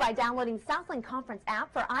go by downloading Southland Conference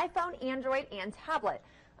app for iPhone, Android, and tablet.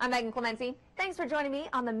 I'm Megan Clemente. Thanks for joining me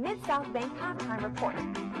on the Mid-South Bank Halftime Report.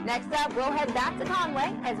 Next up, we'll head back to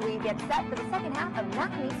Conway as we get set for the second half of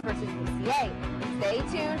McNeese versus UCA. Stay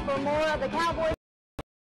tuned for more of the Cowboys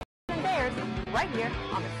and Bears right here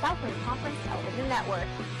on the Southland Conference Television Network.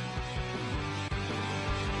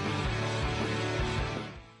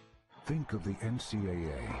 Think of the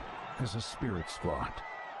NCAA as a spirit squad,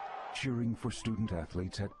 cheering for student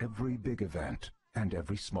athletes at every big event and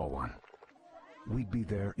every small one. We'd be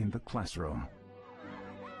there in the classroom,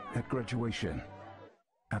 at graduation,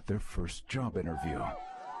 at their first job interview.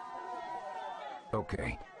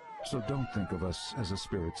 Okay, so don't think of us as a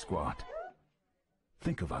spirit squad.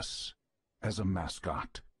 Think of us as a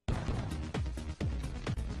mascot.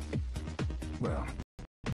 Well,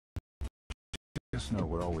 just know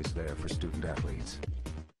we're always there for student athletes.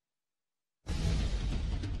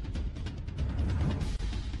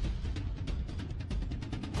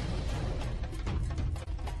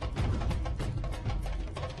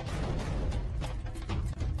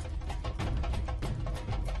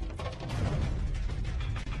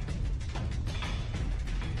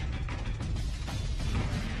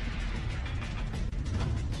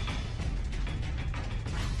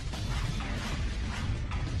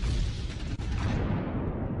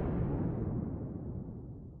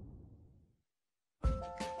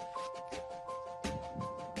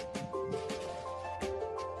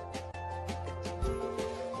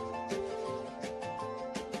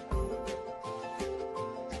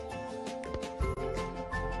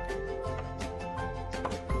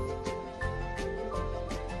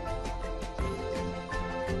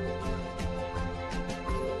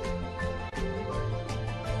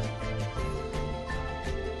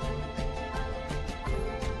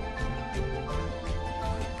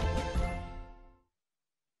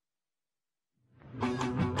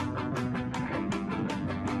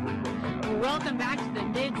 Welcome back to the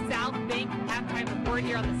Mid-South Bank Halftime Report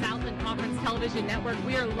here on the Southland Conference Television Network.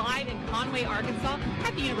 We are live in Conway, Arkansas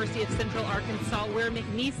at the University of Central Arkansas, where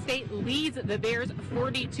McNeese State leads the Bears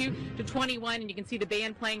 42-21, and you can see the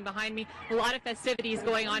band playing behind me. A lot of festivities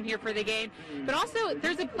going on here for the game. But also,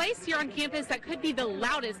 there's a place here on campus that could be the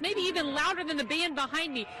loudest, maybe even louder than the band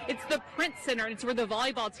behind me. It's the Prince Center, and it's where the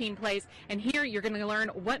volleyball team plays. And here you're going to learn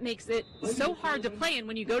what makes it so hard to play in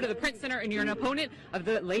when you go to the Prince Center and you're an opponent of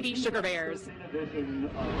the Lady Sugar Bears.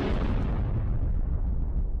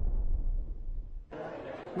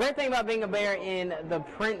 Great thing about being a Bear in the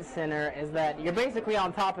Prince Center is that you're basically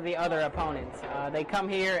on top of the other opponents. They come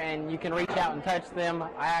here and you can reach out and touch them.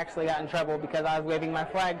 I actually got in trouble because I was waving my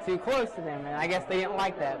flag too close to them, and I guess they didn't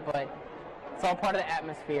like that, but it's all part of the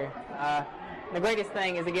atmosphere. The greatest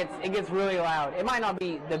thing is it gets really loud. It might not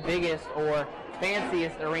be the biggest or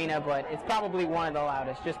fanciest arena, but it's probably one of the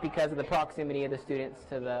loudest just because of the proximity of the students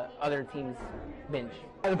to the other team's bench.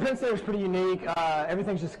 The Prince Center is pretty unique.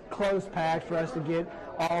 Everything's just close packed for us to get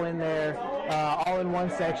all in there, all in one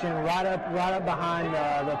section, right up behind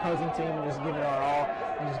the opposing team, and just give it our all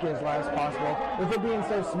and just get as loud as possible. With it being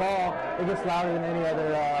so small, it gets louder than any other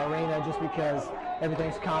arena just because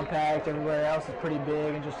everything's compact. Everywhere else is pretty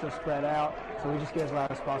big and just so spread out. So we just get as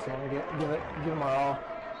loud as possible and give them our all.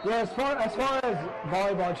 Yeah, as far as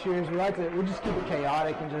volleyball cheers, we just keep it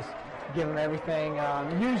chaotic and just give them everything.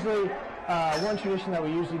 Usually, one tradition that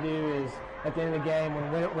we usually do is at the end of the game,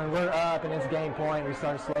 when we're up and it's game point, we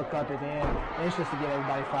start a slow clap at the end, and it's just to get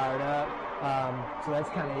everybody fired up. So that's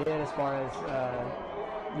kind of it as far as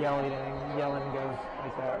yelling goes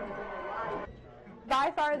like that.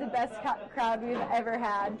 By far the best crowd we've ever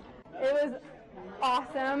had. It was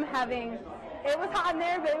awesome it was hot in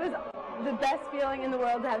there, but it was the best feeling in the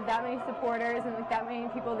world to have that many supporters and like that many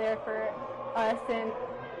people there for us, and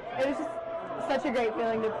it was just such a great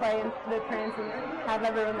feeling to play in the Prince and have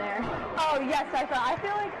everyone there. Oh yes, I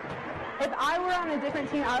feel like if I were on a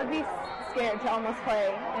different team, I would be scared to almost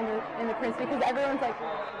play in the Prince because everyone's like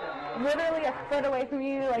literally a foot away from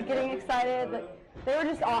you, like getting excited. Like, they were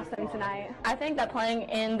just awesome tonight. I think that playing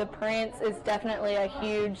in the Prince is definitely a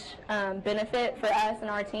huge benefit for us and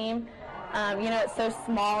our team. It's so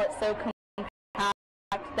small, it's so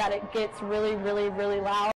compact that it gets really, really, really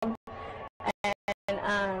loud. And,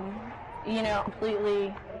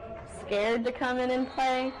 completely scared to come in and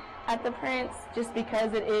play at the Prince just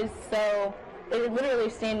because it is so, they're literally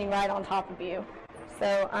standing right on top of you.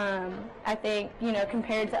 So I think,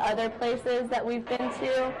 compared to other places that we've been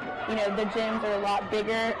to, the gyms are a lot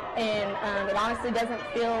bigger, and it honestly doesn't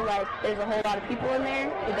feel like there's a whole lot of people in there.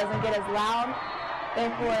 It doesn't get as loud.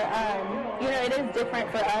 Therefore, it is different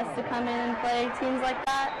for us to come in and play teams like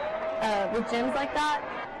that, with gyms like that.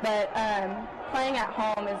 But playing at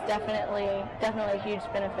home is definitely a huge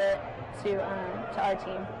benefit to our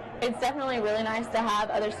team. It's definitely really nice to have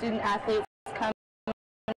other student athletes come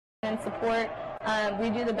and support. We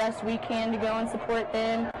do the best we can to go and support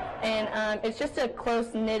them, and it's just a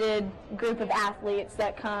close-knitted group of athletes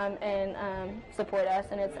that come and support us,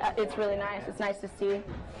 and it's really nice. It's nice to see.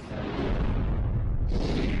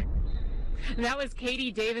 That was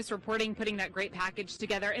Katie Davis reporting, putting that great package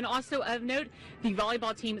together. And also of note, the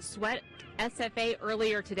volleyball team swept SFA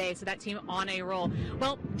earlier today, so that team on a roll.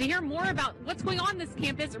 Well, to hear more about what's going on this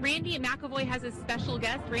campus, Randy McAvoy has a special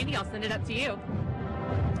guest. Randy, I'll send it up to you.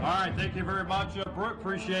 All right, thank you very much, Brooke.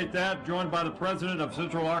 Appreciate that. Joined by the president of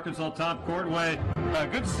Central Arkansas, Tom Conway.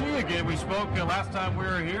 Good to see you again. We spoke last time we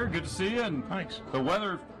were here. Good to see you. And thanks. The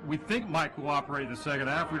weather, we think, might cooperate in the second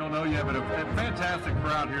half. We don't know yet, but a fantastic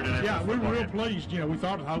crowd here today. Yeah, we were real pleased. We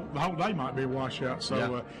thought the whole day might be a washout.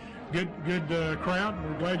 So good crowd.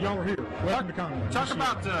 We're glad y'all are here. Welcome to Conway. Talk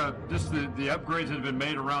about just the upgrades that have been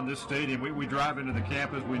made around this stadium. We drive into the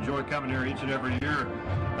campus. We enjoy coming here each and every year.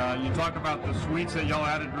 You talk about the suites that y'all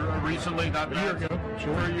added recently, not a year ago.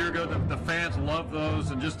 Sure. A year ago, the fans love those,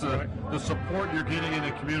 and just the support you're getting in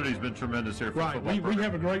the community has been tremendous here. For we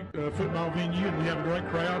have a great football venue, and we have a great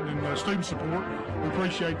crowd and student support. We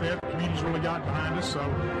appreciate that. The community's really got behind us. So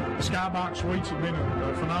the Skybox suites have been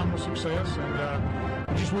a phenomenal success, and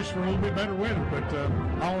we just wish for a little bit better weather. But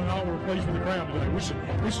all in all, we're pleased with the crowd today. Wish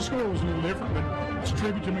the score was a little different, but it's a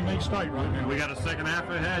tribute to McNeese State right now. We got a second half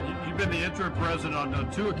ahead. You've been the interim president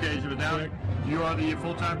on 2 occasions, but now you are the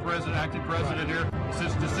full-time president, acting president here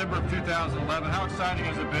since December of 2011. How exciting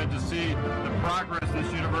has it been to see the progress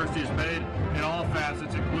this university has made in all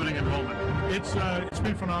facets, including enrollment? It's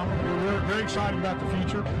been phenomenal. We're very excited about the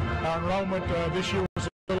future. Our enrollment this year was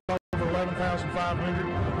a little over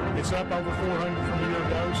 11,500. It's up over 400 from a year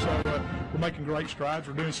ago, so we're making great strides.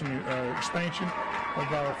 We're doing some expansion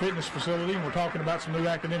of our fitness facility, and we're talking about some new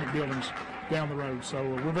academic buildings down the road. So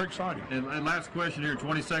we're very excited. And last question here,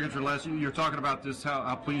 20 seconds or less. You're talking about this,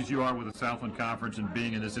 how pleased you are with the Southland Conference and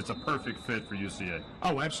being in this. It's a perfect fit for UCA.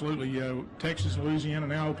 Oh, absolutely. Texas, Louisiana,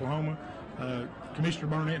 now Oklahoma. Commissioner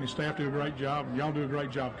Burnett and his staff do a great job, and y'all do a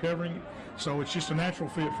great job covering it. So it's just a natural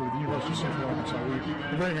fit for the University of Central Arkansas.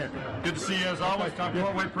 We're very happy. Good to see you as always. Tom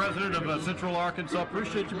Conway, president of Central Arkansas.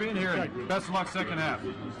 Appreciate you being here. And best of luck second half.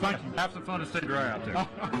 Thank you. Have some fun and stay dry out there.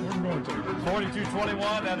 We're going to.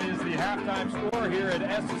 42-21, that is the halftime score here at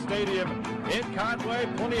Estes Stadium in Conway.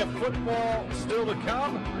 Plenty of football still to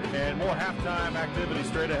come, and more halftime activity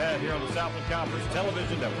straight ahead here on the Southland Conference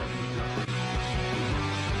Television Network.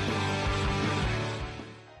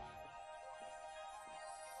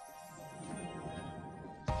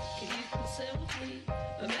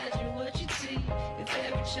 Imagine what you'd see if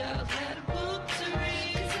every child had a book to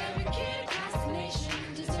read. 'Cause every kid across the nation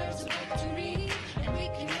deserves a book to read, and we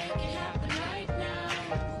can make it happen right now.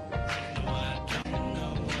 No, I don't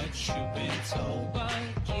know what you've been told by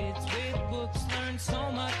kids with books learn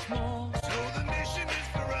so much more. So the mission is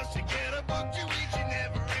for us to get a book to each and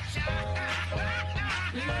every child.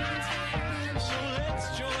 So let's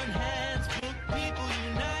join hands, book people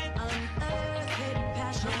unite. Unearth hidden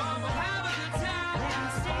passion. Have a good time.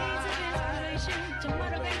 To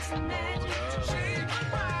motivate some magic, to change the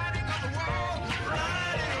writing on the wall,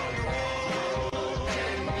 writing on the wall,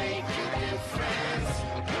 and make a difference.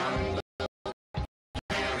 From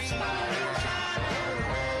the inspired child,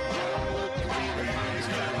 everybody's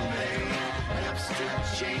gonna make helps to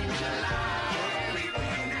change a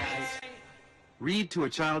life. Read to a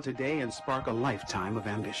child today and spark a lifetime of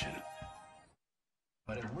ambition.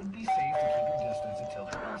 But it would be safe to keep your distance until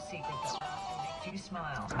her secret that often makes you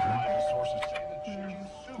smile. Reliable sources say that chicken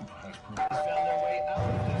soup has found their way out of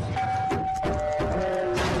this.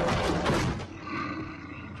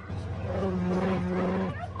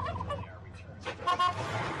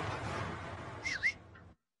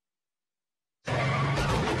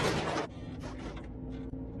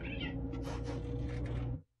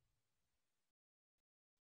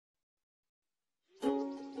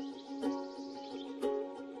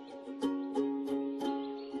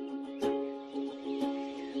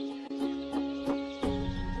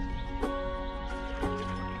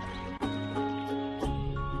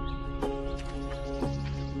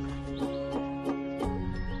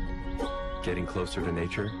 Getting closer to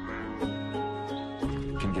nature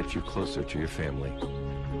can get you closer to your family.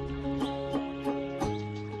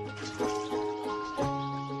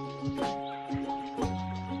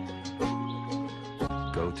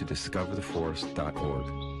 to discovertheforest.org.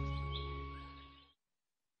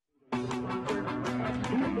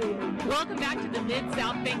 Welcome back to the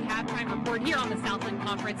Mid-South Bank Halftime Report here on the Southland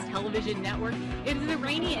Conference Television Network. It is a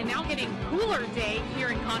rainy and now getting cooler day here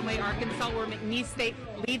in Conway, Arkansas, where McNeese State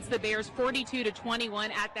leads the Bears 42-21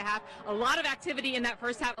 at the half. A lot of activity in that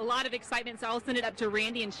first half, a lot of excitement, so I'll send it up to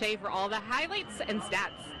Randy and Shay for all the highlights and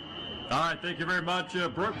stats. All right, thank you very much,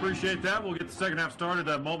 Brooke. Appreciate that. We'll get the second half started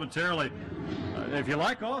momentarily. If you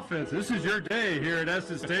like offense, this is your day here at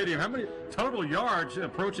Estes Stadium. How many total yards?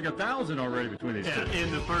 Approaching 1,000 already between these two.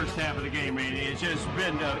 In the first half of the game, Randy. It's just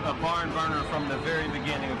been a barn burner from the very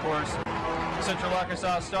beginning. Of course, Central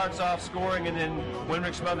Arkansas starts off scoring, and then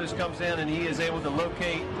Winrick Smothers comes in, and he is able to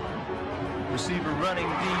locate receiver running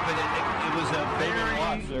deep, and it was a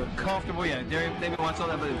very comfortable, David Watts all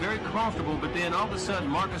that, but very comfortable, but then all of a sudden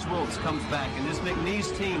Marcus Wilkes comes back, and this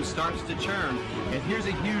McNeese team starts to churn, and here's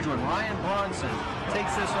a huge one. Ryan Bronson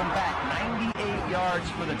takes this one back, 98 yards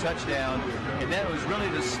for the touchdown, and that was really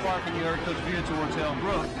the spark, and you heard Coach Viator tell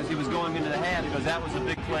Brooke as he was going into the half, because that was a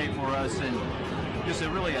big play for us, and just a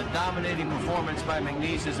dominating performance by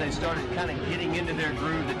McNeese as they started kind of getting into their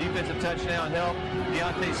groove. The defensive touchdown helped.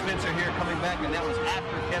 Deontay Spencer here coming back, and that was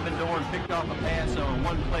after Kevin Dorn picked off a pass on a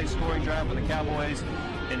one-play scoring drive for the Cowboys.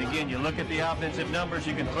 And again, you look at the offensive numbers,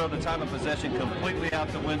 you can throw the time of possession completely out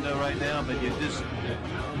the window right now, but you just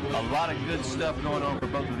a lot of good stuff going on for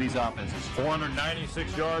both of these offenses.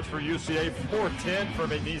 496 yards for UCA, 410 for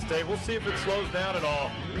McNeese State. We'll see if it slows down at all.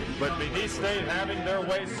 But McNeese State having their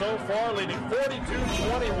way so far, leading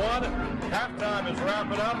 42-21. Halftime is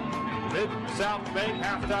wrapping up. Mid-South Bank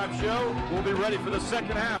halftime show. We'll be ready for the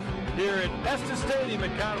second half here at Estes Stadium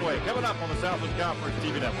in Conway. Coming up on the Southland Conference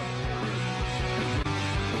TV Network.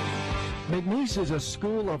 McNeese is a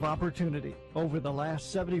school of opportunity. Over the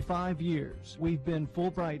last 75 years, we've been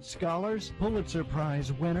Fulbright Scholars, Pulitzer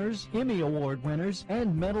Prize winners, Emmy Award winners,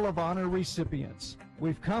 and Medal of Honor recipients.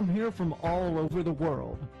 We've come here from all over the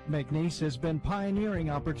world. McNeese has been pioneering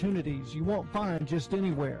opportunities you won't find just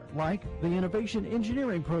anywhere, like the Innovation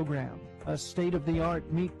Engineering Program, a state-of-the-art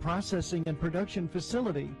meat processing and production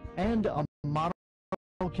facility, and a model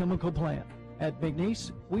chemical plant. At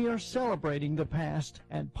McNeese, we are celebrating the past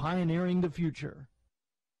and pioneering the future.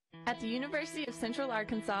 At the University of Central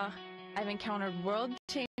Arkansas, I've encountered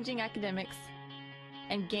world-changing academics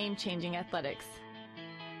and game-changing athletics,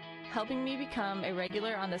 helping me become a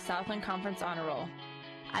regular on the Southland Conference Honor Roll.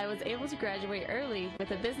 I was able to graduate early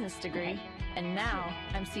with a business degree, and now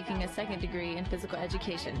I'm seeking a second degree in physical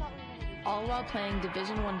education, all while playing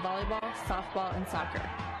Division I volleyball, softball, and soccer.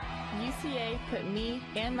 UCA put me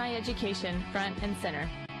and my education front and center.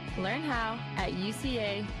 Learn how at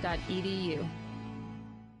uca.edu.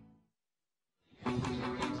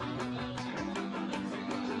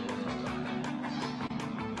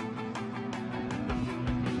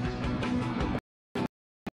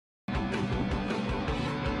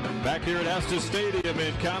 Back here at Estes Stadium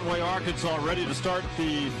in Conway, Arkansas, ready to start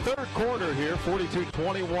the third quarter here.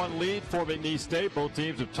 42-21 lead for McNeese State. Both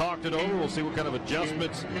teams have talked it over. We'll see what kind of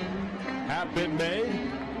adjustments have been made.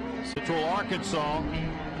 Central Arkansas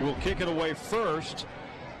will kick it away first.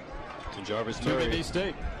 And Jarvis to McNeese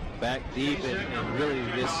State. Back deep, and really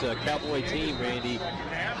this Cowboy team, Randy,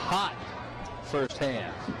 hot first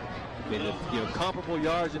half. I mean, comparable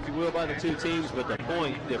yards, if you will, by the two teams, but the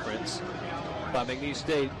point difference by McNeese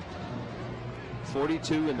State,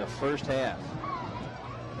 42 in the first half.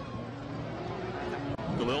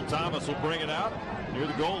 Khalil Thomas will bring it out near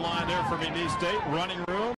the goal line there for McNeese State. Running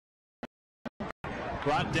room.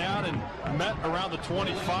 Brought down and met around the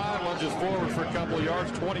 25. Lunges forward for a couple of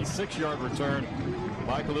yards. 26-yard return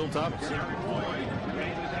by Khalil Thomas.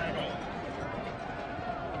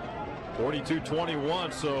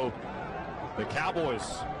 42-21. So the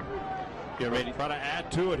Cowboys get ready to try to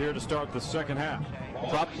add to it here to start the second half.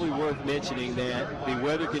 Probably worth mentioning that the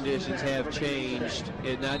weather conditions have changed,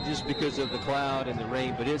 and not just because of the cloud and the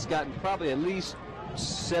rain, but it's gotten probably at least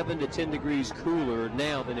 7 to 10 degrees cooler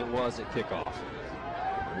now than it was at kickoff.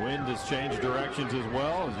 Wind has changed directions as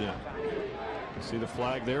well. As you see the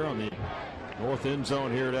flag there on the north end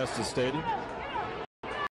zone here at Estes Stadium.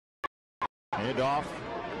 Hand off.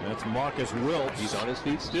 That's Marcus Wilkes. He's on his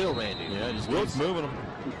feet still, Randy. Yeah, just Wilkes moving him.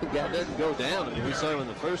 That doesn't go down. I mean, we saw him in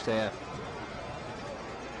the first half.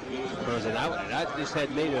 I just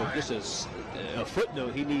had made a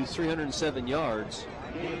footnote. He needs 307 yards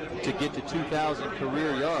to get to 2,000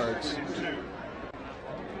 career yards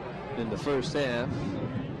in the first half.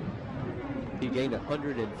 He gained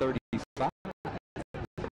 135.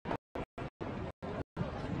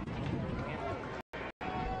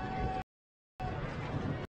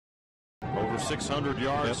 Over 600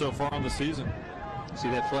 yards so far on the season. See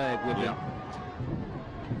that flag with him.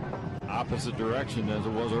 Opposite direction as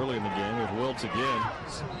it was early in the game. There's Wiltz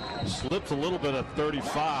again. Slips a little bit at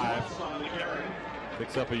 35.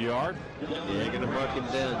 Picks up a yard. Yeah, going to mark him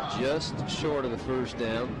down just short of the first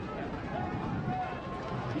down.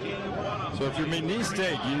 So if you're McNeese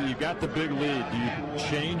State, you got the big lead. Do you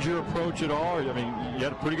change your approach at all? I mean, you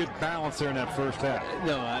had a pretty good balance there in that first half.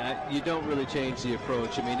 No, you don't really change the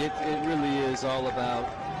approach. I mean, it really is all about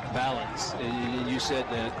balance. And you said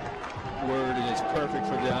that word, and it's perfect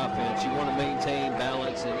for the offense. You want to maintain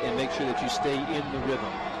balance and make sure that you stay in the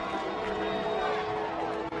rhythm.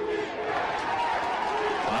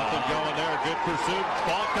 Nothing going there. Good pursuit.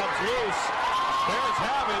 Ball comes loose. Bears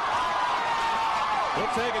have it. We'll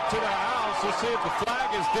take it to the house. We'll see if the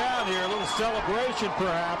flag is down here. A little celebration,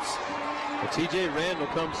 perhaps. T.J. Randall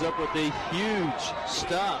comes up with a huge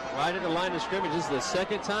stop right at the line of scrimmage. This is the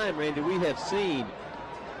second time, Randy, we have seen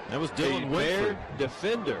that was Dylan a Bear Winfrey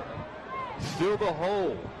defender fill the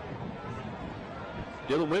hole.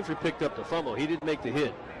 Dylan Winfrey picked up the fumble. He didn't make the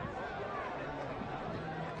hit.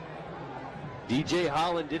 DJ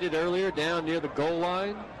Holland did it earlier down near the goal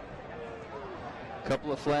line. A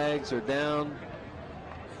couple of flags are down.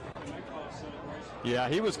 Yeah,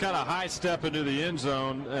 he was kind of high step into the end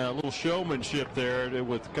zone. A little showmanship there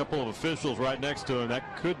with a couple of officials right next to him.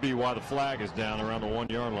 That could be why the flag is down around the 1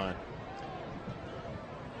 yard line.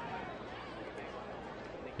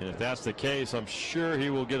 And if that's the case, I'm sure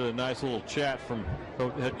he will get a nice little chat from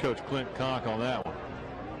head coach Clint Conk on that one.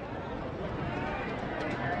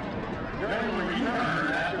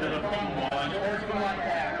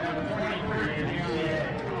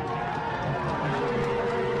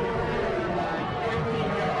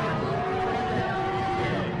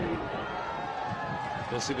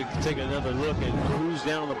 Let's see if we can take another look at who's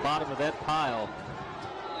down on the bottom of that pile.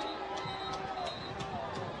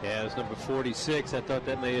 Yeah, it's number 46. I thought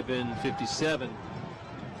that may have been 57.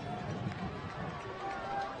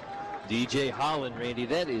 DJ Holland, Randy,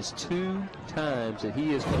 that is 2 times that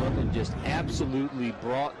he has come up and just absolutely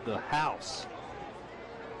brought the house.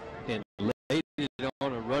 And laid it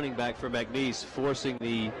on a running back for McNeese, forcing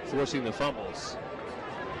the fumbles.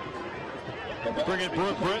 Bring in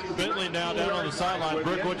Brooke Bentley now down on the sideline.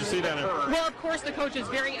 Brooke, what'd you see down there? Well, of course, the coach is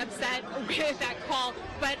very upset with that call,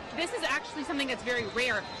 but this is actually something that's very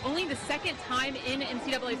rare. Only the second time in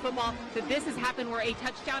NCAA football that this has happened where a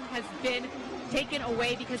touchdown has been taken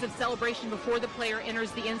away because of celebration before the player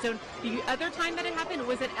enters the end zone. The other time that it happened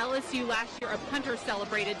was at LSU last year. A punter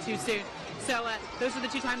celebrated too soon. So those are the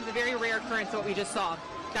 2 times, a very rare occurrence of what we just saw.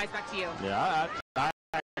 Guys, back to you. Yeah, I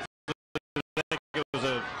think it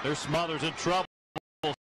was there's Smothers in trouble.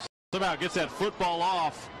 Somehow gets that football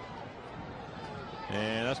off.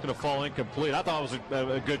 And that's going to fall incomplete. I thought it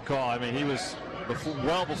was a good call. I mean, he was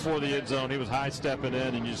well before the end zone. He was high stepping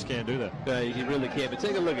in, and you just can't do that. You really can't. But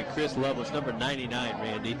take a look at Chris Lovelace, number 99,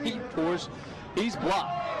 Randy. He's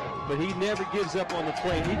blocked, but he never gives up on the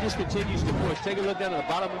play. He just continues to push. Take a look down at the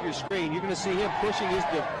bottom of your screen. You're going to see him pushing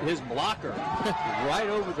his blocker right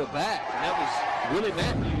over the back. And that was Willie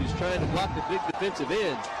Matthews trying to block the big defensive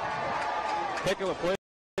end. Heck of a play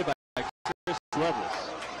by Chris Lovelace.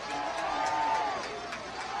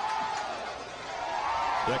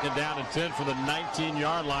 Second down and 10 from the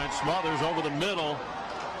 19-yard line. Smothers over the middle.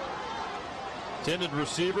 Intended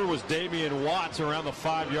receiver was Damian Watts around the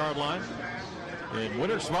 5-yard line. And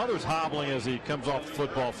Winter Smothers hobbling as he comes off the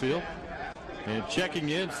football field. And checking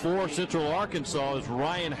in for Central Arkansas is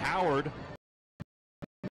Ryan Howard,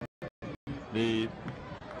 the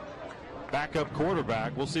backup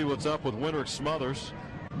quarterback. We'll see what's up with Winter Smothers.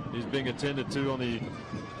 He's being attended to on the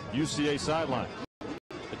UCA sideline.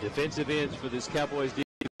 The defensive ends for this Cowboys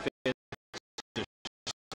defense are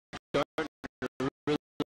starting to really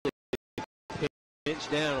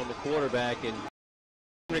pinch down on the quarterback, and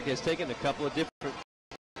Rick has taken a couple of different,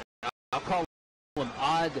 I'll call them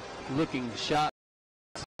odd-looking shots.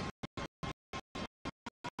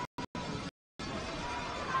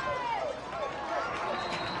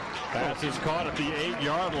 Pass is caught at the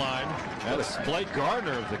 8-yard line. That's Blake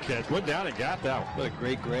Gardner, the catch. Went down and got that one. What a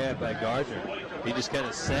great grab by Gardner. He just kind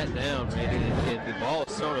of sat down, Randy, and the ball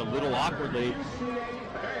is thrown a little awkwardly.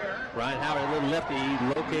 Ryan Howard, a little lefty, he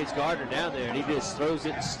locates Gardner down there, and he just throws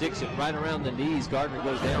it and sticks it right around the knees. Gardner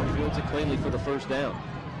goes down, fields it cleanly for the first down.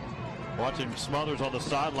 Watching Smothers on the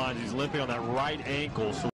sidelines, he's limping on that right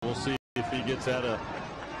ankle, so we'll see if he gets that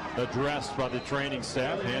addressed by the training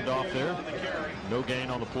staff. Handoff there. No gain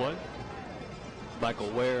on the play.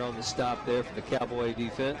 Michael Ware on the stop there for the Cowboy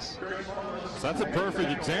defense. So that's a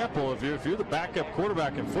perfect example. If you're the backup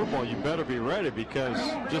quarterback in football, you better be ready, because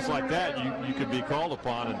just like that, you could be called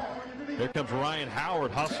upon. And there comes Ryan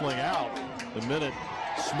Howard hustling out the minute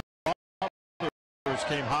Smothers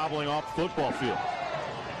came hobbling off the football field.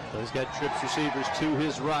 So he's got trips receivers to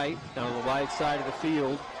his right, down on the wide side of the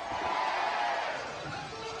field.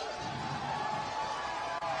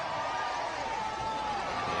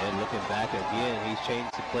 And looking back again, he's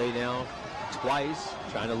changed the play now twice,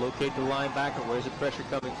 trying to locate the linebacker. Where's the pressure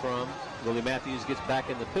coming from? Willie Matthews gets back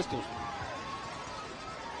in the pistols.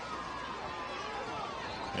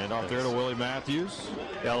 And off there to Willie Matthews.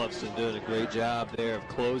 Ellefson doing a great job there of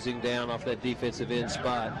closing down off that defensive end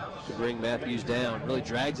spot to bring Matthews down. Really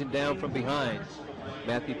drags him down from behind.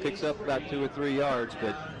 Matthew picks up about 2 or 3 yards,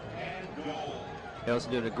 but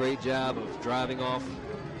Ellefson doing a great job of driving off,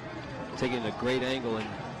 taking a great angle and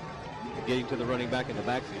getting to the running back in the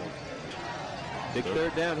backfield. Big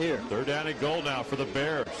third down here. Third down and goal now for the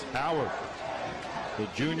Bears. Howard, the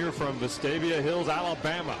junior from Vestavia Hills,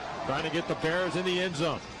 Alabama, trying to get the Bears in the end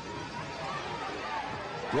zone.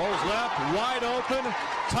 Rolls left, wide open,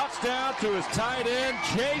 touchdown to his tight end,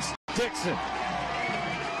 Chase Dixon.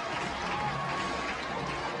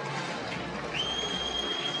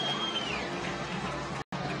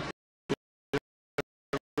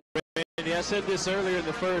 I said this earlier in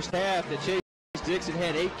the first half that Chase Dixon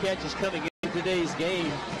had 8 catches coming into today's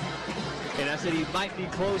game, and I said he might be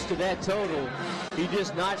close to that total. He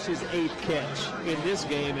just notched his 8th catch in this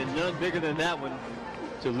game, and none bigger than that one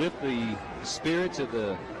to lift the spirits of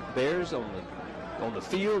the Bears on the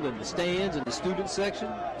field and the stands and the student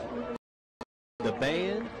section, the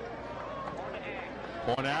band.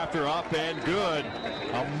 Point after, up and good.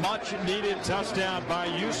 A much-needed touchdown by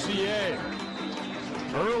UCA.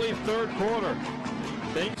 Early third quarter.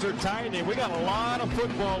 Things are tightening. We got a lot of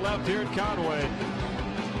football left here at Conway.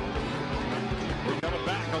 We're coming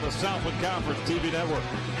back on the Southland Conference TV network.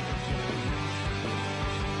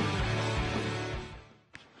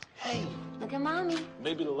 Hey, look at Mommy.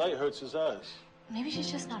 Maybe the light hurts his eyes. Maybe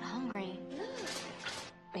she's just not hungry.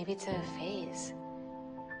 Maybe it's a phase.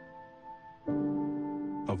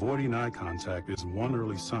 Avoiding eye contact is one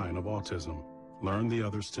early sign of autism. Learn the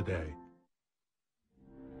others today.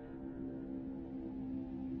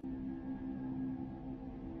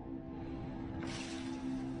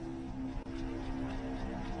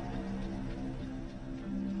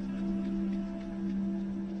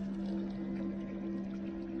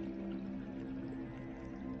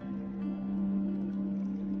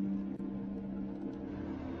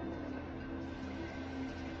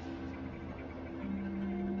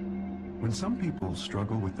 When some people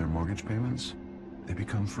struggle with their mortgage payments, they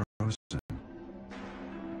become frozen,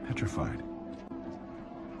 petrified.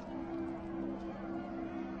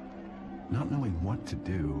 Not knowing what to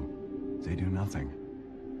do, they do nothing.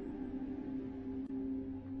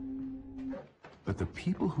 But the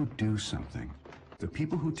people who do something, the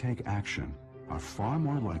people who take action, are far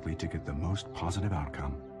more likely to get the most positive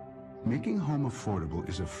outcome. Making home affordable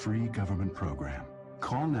is a free government program.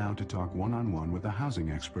 Call now to talk one-on-one with a housing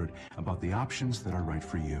expert about the options that are right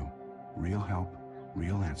for you. Real help,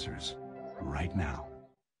 real answers, right now.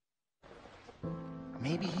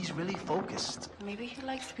 Maybe he's really focused. Maybe he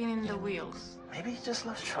likes spinning the wheels. Maybe he just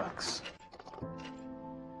loves trucks.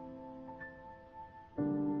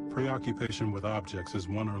 Preoccupation with objects is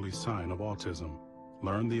one early sign of autism.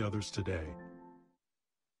 Learn the others today.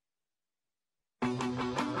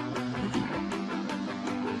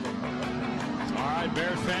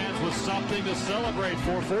 Bears fans with something to celebrate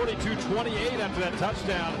for. 42-28 after that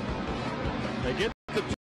touchdown. They get the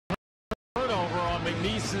turnover on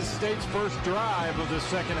McNeese's State's first drive of the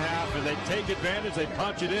second half, and they take advantage. They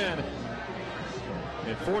punch it in.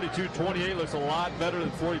 And 42-28 looks a lot better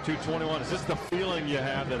than 42-21. Is this the feeling you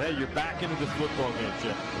have that, hey, you're back into this football game,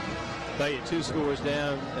 Chip? Tell you, 2 scores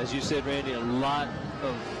down. As you said, Randy, a lot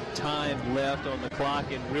of time left on the clock,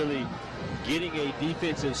 and really getting a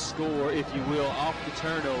defensive score, if you will, off the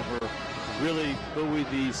turnover really buoyed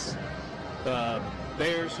these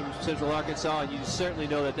Bears from Central Arkansas, and you certainly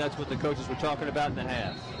know that that's what the coaches were talking about in the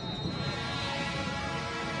half.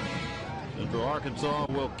 Central Arkansas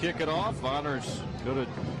will kick it off. Honors go to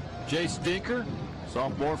Jay Stinker,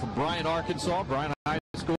 sophomore from Bryan, Arkansas, Bryan High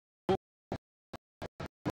School.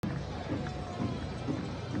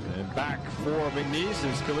 And back for McNeese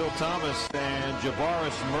is Khalil Thomas and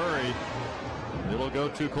Javaris Murray. It'll go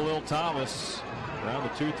to Khalil Thomas around the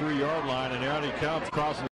 2-3 yard line, and out he comes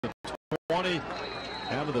crossing the 20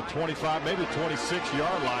 down to the 25, maybe the 26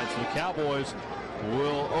 yard line. So the Cowboys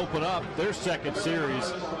will open up their second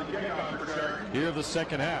series. here of the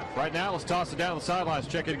second half. Right now, let's toss it down the sidelines.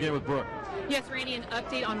 Check it again with Brooke. Yes, Randy, an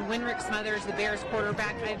update on Winrick Smothers, the Bears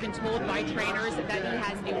quarterback. I've been told by trainers that he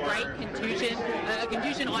has a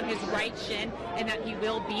contusion on his right shin, and that he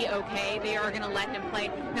will be okay. They are going to let him play.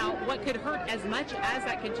 Now, what could hurt as much as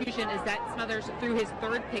that contusion is that Smothers threw his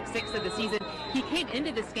third pick six of the season. He came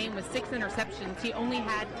into this game with 6 interceptions. He only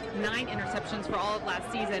had 9 interceptions for all of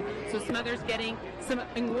last season. So Smothers getting some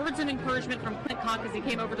words of encouragement from Clint Conk as he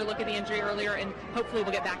came over to look at the injury earlier, and hopefully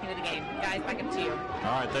we'll get back into the game. Guys, back up to you.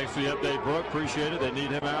 All right, thanks for the update, Brooke. Appreciate it. They need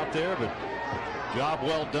him out there, but job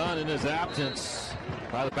well done in his absence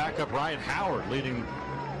by the backup Ryan Howard, leading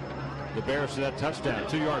the Bears to that touchdown.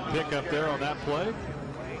 2-yard pickup there on that play.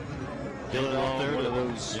 Dylan Long, there one to of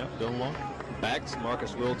those Dylan Long. Backs,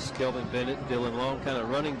 Marcus Wilkes, Kelvin Bennett, Dylan Long, kind of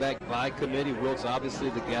running back by committee. Wilkes obviously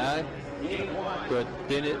the guy, but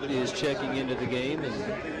Bennett is checking into the game, and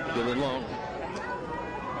Dylan Long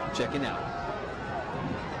checking out.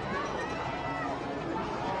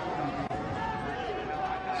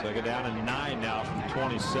 Second down and 9 now from the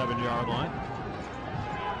 27-yard line.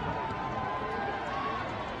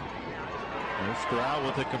 There's Stroud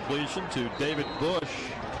with a completion to David Bush.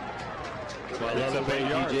 Well, that's the way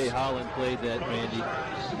DJ Holland played that, Randy.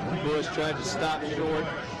 Bush tried to stop short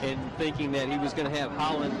and thinking that he was going to have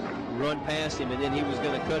Holland run past him, and then he was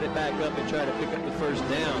going to cut it back up and try to pick up the first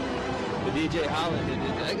down. But DJ Holland,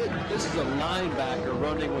 this is a linebacker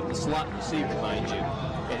running with the slot receiver, mind you.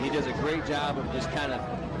 And he does a great job of just kind of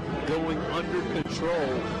going under control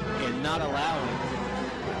and not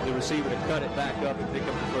allowing the receiver to cut it back up and pick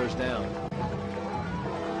up the first down.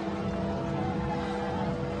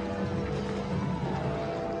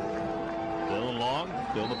 Dylan Long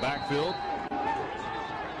still in the backfield.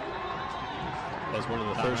 That's one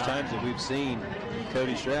of the first times that we've seen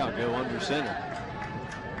Cody Stroud go under center.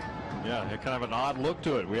 Yeah, had kind of an odd look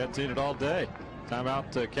to it. We hadn't seen it all day.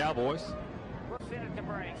 Timeout, Cowboys.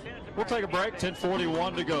 We'll take a break.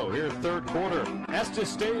 10:41 to go. Here, third quarter. Estes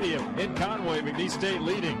Stadium in Conway. McNeese State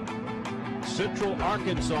leading Central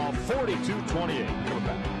Arkansas 42-28. Coming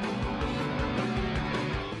back.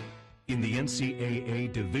 In the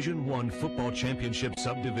NCAA Division I Football Championship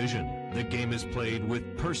Subdivision, the game is played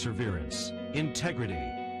with perseverance, integrity,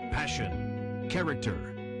 passion, character,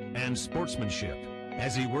 and sportsmanship.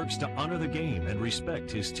 As he works to honor the game and respect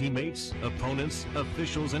his teammates, opponents,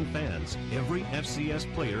 officials, and fans, every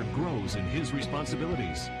FCS player grows in his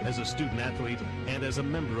responsibilities as a student athlete and as a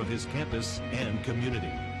member of his campus and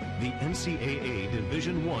community. The NCAA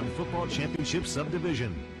Division I Football Championship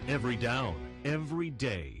Subdivision. Every down, every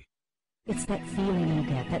day. It's that feeling you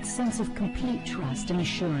get, that sense of complete trust and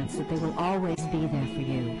assurance that they will always be there for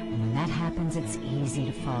you. And when that happens, it's easy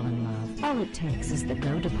to fall in love. All it takes is the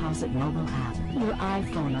Go Deposit mobile app, your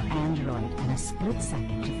iPhone or Android, and a split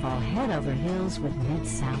second to fall head over heels with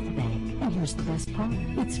Mid-South Bank. And here's the best part.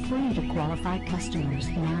 It's free to qualified customers.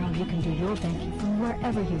 Now you can do your banking from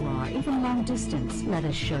wherever you are, even long distance. Let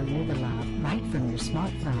us show you the love right from your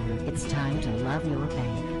smartphone. It's time to love your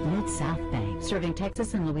bank. Mid-South Bank, serving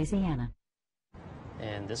Texas and Louisiana.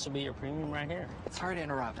 And this will be your premium right here. Sorry to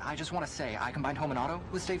interrupt. I just want to say, I combined home and auto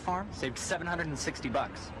with State Farm. Saved $760.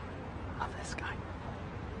 Love this guy.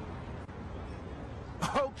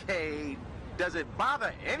 Okay, does it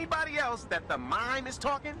bother anybody else that the mime is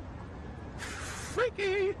talking?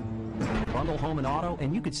 Freaky! Bundle home and auto,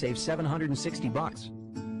 and you could save $760.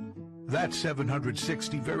 That's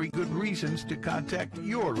 760 very good reasons to contact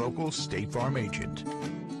your local State Farm agent.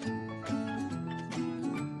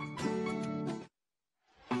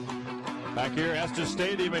 Back here, Estes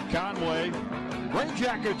Stadium in Conway. Rain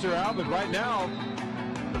jackets are out, but right now,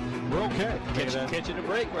 we're okay. Catching a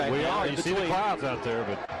break right we now. are. You see the clouds out there,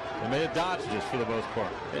 but they may have dodged us for the most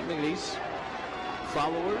part. And McNeese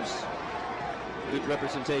followers. Good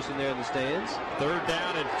representation there in the stands. Third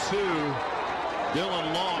down and 2.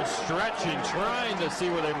 Dylan Long stretching, trying to see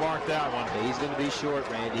where they marked that one. He's going to be short,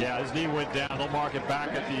 Randy. Yeah, his knee went down. They'll mark it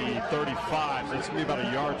back at the 35, so it's going to be about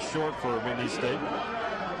a yard short for McNeese State.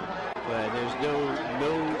 But there's no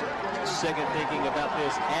second thinking about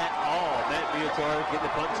this at all. Matt Viator getting the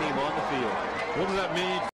punt team on the field. What does that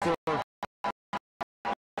mean for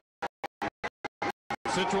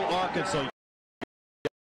Central Arkansas? You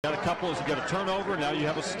got a couple, you got a turnover, now you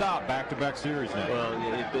have a stop, back-to-back series now. Well,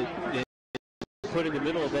 put in the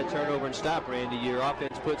middle of that turnover and stop, Randy, your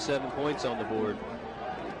offense put 7 points on the board.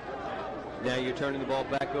 Now you're turning the ball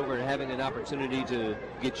back over and having an opportunity to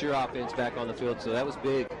get your offense back on the field, so that was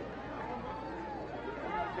big.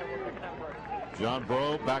 John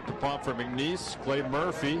Bro back to punt for McNeese. Clay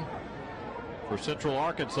Murphy For Central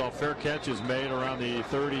Arkansas, fair catch is made around the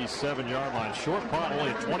 37-yard line. Short punt,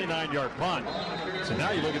 only a 29-yard punt. So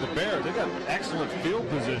now you look at the Bears. They've got excellent field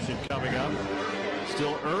position coming up.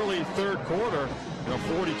 Still early third quarter in a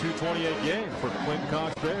 42-28 game for Quentin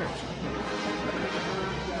Cox Bears.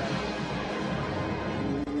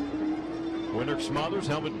 Windrick Smothers,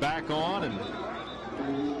 helmet back on, and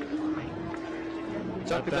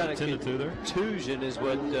talk about a contusion is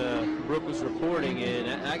what Brooke was reporting,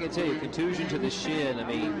 and I can tell you, contusion to the shin. I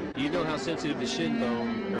mean, you know how sensitive the shin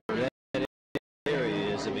bone or that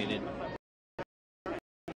area is. I mean,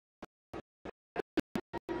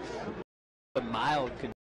 a mild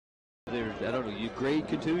contusion. I don't know. You grade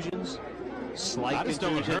contusions, slight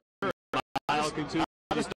contusion, mild contusion.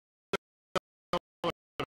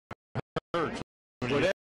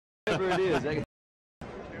 Whatever it is.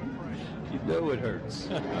 You know it hurts.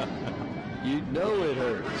 You know it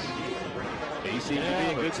hurts. He seems to be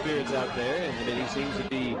in good spirits out there, and I mean, he seems to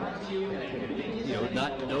be, you know,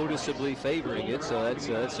 not noticeably favoring it. So that's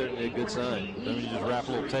certainly a good sign. Then you just wrap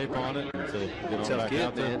a little tape on it to get on back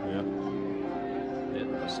out there. Yeah.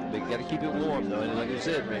 They got to keep it warm though, and like I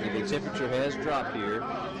said, Randy, the temperature has dropped here.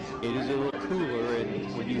 It is a little cooler,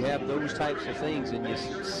 and when you have those types of things and you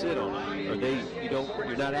sit on it, or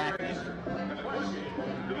you're not active.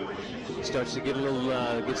 It starts to get a little,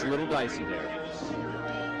 gets a little dicey there.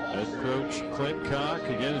 Head coach Clint Cock,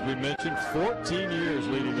 again, as we mentioned, 14 years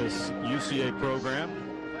leading this UCA program.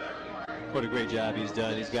 What a great job he's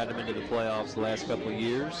done. He's got them into the playoffs the last couple of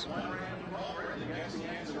years.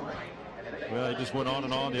 Well, he just went on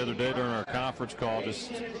and on the other day during our conference call,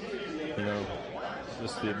 just the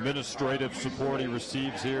administrative support he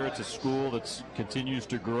receives here. It's a school that continues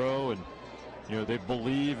to grow, and they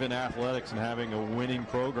believe in athletics and having a winning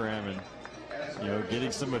program, and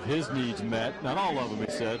getting some of his needs met. Not all of them,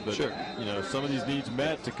 he said, but sure. Some of these needs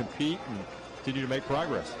met to compete and continue to make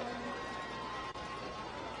progress.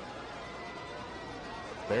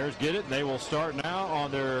 Bears get it, and they will start now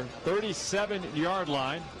on their 37-yard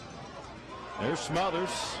line. There's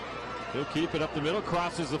Smothers. He'll keep it up the middle,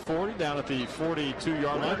 crosses the 40, down at the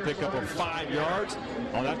 42-yard line, pick up a 5 yards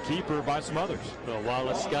on that keeper by Smothers. Well,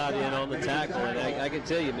 Wallace Scott in on the tackle, and I can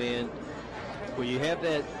tell you, man, when you have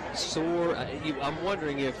that sore, I'm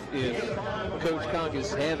wondering if Coach Conk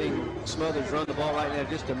is having Smothers run the ball right now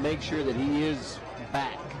just to make sure that he is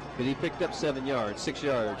back. But he picked up 6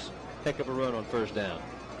 yards. Heck of a run on first down.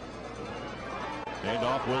 Hand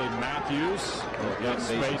off Willie Matthews. Got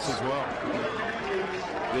space as well.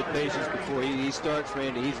 Good patience before he starts,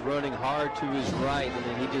 Randy. He's running hard to his right, and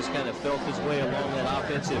then he just kind of felt his way along that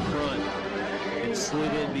offensive front and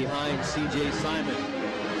slid in behind C.J. Simon.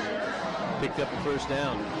 Picked up the first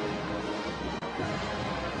down.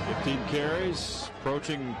 15 carries,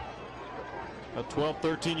 approaching a 12,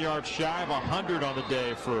 13 yards shy of 100 on the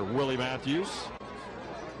day for Willie Matthews.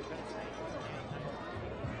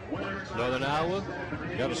 Northern Iowa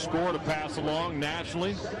got a score to pass along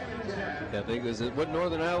nationally. I think what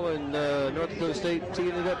Northern Iowa and North Dakota State teeing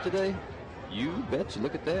it up today. You bet you.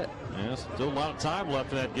 Look at that. Yeah, still a lot of time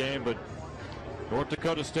left in that game, but North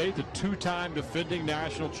Dakota State, the two-time defending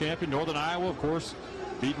national champion. Northern Iowa, of course,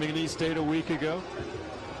 beat McNeese State a week ago.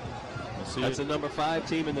 That's the number 5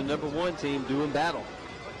 team and the number 1 team doing battle.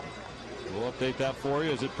 We'll update that for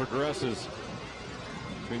you as it progresses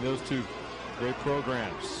between those two great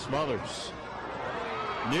programs. Smothers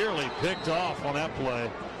nearly picked off on that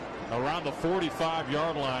play around the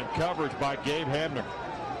 45-yard line. Coverage by Gabe Hamner.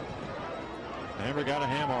 Hamner got a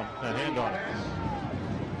hand on it.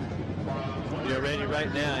 Yeah, Randy,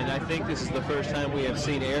 right now, and I think this is the first time we have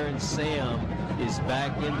seen Aaron Sam is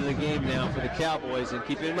back into the game now for the Cowboys. And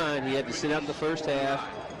keep in mind, he had to sit out the first half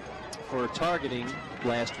for targeting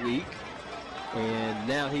last week. And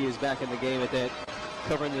now he is back in the game at that,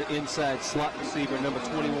 covering the inside slot receiver, number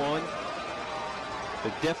 21.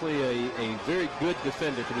 But definitely a very good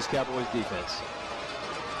defender for this Cowboys defense.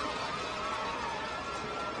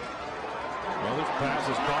 Well, this pass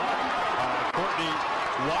is caught. Courtney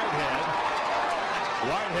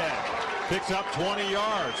Whitehead picks up 20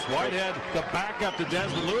 yards. Whitehead, the backup to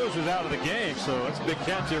Desmond Lewis, is out of the game, so that's a big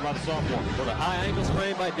catch here by the sophomore. Well, a high ankle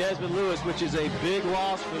sprain by Desmond Lewis, which is a big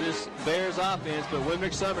loss for this Bears offense, but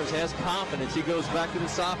Windrick Summers has confidence. He goes back to the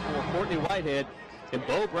sophomore, Courtney Whitehead, and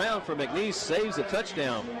Bo Brown from McNeese saves a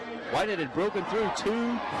touchdown. Whitehead had broken through 2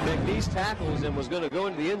 McNeese tackles and was going to go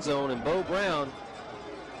into the end zone, and Bo Brown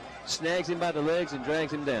snags him by the legs and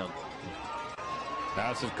drags him down.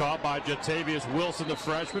 Pass is caught by Jatavius Wilson, the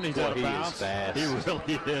freshman. He's out of bounds. Fast. He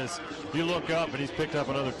really is. You look up and he's picked up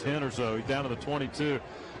another 10 or so. He's down to the 22.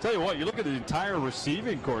 Tell you what, you look at the entire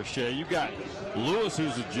receiving corps, Shay. You got Lewis,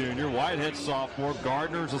 who's a junior, Whitehead sophomore,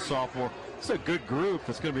 Gardner's a sophomore. It's a good group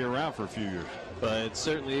that's going to be around for a few years. But it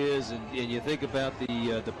certainly is, and you think about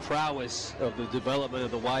the prowess of the development of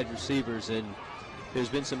the wide receivers, and there's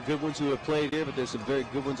been some good ones who have played here, but there's some very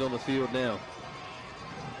good ones on the field now.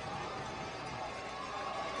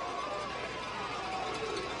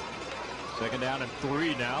 Second down and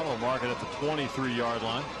 3 now. They'll mark it at the 23-yard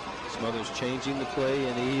line. Smothers changing the play,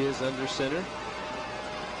 and he is under center.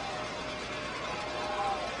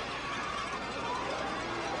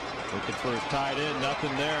 Looking for his tight end,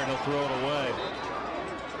 nothing there, and he'll throw it away.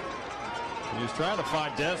 He was trying to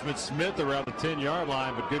find Desmond Smith around the 10-yard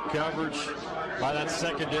line, but good coverage by that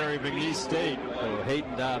secondary McNeese State. Oh,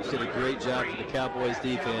 Hayden Dobbs did a great job for the Cowboys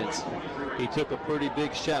defense. He took a pretty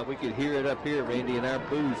big shot. We could hear it up here, Randy, in our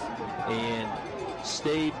booth, and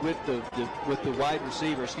stayed with the wide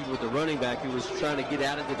receiver, with the running back who was trying to get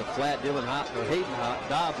out into the flat. Hayden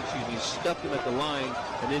Dobbs, stuffed him at the line,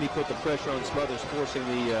 and then he put the pressure on Smothers, forcing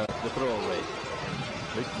the throwaway.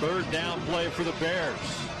 Big third down play for the Bears.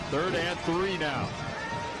 3rd and 3 now.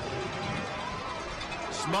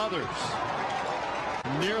 Smothers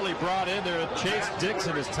nearly brought in there. Chase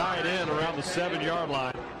Dixon is tied in around the 7-yard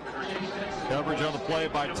line. Coverage on the play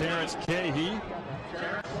by Terrence Cahey.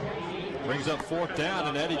 Brings up 4th down,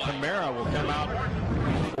 and Eddie Camara will come out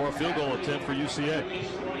for a field goal attempt for UCA.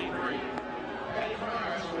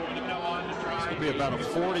 This could be about a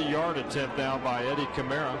 40-yard attempt now by Eddie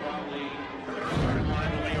Camara.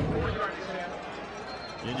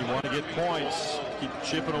 And you want to get points. Keep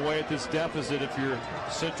chipping away at this deficit if you're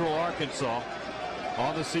Central Arkansas.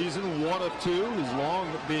 On the season, 1 of 2, his long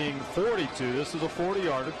being 42. This is a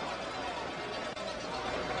 40-yarder.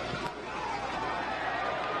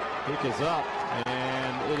 Kick is up,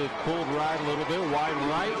 and it is pulled right a little bit, wide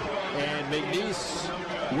right, and McNeese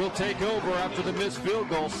will take over after the missed field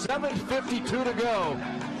goal. 7:52 to go,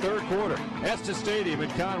 3rd quarter. Estes Stadium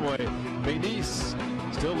in Conway. McNeese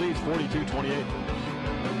still leads 42-28.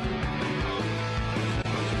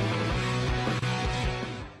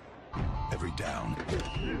 Every down,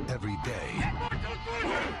 every day,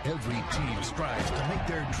 every team strives to make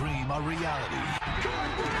their dream a reality.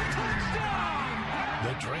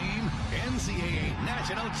 The Dream, NCAA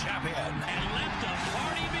National Champion. And let the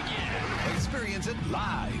party begin. Experience it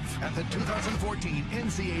live at the 2014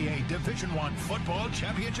 NCAA Division I Football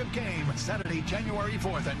Championship Game, Saturday, January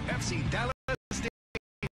 4th at FC Dallas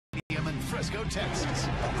Stadium in Frisco, Texas.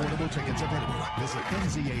 Affordable tickets available. Visit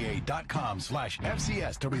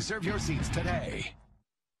ncaa.com/FCS to reserve your seats today.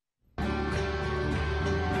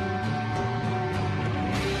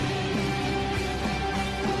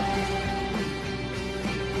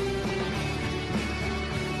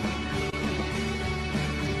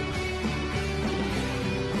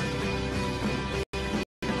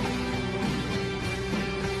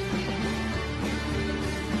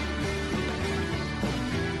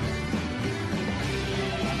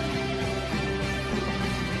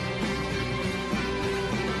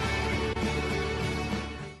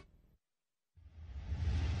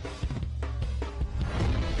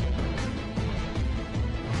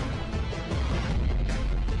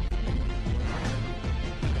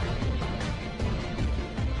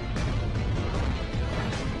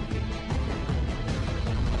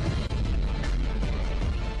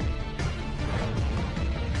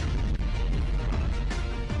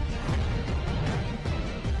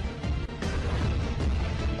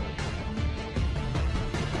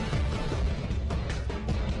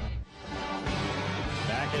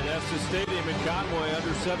 Stadium in Conway,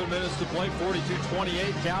 under 7 minutes to play,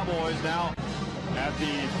 42-28. Cowboys now at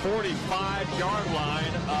the 45-yard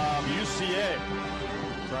line of UCA.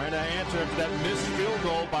 Trying to answer that missed field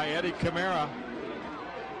goal by Eddie Camara.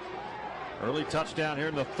 Early touchdown here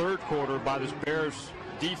in the 3rd quarter by this Bears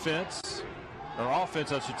defense, or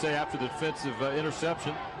offense, I should say, after the defensive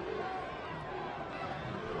interception.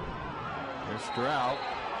 There's Stroud.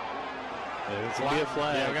 It's going to be a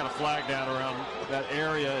flag. Yeah, we got a flag down around that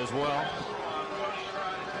area as well.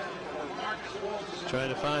 Trying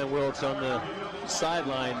to find Wilkes on the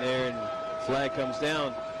sideline there, and flag comes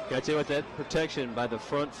down. Got to tell you what, that protection by the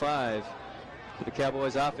front 5 for the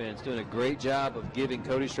Cowboys offense, doing a great job of giving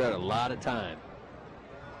Cody Stroud a lot of time.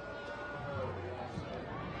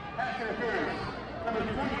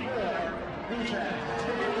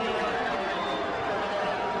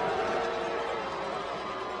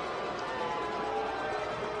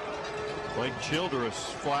 Blake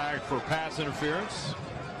Childress flagged for pass interference.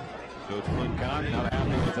 Coach Lincoln not happy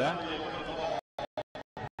with that.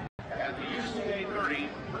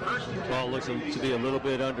 Ball looks to be a little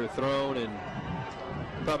bit underthrown, and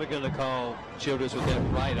probably going to call Childress with that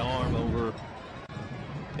right arm over.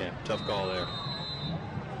 Yeah, tough call there.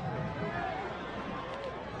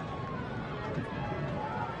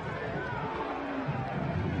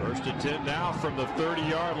 First and 10 now from the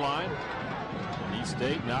 30-yard line. East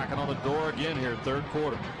State knocking on the door again here, third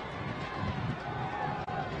quarter.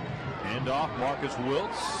 Handoff, Marcus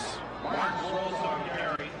Wiltz.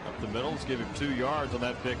 Up the middle, let's give him 2 yards on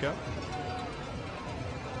that pickup.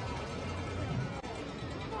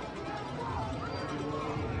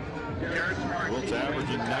 Wiltz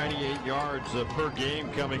averaging 98 yards per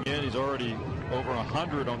game coming in. He's already over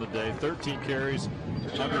 100 on the day. 13 carries,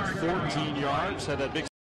 114 yards. Had that big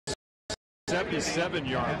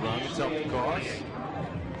 77-yard run. It's helped the cause.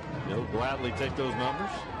 He'll gladly take those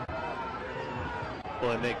numbers.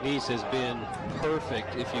 Well, and McNeese has been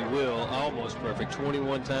perfect, if you will, almost perfect.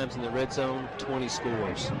 21 times in the red zone, 20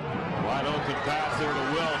 scores. Wide open pass there to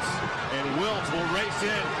Wiltz, and Wiltz will race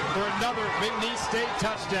in for another McNeese State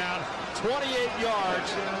touchdown. 28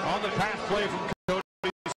 yards on the pass play from Cody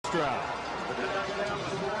Stroud.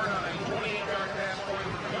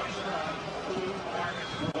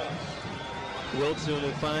 Wiltz doing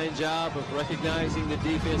a fine job of recognizing the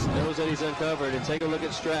defense, knows that he's uncovered, and take a look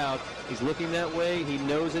at Stroud. He's looking that way. He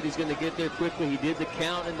knows that he's going to get there quickly. He did the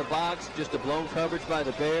count in the box, just a blown coverage by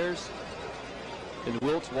the Bears. And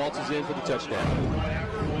Wiltz waltzes in for the touchdown.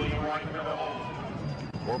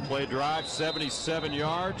 4-play drive, 77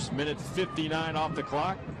 yards, minute 59 off the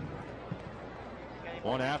clock.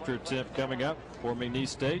 One after attempt coming up for McNeese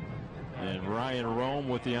State. And Ryan Rome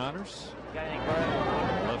with the honors.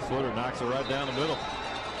 Left footer knocks it right down the middle.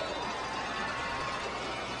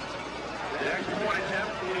 The next point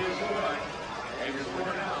attempt is good.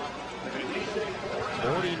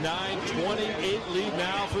 49-28 lead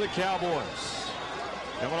now for the Cowboys.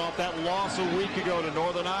 Coming off that loss a week ago to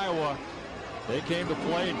Northern Iowa. They came to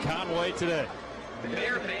play in Conway today.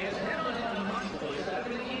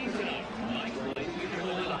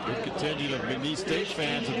 Good contingent of McNeese State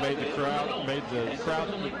fans have made the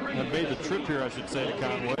trip here, I should say, to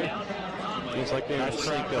Conway. Looks like they have nice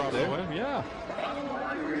crowd up there. Yeah.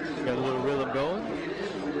 Got a little rhythm going.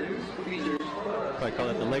 Probably call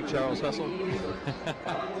it the Lake Charles Hustle. Look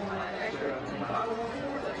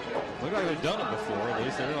like they've done it before. At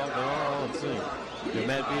least they're all in sync.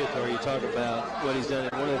 Matt Viator, you talk about what he's done.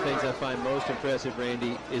 And one of the things I find most impressive,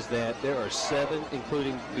 Randy, is that there are 7,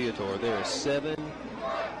 including Viator, there are 7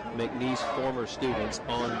 McNeese former students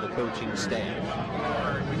on the coaching staff.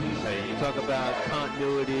 You talk about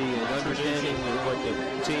continuity and understanding what the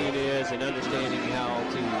team is and understanding how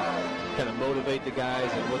to kind of motivate the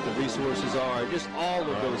guys and what the resources are. Just all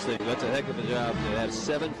of those things. That's a heck of a job to have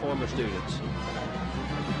 7 former students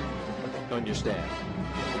on your staff.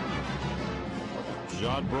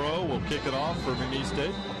 John Bro will kick it off for McNeese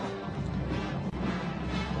State.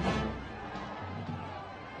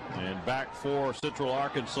 And back for Central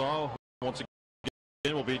Arkansas once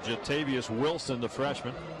again will be Jatavius Wilson, the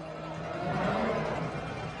freshman.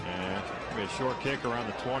 And it'll be a short kick around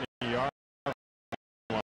the 20-yard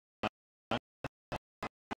line.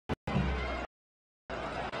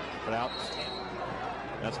 But out.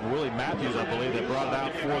 That's Willie Matthews, I believe, that brought it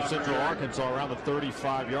out for Central Arkansas around the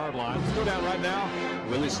 35-yard line. Let's go down right now.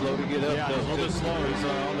 Really slow to get up. Yeah, a little bit slow. He's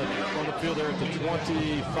on the field there at the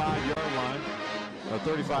 25-yard line, or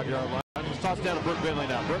 35-yard line. Let's toss down to Brooke Bentley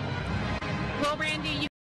now. Brooke? Well, Randy, you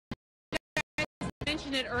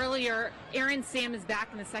mentioned it earlier. Aaron Sam is back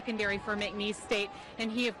in the secondary for McNeese State, and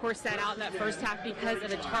he, of course, sat out in that first half because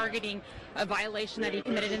of a targeting violation that he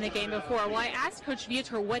committed in the game before. Well, I asked Coach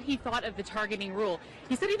Viator what he thought of the targeting rule.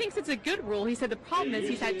 He said he thinks it's a good rule. He said the problem is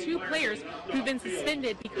he's had 2 players who've been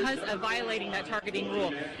suspended because of violating that targeting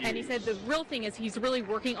rule. And he said the real thing is he's really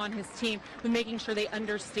working on his team with making sure they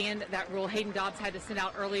understand that rule. Hayden Dobbs had to sit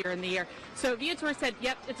out earlier in the year. So Viator said,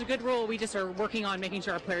 yep, it's a good rule. We just are working on making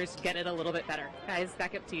sure our players get it a little bit better. Guys,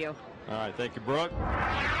 back up to you. All right, thank you, Brooke.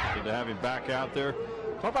 Good to have him back out there.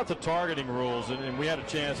 Talk about the targeting rules, and we had a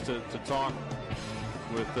chance to talk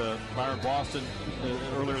with Byron Boston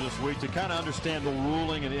earlier this week to kind of understand the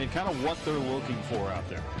ruling and kind of what they're looking for out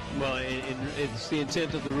there. Well, it's the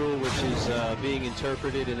intent of the rule which is being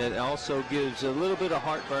interpreted, and it also gives a little bit of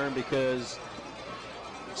heartburn because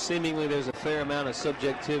seemingly there's a fair amount of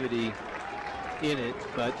subjectivity in it,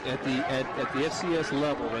 but at the FCS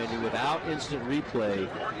level, Randy, without instant replay,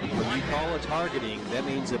 when you call a targeting, that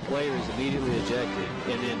means the player is immediately ejected,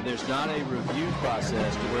 and then there's not a review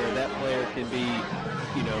process to where that player can be,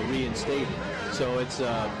 reinstated. So it's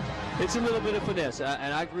It's a little bit of finesse,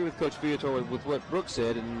 and I agree with Coach Viator with what Brooks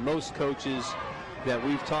said, and most coaches that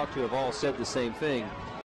we've talked to have all said the same thing.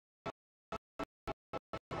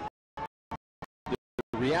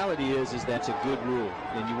 The reality is that's a good rule,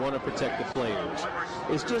 and you want to protect the players.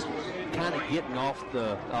 It's just kind of getting off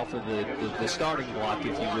of the starting block,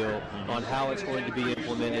 if you will, on how it's going to be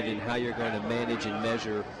implemented and how you're going to manage and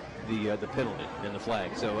measure the penalty and the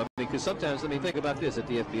flag. So, I mean, because sometimes, think about this at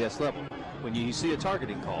the FBS level. When you see a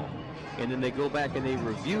targeting call, and then they go back and they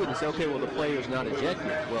review it and say, okay, well, the player's not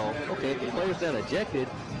ejected. Well, okay, if the player's not ejected,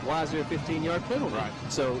 why is there a 15-yard penalty? Right.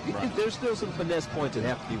 So there's still some finesse points that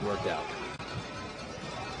have to be worked out.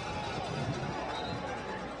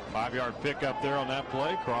 5-yard pickup there on that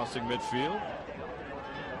play, crossing midfield.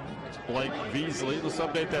 It's Blake Beasley. Let's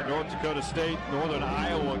update that North Dakota State, Northern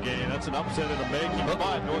Iowa game. That's an upset in the making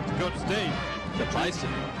by North Dakota State. The Bison.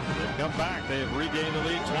 They've come back. They have regained the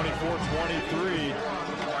lead 24-23.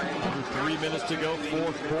 Under 3 minutes to go,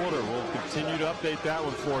 fourth quarter. We'll continue to update that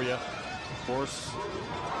one for you. Of course,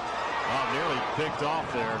 nearly picked off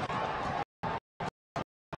there.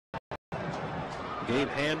 Gabe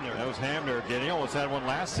Hamner. That was Hamner again. He almost had one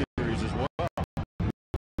last series as well.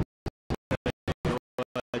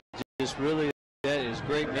 Just really, that is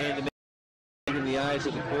great man to man in the eyes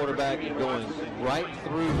of the quarterback and going right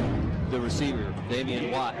through the receiver,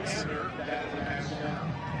 Damian Watts.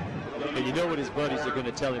 And you know what his buddies are going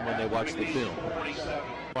to tell him when they watch the film.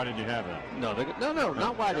 Why didn't you have that? No,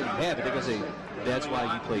 not why didn't you have it. They're going to say, that's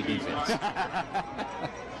why you play defense.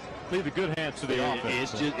 Leave the good hands to the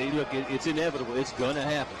offense. It's inevitable. It's going to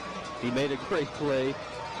happen. He made a great play.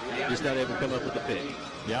 Just not able to come up with the pick.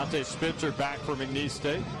 Deontay Spencer back for McNeese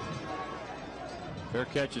State. Fair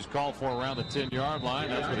catch is called for around the 10-yard line.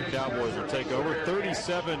 That's where the Cowboys will take over.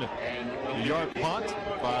 37-yard punt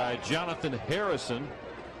by Jonathan Harrison.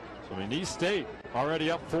 So McNeese State already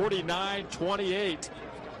up 49-28.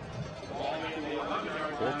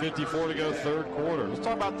 4:54 to go, third quarter. Let's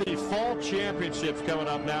talk about the fall championships coming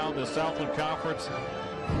up now in the Southland Conference.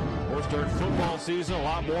 Of course, during football season, a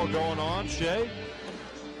lot more going on. Shay,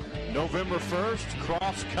 November 1st,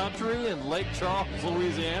 cross country in Lake Charles,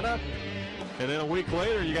 Louisiana. And then a week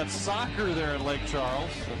later, you got soccer there in Lake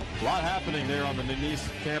Charles. A lot happening there on the McNeese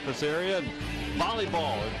campus area. And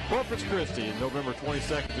volleyball in Corpus Christi, November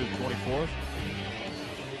 22nd through the 24th.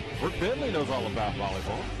 Brooke Bentley knows all about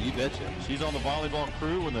volleyball. You betcha. She's on the volleyball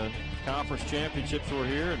crew when the conference championships were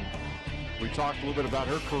here, and we talked a little bit about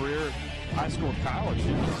her career at high school and college.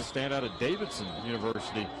 She was a standout at Davidson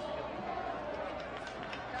University.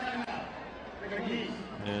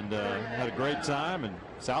 And had a great time, and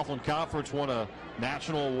Southland Conference won a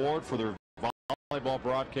national award for their volleyball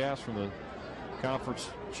broadcast from the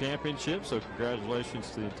conference championship, so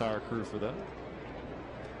congratulations to the entire crew for that.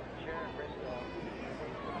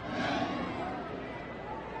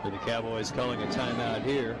 And the Cowboys calling a timeout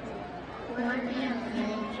here.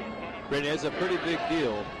 Brandon, it's a pretty big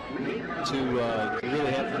deal to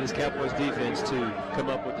really have this Cowboys defense to come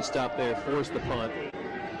up with the stop there, force the punt,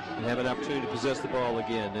 and have an opportunity to possess the ball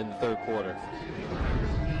again in the third quarter.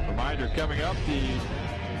 Reminder coming up, the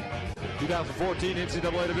 2014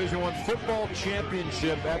 NCAA Division I Football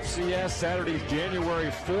Championship FCS, Saturday,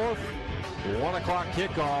 January 4th, 1 o'clock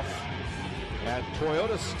kickoff at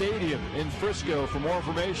Toyota Stadium in Frisco. For more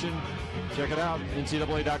information, check it out,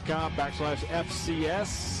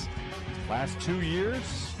 ncaa.com/FCS. Last 2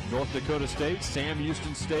 years, North Dakota State, Sam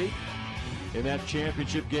Houston State in that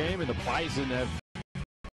championship game, and the Bison have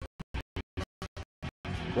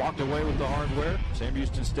walked away with the hardware. Sam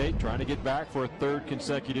Houston State trying to get back for a third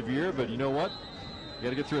consecutive year, but you know what? You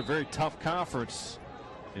got to get through a very tough conference.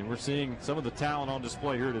 And we're seeing some of the talent on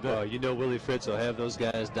display here today. You know Willie Fritz will have those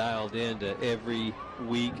guys dialed in to every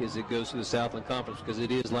week as it goes through the Southland Conference, because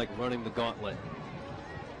it is like running the gauntlet.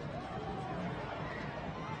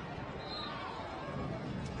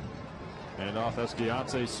 And off, that's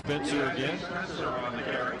Deontay Spencer again.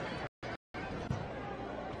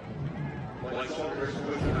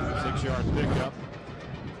 6-yard pickup.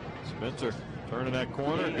 Spencer turning that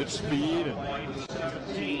corner, good speed, and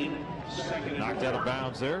knocked out of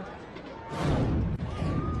bounds there.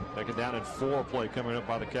 Second down and 4 play coming up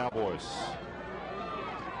by the Cowboys.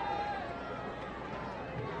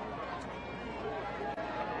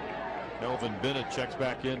 Melvin Bennett checks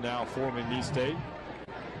back in now for McNeese State.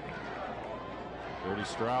 Brody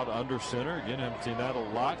Stroud under center. Again, haven't seen that a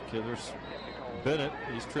lot. There's Bennett.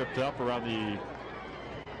 He's tripped up around the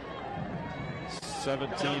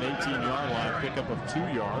 17, 18-yard line, pickup of 2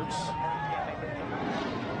 yards.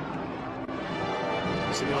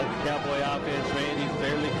 Seems like the Cowboy offense, Randy,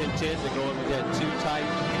 fairly content to go in with that 2 tight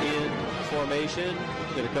end formation.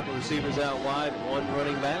 Get a couple of receivers out wide, one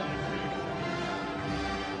running back.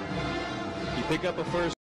 You pick up a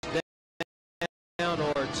first down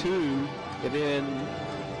or two, and then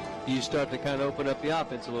you start to kind of open up the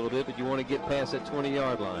offense a little bit, but you want to get past that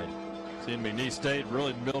 20-yard line. Seeing McNeese State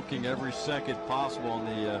really milking every second possible on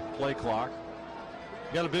the play clock.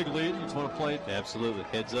 You got a big lead. You just want to play it. Absolutely.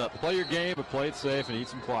 Heads up. Play your game, but play it safe and eat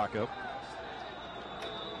some clock up.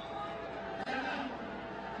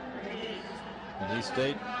 McNeese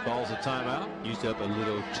State calls a timeout. Used up a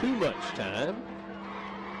little too much time.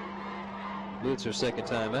 It's their second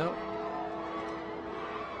timeout.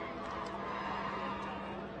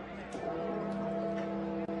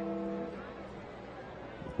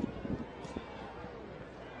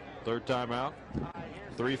 Third timeout.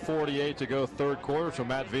 3:48 to go, third quarter. So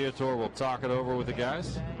Matt Viator will talk it over with the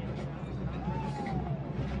guys.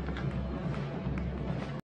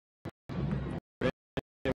 What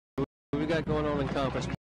we got going on in conference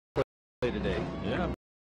play today? Yeah,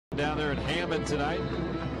 down there in Hammond tonight.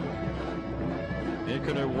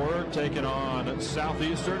 Inconnu Word taking on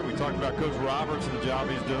Southeastern. We talked about Coach Roberts and the job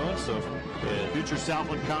he's doing. So future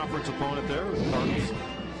Southland Conference opponent there with the Cardinals.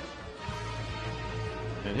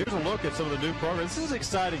 And here's a look at some of the new programs. This is an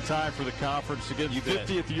exciting time for the conference to get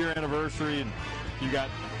 50th year anniversary, and you got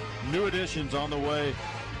new additions on the way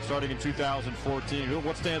starting in 2014.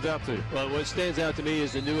 What stands out to you? Well, what stands out to me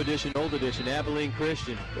is the new addition, old addition. Abilene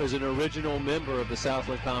Christian was an original member of the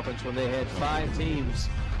Southland Conference when they had 5 teams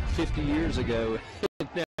 50 years ago. And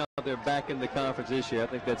now they're back in the conference this year. I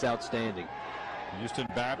think that's outstanding. Houston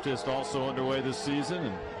Baptist also underway this season,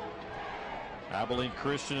 and Abilene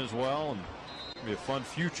Christian as well. And be a fun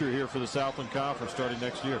future here for the Southland Conference starting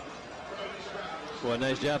next year. Well,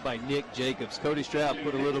 nice job by Nick Jacobs. Cody Stroud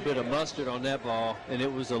put a little bit of mustard on that ball, and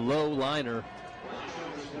it was a low liner.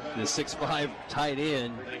 The 6'5" tight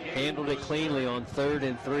end handled it cleanly on 3rd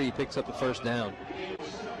and 3. Picks up the first down.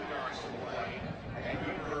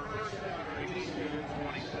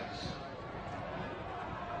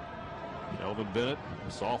 Kelvin Bennett,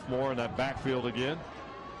 sophomore in that backfield again.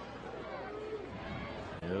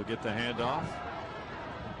 He'll get the handoff.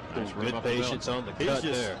 There's good patience on the cut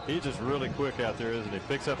there. He's just really quick out there, isn't he?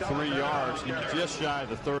 Picks up 3 yards. He's just shy of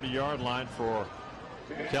the 30-yard line for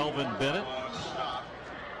Kelvin Bennett.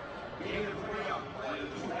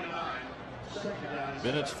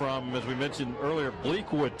 Bennett's from, as we mentioned earlier,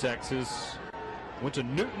 Bleakwood, Texas. Went to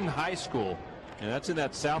Newton High School. And that's in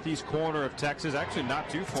that southeast corner of Texas, actually not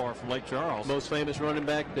too far from Lake Charles. Most famous running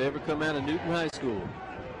back to ever come out of Newton High School.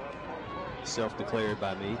 Self-declared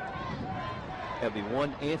by me. That'd be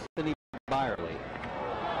one Anthony Byerly.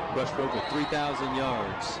 Rushed for over 3,000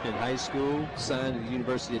 yards in high school, signed at the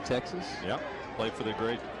University of Texas. Yep, played for the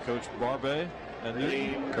great Coach Barbay.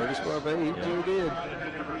 And Curtis Barbay, he sure did.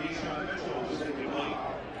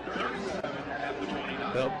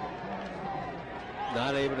 Well,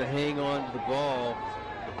 not able to hang on to the ball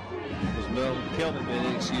was Kelvin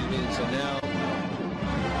Bennett, excuse me. And so now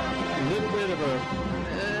a little bit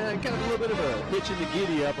of a hitch in the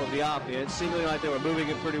giddy up of the offense. Seemingly like they were moving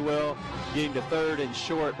it pretty well, getting to 3rd and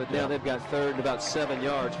short, but now they've got 3rd and about 7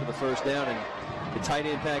 yards for the first down, and the tight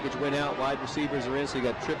end package went out. Wide receivers are in, so you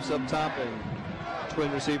got trips up top and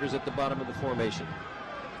twin receivers at the bottom of the formation.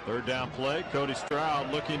 3rd down play. Cody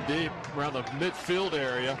Stroud looking deep around the midfield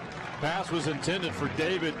area. Pass was intended for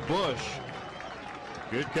David Bush.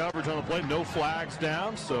 Good coverage on the play. No flags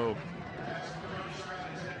down, so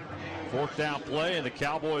 4th down play, and the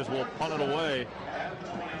Cowboys will punt it away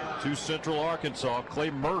to Central Arkansas. Clay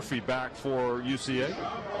Murphy back for UCA.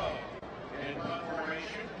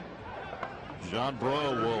 Jean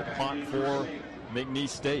Bro will punt for McNeese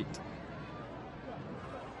State.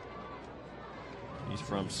 He's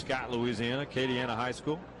from Scott, Louisiana, Acadiana High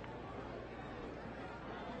School.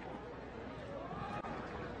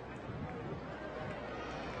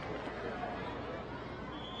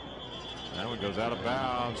 That one goes out of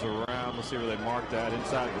bounds around, let's see where they mark that,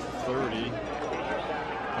 inside the 30.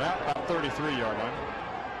 Well, about 33-yard line.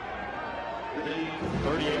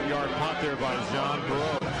 38-yard punt there by Jean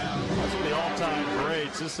Bro. That's one of the all-time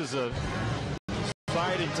greats. This is a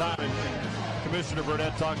exciting time, and Commissioner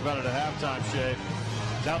Burnett talked about it at halftime, Shay.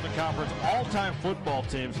 Southland Conference all-time football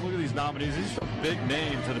teams. Look at these nominees. These are big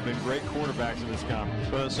names that have been great quarterbacks in this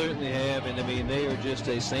conference. Well, certainly have, and I mean, they are just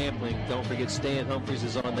a sampling. Don't forget Stan Humphries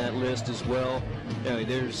is on that list as well. I mean,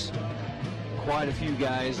 there's quite a few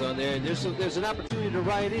guys on there, and there's an opportunity to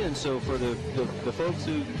write in. So for the folks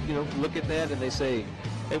who look at that and they say,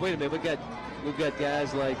 hey, wait a minute, we've got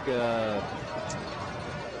guys like hang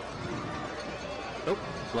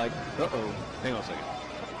on a second.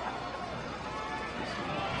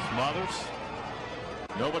 Smothers.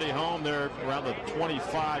 Nobody home there around the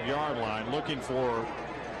 25-yard line, looking for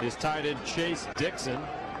his tight end Chase Dixon.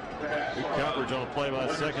 Good coverage on the play by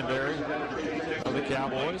the secondary of the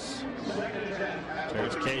Cowboys.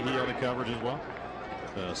 There's Cahey on the coverage as well.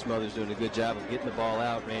 Smothers doing a good job of getting the ball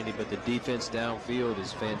out, Randy, but the defense downfield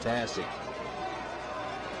is fantastic.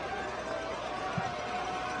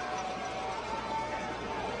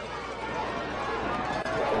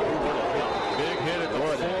 Big hit at the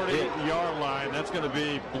 40-yard line. That's going to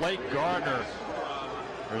be Blake Gardner.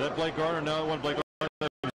 Or that Blake Gardner? No, it wasn't Blake Gardner. It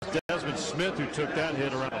was Desmond Smith who took that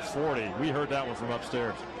hit around the 40. We heard that one from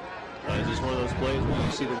upstairs. It's just one of those plays where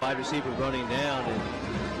you see the wide receiver running down,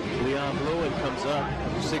 and Leon Blewett comes up,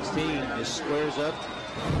 number 16, just squares up,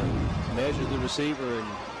 measures the receiver, and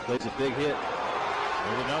plays a big hit.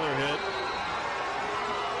 There's another hit.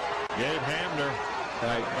 Gabe Hamner.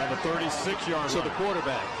 Right. On the 36-yard line. So the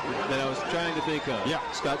quarterback that I was trying to think of. Yeah.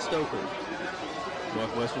 Scott Stoker.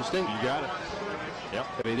 Northwestern State. You got it. Yep.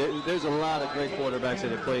 I mean, there's a lot of great quarterbacks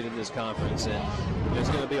that have played in this conference, and there's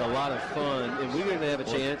going to be a lot of fun, and we're going to have a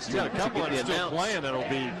chance to got a couple get that are still playing that'll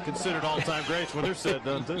be considered all-time greats when they're said and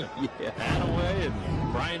done, too. Yeah. Hanaway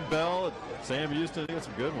and Brian Bell and Sam Houston. They got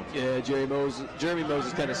some good ones. Yeah, Jeremy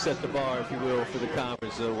Moses kind of set the bar, if you will, for the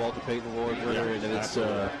conference. Walter Payton Award winner, and it's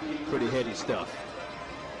pretty heady stuff.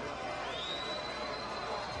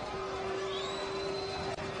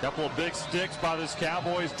 Couple of big sticks by this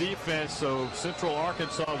Cowboys defense, so Central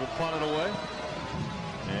Arkansas will punt it away.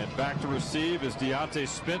 And back to receive is Deontay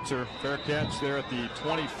Spencer. Fair catch there at the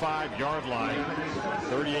 25-yard line.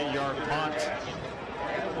 38-yard punt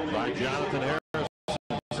by Jonathan Harris.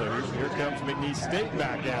 So here comes McNeese State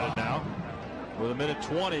back at it now with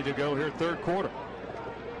 1:20 to go here, third quarter.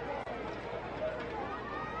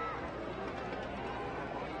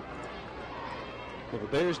 Well, the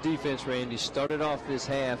Bears defense, Randy, started off this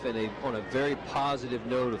half on a very positive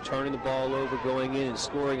note of turning the ball over, going in and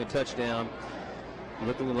scoring a touchdown.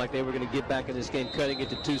 Looking like they were going to get back in this game, cutting it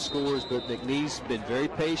to 2 scores, but McNeese been very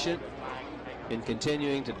patient in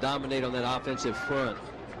continuing to dominate on that offensive front.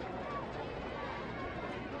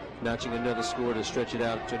 Notching another score to stretch it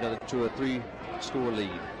out to a 3-score lead.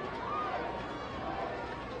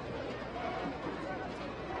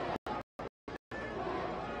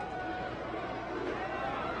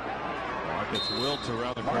 It's Wilt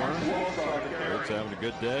around the corner. Wilt's having a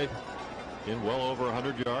good day. In well over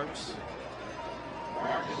 100 yards.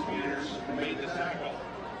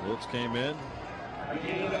 Wiltz came in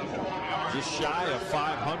just shy of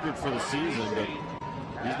 500 for the season, but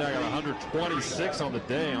he's now got 126 on the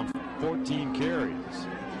day on 14 carries.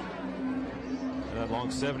 And that long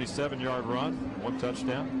 77-yard run, 1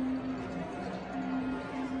 touchdown.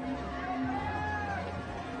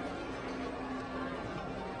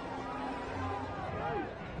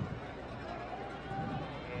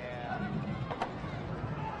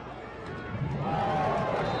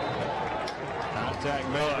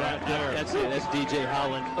 That's it. That's DJ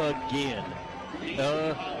Holland again.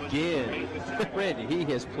 Randy, he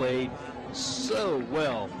has played so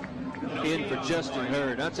well in for Justin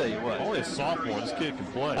Hurd. I'll tell you what. Only a sophomore. This kid can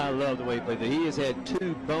play. I love the way he plays. He has had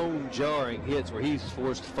 2 bone-jarring hits where he's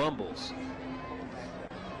forced fumbles.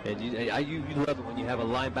 And you love it when you have a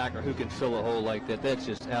linebacker who can fill a hole like that. That's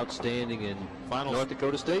just outstanding. And North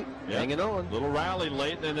Dakota State hanging on. Little rally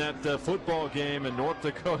late in that football game in North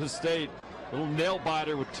Dakota State. Little nail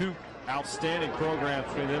biter with 2 outstanding programs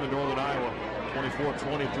between them and Northern Iowa.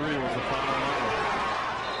 24-23 was the final number.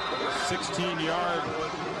 16-yard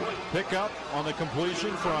pickup on the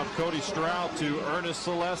completion from Cody Stroud to Ernest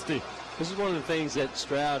Celesti. This is one of the things that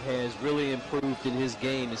Stroud has really improved in his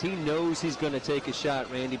game is he knows he's going to take a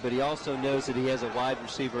shot, Randy, but he also knows that he has a wide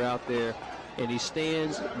receiver out there, and he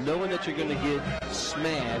stands knowing that you're going to get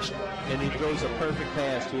smashed, and he throws a perfect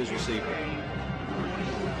pass to his receiver.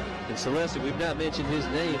 And Celeste, we've not mentioned his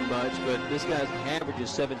name much, but this guy's averages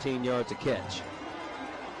 17 yards a catch.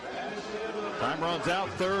 Time runs out,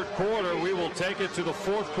 third quarter. We will take it to the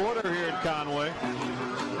fourth quarter here in Conway.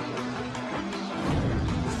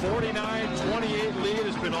 49-28 lead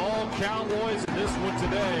has been all Cowboys in this one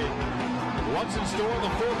today. What's in store in the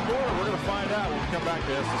fourth quarter? We're going to find out when we come back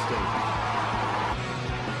to Estes State.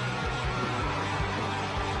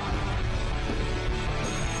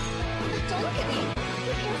 Don't look at me.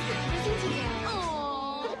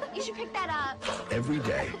 Oh, you should pick that up. Every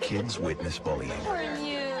day, kids witness bullying. For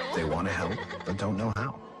you. They want to help, but don't know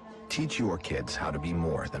how. Teach your kids how to be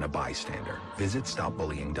more than a bystander. Visit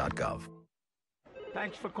stopbullying.gov.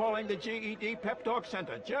 Thanks for calling the GED Pep Talk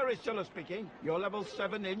Center. Jerry Siller speaking. Your level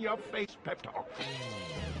 7 in-your-face pep talk.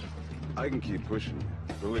 I can keep pushing.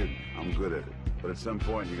 Believe me, I'm good at it. But at some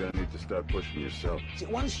point, you're going to need to start pushing yourself. See,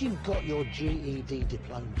 once you've got your GED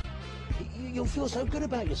diploma, you'll feel so good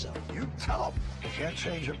about yourself. You tell them. You can't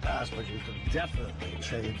change your past, but you can definitely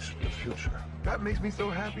change the future. That makes me so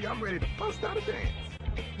happy, I'm ready to bust out a dance.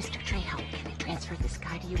 Mr. Trejo, they transferred this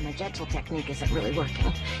guy to you, and the gentle technique isn't really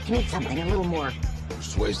working. You need something a little more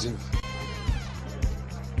persuasive.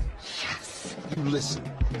 Yes. You listen,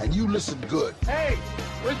 and you listen good. Hey,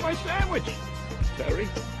 where's my sandwich? Terry?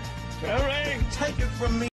 Terry! Take it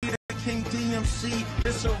from me, King DMC.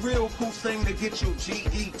 It's a real cool thing to get your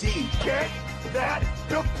GED. Get that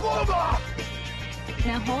diploma!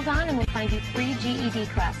 Now hold on and we'll find you 3 GED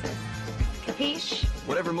classes. Capiche?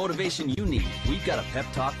 Whatever motivation you need, we've got a pep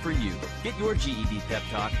talk for you. Get your GED pep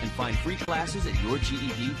talk and find free classes at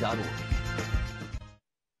yourged.org.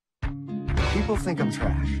 People think I'm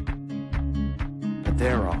trash, but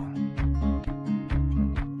they're wrong.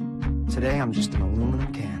 Today I'm just an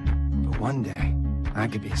aluminum can, but one day I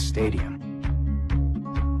could be a stadium.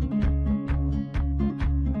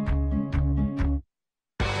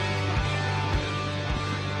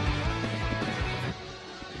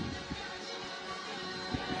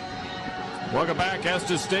 Welcome back,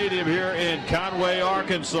 Estes Stadium here in Conway,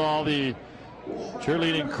 Arkansas. The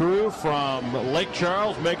cheerleading crew from Lake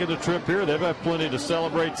Charles making the trip here. They've had plenty to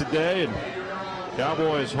celebrate today, and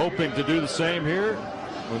Cowboys hoping to do the same here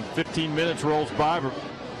when 15 minutes rolls by.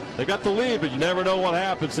 They got the lead, but you never know what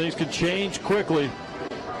happens. Things can change quickly.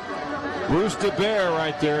 Bruce DeBear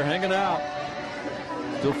right there hanging out.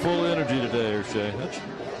 Still full of energy today, O'Shea. That's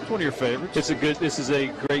one of your favorites. This is a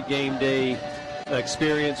great game day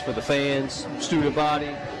experience for the fans, student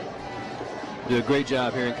body. Do a great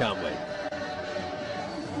job here in Conway.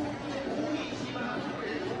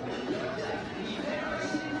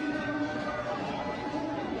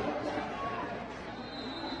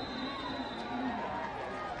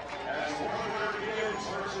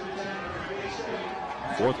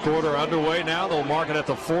 Fourth quarter underway now. They'll mark it at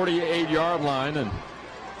the 48-yard line, and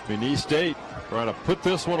McNeese State trying to put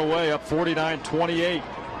this one away, up 49-28.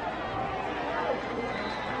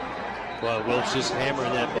 Well, Wilkes just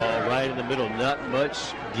hammering that ball right in the middle. Not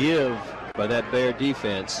much give by that Bear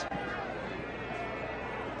defense.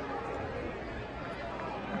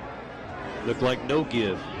 Looked like no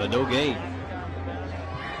give, but no gain.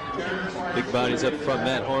 Big bodies up front.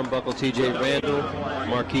 Matt Hornbuckle, TJ Randall,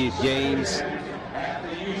 Marquise James.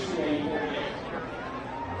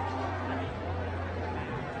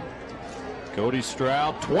 Cody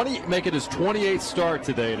Stroud, making his 28th start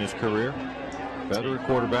today in his career. Veteran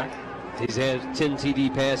quarterback. He's had 10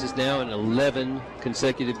 TD passes now in 11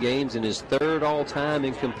 consecutive games, and his third all-time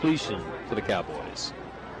in completion for the Cowboys.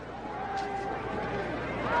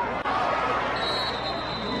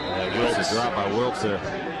 Wilkes dropped by Wilkes there.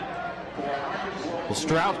 Well,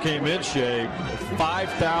 Stroud came in, Shea,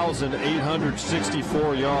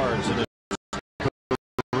 5,864 yards in his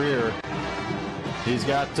career. He's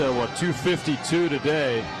got, 252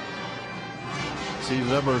 today. See the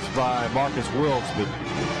numbers by Marcus Wilkes, but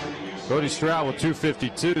Cody Stroud with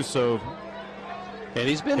 252, so. And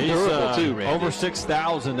he's been durable too, Randy. Over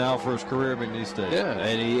 6,000 now for his career at McNeese State. Yeah,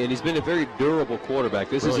 and he's been a very durable quarterback.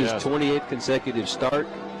 This is his 28th consecutive start.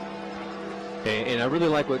 And I really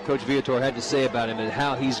like what Coach Viator had to say about him and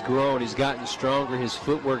how he's grown. He's gotten stronger. His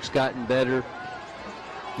footwork's gotten better.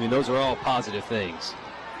 I mean, those are all positive things.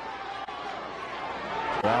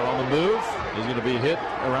 Stroud on the move. He's going to be hit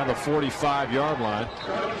around the 45-yard line.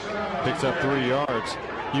 Picks up 3 yards.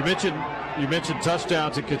 You mentioned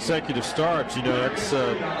touchdowns in consecutive starts. You know, that's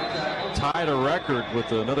tied a record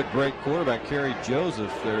with another great quarterback, Kerry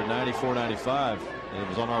Joseph, there at 94-95. It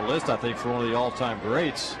was on our list, I think, for one of the all-time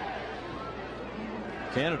greats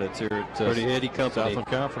candidates here at Southland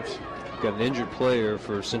Conference. Got an injured player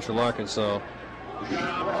for Central Arkansas.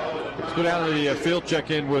 Let's go down to the field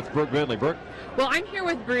check-in with Brooke Bentley. Brooke? Well, I'm here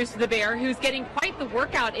with Bruce the Bear, who's getting quite the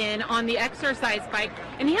workout in on the exercise bike,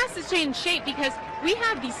 and he has to stay in shape because we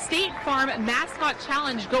have the State Farm Mascot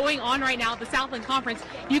Challenge going on right now at the Southland Conference.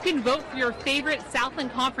 You can vote for your favorite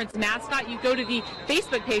Southland Conference mascot. You go to the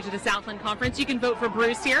Facebook page of the Southland Conference. You can vote for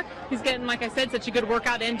Bruce here, who's getting, like I said, such a good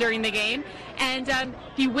workout in during the game. And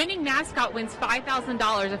the winning mascot wins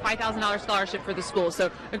 $5,000, a $5,000 scholarship for the school.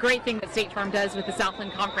 So a great thing that State Farm does with the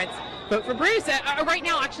Southland Conference. Vote for Bruce. Right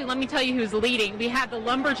now, actually, let me tell you who's leading. We have the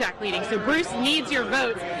Lumberjack leading. So Bruce needs your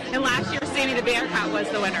votes. And last year, Sammy the Bearcat was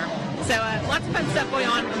the winner. So lots of fun stuff going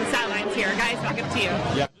on the sidelines here. Guys, back up to you.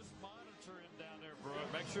 Yeah. Just monitor him down there,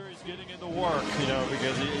 Brooke. Make sure sure he's getting into work,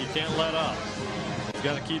 because he can't let up. He's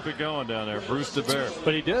got to keep it going down there, Bruce DeBear.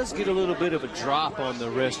 But he does get a little bit of a drop on the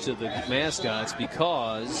rest of the mascots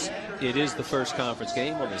because it is the first conference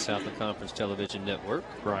game on the Southland Conference television network.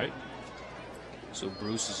 Right. So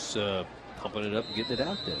Bruce is pumping it up and getting it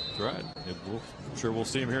out there. That's right. I'm sure we'll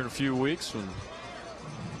see him here in a few weeks when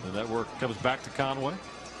the network comes back to Conway.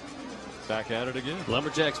 Back at it again.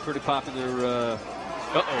 Lumberjacks pretty popular.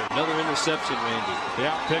 Another interception, Randy.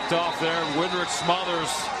 Yeah, picked off there. Windrick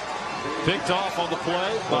Smothers picked off on the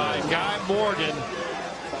play by Guy Morgan.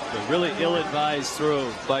 A really ill-advised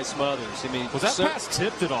throw by Smothers. I mean, was that pass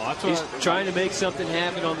tipped at all? He's trying to make something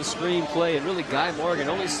happen on the screen play, and really Guy Morgan,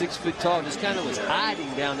 only 6 foot tall, just kind of was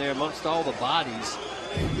hiding down there amongst all the bodies.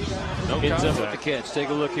 Ends up with the catch. Take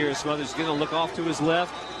a look here. Smothers going to look off to his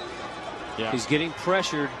left. Yeah. He's getting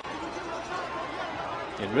pressured.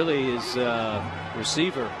 And really his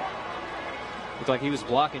receiver looked like he was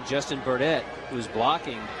blocking. Justin Burdett was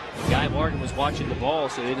blocking. Guy Morgan was watching the ball,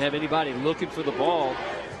 so he didn't have anybody looking for the ball.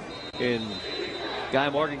 And Guy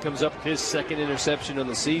Morgan comes up with his second interception of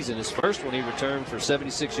the season. His first one he returned for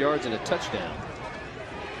 76 yards and a touchdown.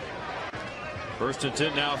 1st and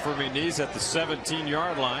 10 now for McNeese at the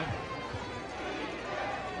 17-yard line.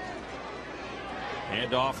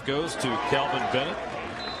 Handoff goes to Kelvin Bennett.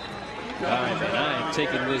 All right, man, I am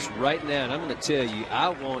taking this right now, and I'm going to tell you, I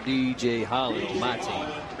want DJ Holland on my team.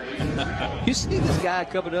 You see this guy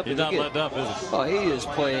coming up? He's not letting up, is he? Oh, he is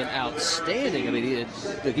playing outstanding. I mean, he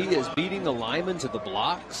is beating the linemen to the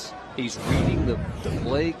blocks. He's reading the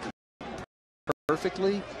play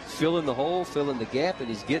perfectly, filling the hole, filling the gap, and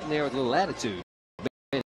he's getting there with a little attitude.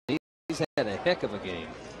 Man, he's had a heck of a game.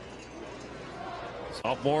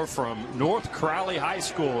 Sophomore from North Crowley High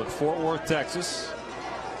School in Fort Worth, Texas.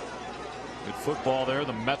 Good football there,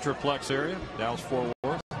 the Metroplex area, Dallas-Fort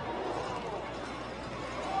Worth.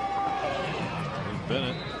 There's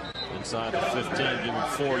Bennett inside the 15, giving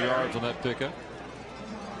 4 yards on that pickup.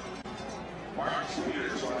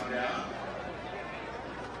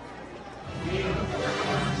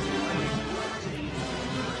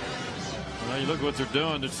 Now you look at what they're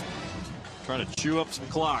doing, just trying to chew up some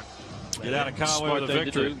clock. Get out of Conway with a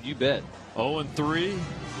victory. You bet. 0-3.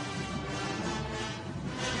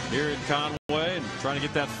 Here in Conway and trying to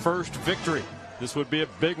get that first victory. This would be a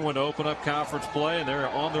big one to open up conference play, and they're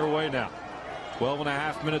on their way now.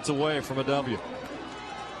 12.5 minutes away from a W.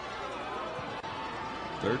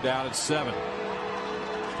 3rd down and 7.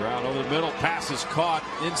 Stroud over the middle. Pass is caught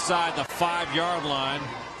inside the 5-yard line.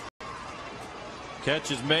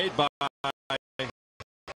 Catch is made by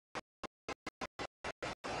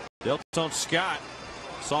Delton Scott.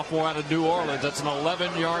 Sophomore out of New Orleans. That's an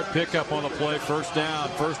 11-yard pickup on the play. 1st down.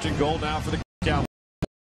 1st and goal now for the Cowboys.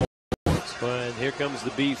 And here comes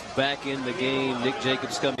the beef back in the game. Nick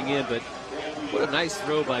Jacobs coming in, but what a nice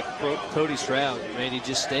throw by Cody Stroud. Randy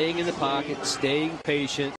just staying in the pocket, staying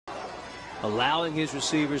patient, allowing his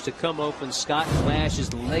receivers to come open. Scott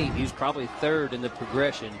flashes late. He's probably 3rd in the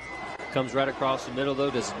progression. Comes right across the middle,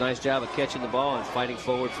 though. Does a nice job of catching the ball and fighting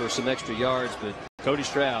forward for some extra yards. But Cody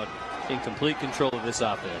Stroud in complete control of this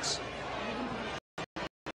offense.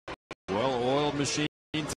 Well-oiled machine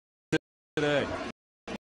today.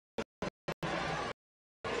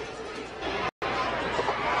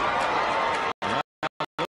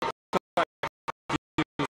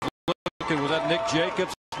 Was that Nick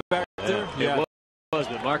Jacobs back there? Yeah, it was,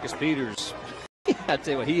 but Marcus Peters, I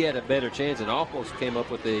tell you what, he had a better chance and almost came up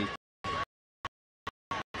with a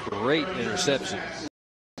great interception.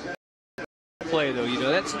 Play though,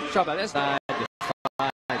 that's talk about that's 5 to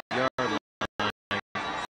 5-yard line.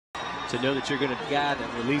 To know that you're going to guy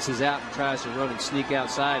that releases out and tries to run and sneak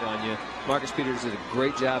outside on you. Marcus Peters did a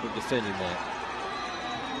great job of defending that.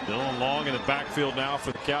 Dylan Long in the backfield now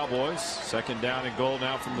for the Cowboys. 2nd down and goal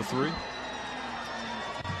now from the 3.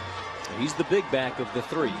 He's the big back of the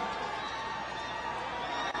 3.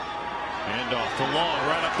 Handoff to Long,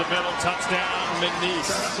 right up the middle, touchdown,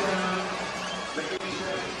 McNeese.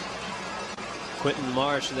 Quentin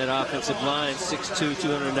Marsh in that offensive line, 6'2",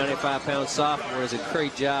 295-pound sophomore, does a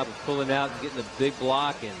great job of pulling out and getting a big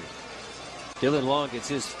block. And Dylan Long gets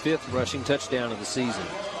his 5th rushing touchdown of the season.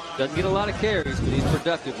 Doesn't get a lot of carries, but he's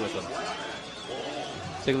productive with them.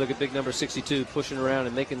 Take a look at big number 62, pushing around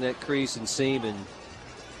and making that crease and seam. And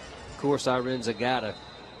of course, Irene Zagata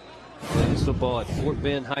played his football at Fort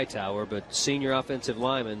Bend Hightower, but senior offensive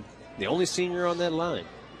lineman, the only senior on that line.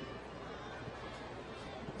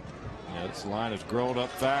 Yeah, this line has grown up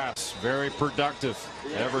fast. Very productive.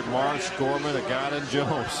 Everett, Marsh, Gorman, Agata, and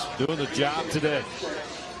Jones doing the job today.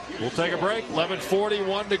 We'll take a break.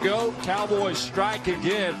 11:41 to go. Cowboys strike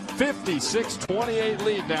again. 56-28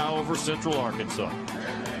 lead now over Central Arkansas.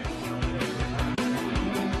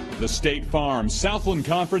 The State Farm Southland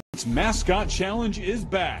Conference Mascot Challenge is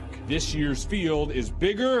back. This year's field is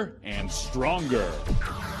bigger and stronger.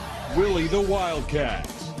 Willie the Wildcat,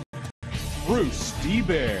 Bruce D.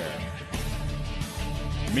 Bear,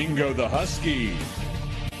 Mingo the Husky,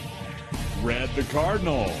 Red the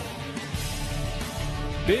Cardinal,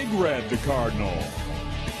 Big Red the Cardinal,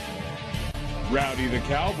 Rowdy the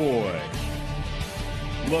Cowboy,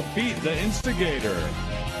 Lafitte the Instigator,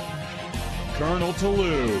 Colonel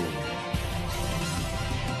Toulouse,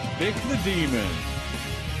 Vic the Demon,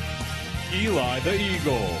 Eli the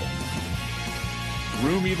Eagle,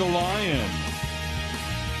 Roomy the Lion,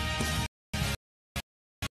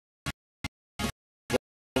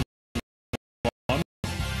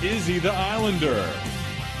 Izzy the Islander,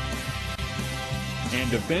 and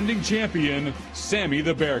defending champion Sammy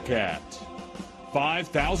the Bearcat.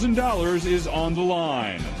 $5,000 is on the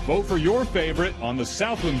line. Vote for your favorite on the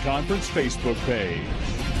Southland Conference Facebook page.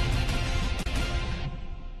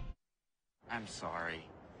 I'm sorry.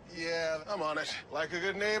 Yeah, I'm on it. Like a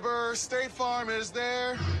good neighbor, State Farm is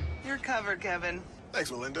there. You're covered, Kevin.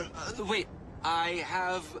 Thanks, Melinda. Wait, I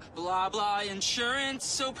have blah blah insurance,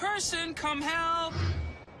 so person, come help.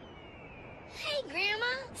 Hey, Grandma.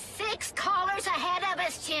 6 callers ahead of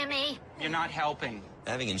us, Jimmy. You're not helping.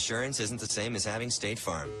 Having insurance isn't the same as having State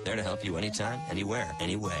Farm. There to help you anytime, anywhere,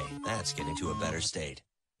 anyway. That's getting to a better state.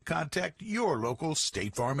 Contact your local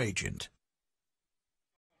State Farm agent.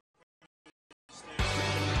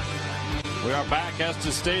 We are back at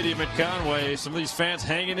the stadium at Conway. Some of these fans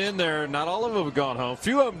hanging in there. Not all of them have gone home.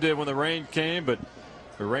 Few of them did when the rain came, but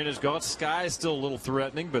the rain is gone. Sky is still a little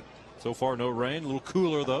threatening, but so far no rain. A little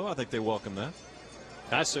cooler, though. I think they welcome that.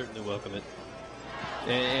 I certainly welcome it.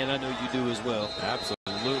 And I know you do as well.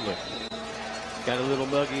 Absolutely. Got a little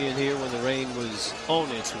muggy in here when the rain was on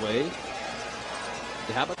its way.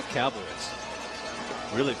 How about the Cowboys?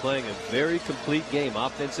 Really playing a very complete game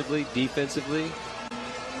offensively, defensively.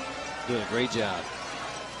 Doing a great job.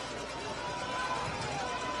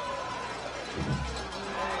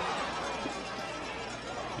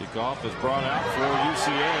 Kickoff is brought out for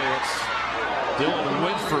UCA. It's Dylan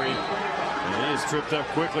Winfrey. And he is tripped up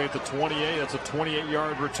quickly at the 28. That's a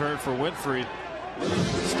 28-yard return for Winfrey.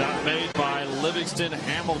 Stop made by Livingston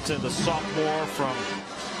Hamilton, the sophomore from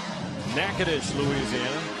Natchitoches,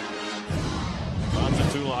 Louisiana.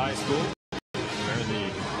 Ponchatoula High School. They're in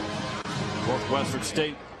the Northwestern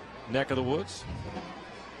State neck of the woods.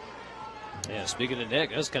 Yeah, speaking of neck,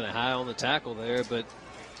 that's kind of high on the tackle there, but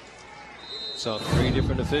saw 3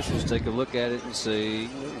 different officials take a look at it and say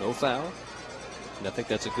no foul. And I think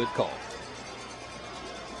that's a good call.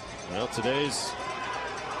 Well, today's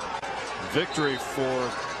victory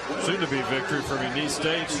soon-to-be victory for McNeese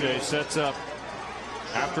State, Shea, sets up,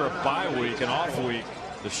 after a bye week, an off week,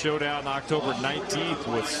 the showdown October 19th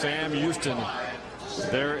with Sam Houston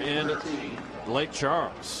there in Lake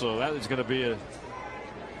Charles. So that is going to be a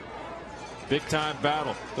big-time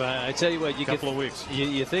battle. But I tell you what, couple of weeks.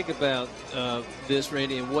 You think about this,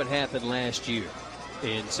 Randy, and what happened last year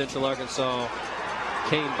in Central Arkansas.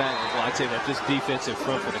 Came back, well, I'd say that this defensive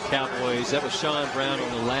front for the Cowboys. That was Sean Brown on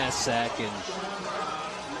the last sack, and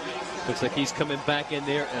looks like he's coming back in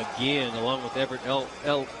there again, along with Everett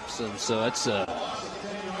Elson. So that's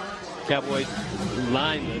Cowboy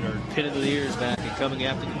linemen are pinning their ears back and coming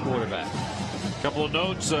after the quarterback. A couple of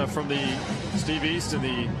notes from the Steve East and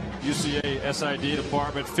the UCA SID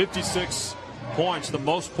department. 56 points, the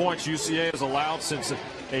most points UCA has allowed since a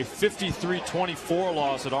 53-24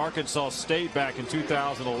 loss at Arkansas State back in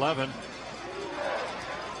 2011.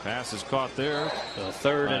 Pass is caught there. A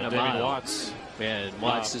third and a mile. Watts. And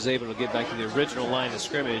Watts is able to get back to the original line of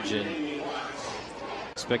scrimmage, and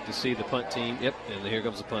expect to see the punt team. Yep, and here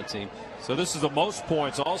comes the punt team. So this is the most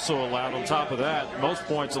points also allowed. On top of that, most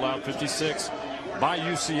points allowed, 56 by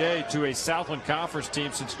UCA to a Southland Conference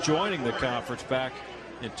team since joining the conference back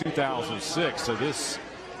in 2006. So this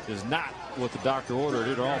is not what the doctor ordered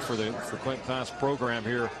at all for Clinton Class program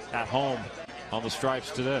here at home on the stripes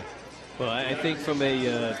today. Well, I think from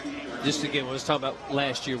a just again, when I was talking about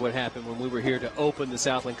last year, what happened when we were here to open the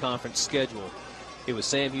Southland Conference schedule. It was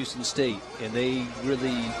Sam Houston State, and they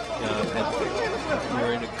really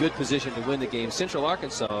were in a good position to win the game. Central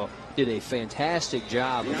Arkansas did a fantastic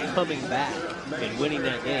job of coming back and winning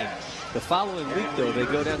that game. The following week, though, they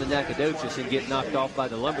go down to Natchitoches and get knocked off by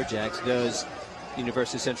the Lumberjacks, does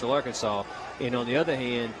University of Central Arkansas. And on the other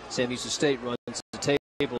hand, Sam Houston State runs the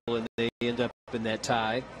table, and they end up in that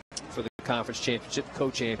tie for the conference championship,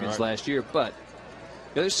 co-champions last year. But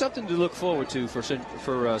Yeah, there's something to look forward to for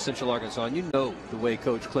Central Arkansas. And you know the way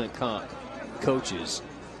Coach Clint Conk coaches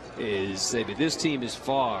is, I mean, this team is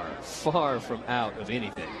far, far from out of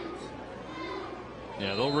anything.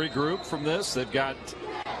 Yeah, they'll regroup from this. They've got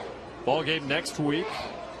ball game next week.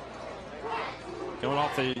 Coming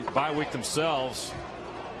off the bye week themselves.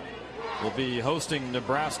 We'll be hosting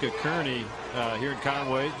Nebraska Kearney here in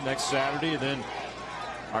Conway next Saturday. And then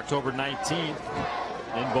October 19th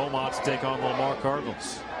in Beaumont to take on the Lamar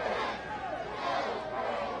Cardinals.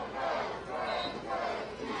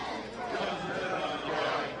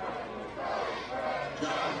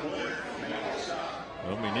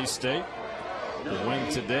 Well, McNeese State, the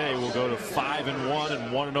win today will go to 5-1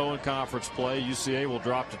 and 1-0 in conference play. UCA will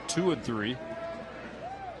drop to 2-3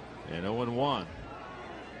 and 0-1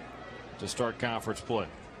 to start conference play.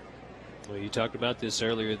 Well, you talked about this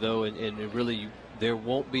earlier, though, and it really, there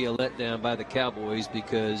won't be a letdown by the Cowboys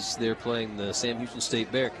because they're playing the Sam Houston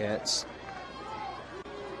State Bearcats.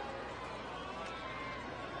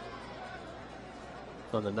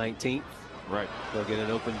 On the 19th. Right. They'll get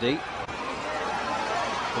an open date.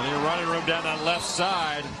 Plenty of running room down that left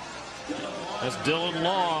side as Dylan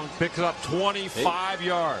Long picks up 25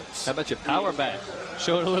 yards. How about your power back?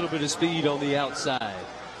 Showing a little bit of speed on the outside.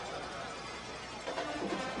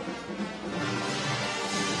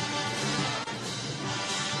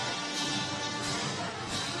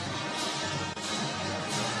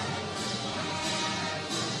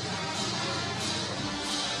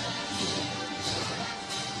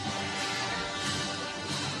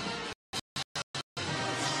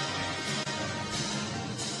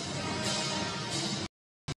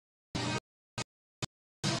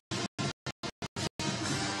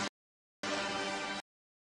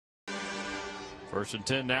 First and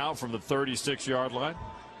 10 now from the 36-yard line.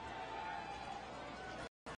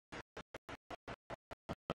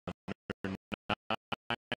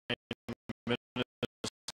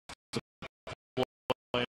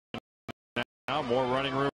 Now more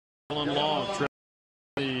running room. Long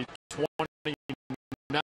the 29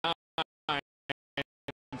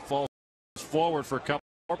 falls forward for a couple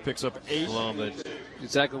more, picks up 8. Long, but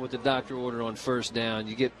exactly what the doctor ordered on first down.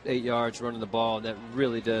 You get 8 yards running the ball, and that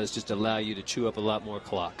really does just allow you to chew up a lot more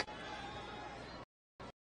clock.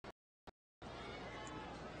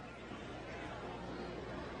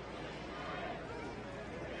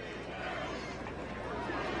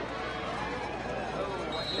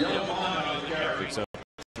 Picks up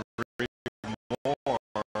 3 more.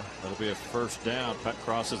 That'll be a first down. Pat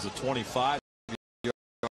crosses the 25-yard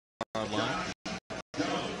line.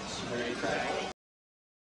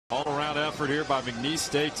 All-around effort here by McNeese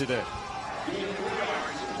State today.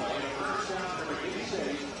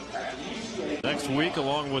 Next week,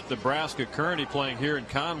 along with Nebraska Kearney playing here in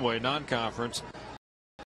Conway, non-conference.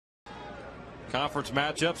 Conference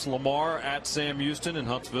matchups: Lamar at Sam Houston in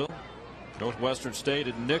Huntsville. Northwestern State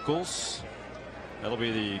at Nichols. That'll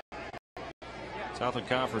be the Southland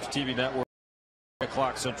Conference TV network, 8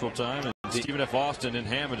 o'clock Central Time. And Stephen F. Austin in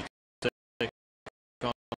Hammond to take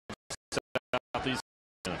on Southeast.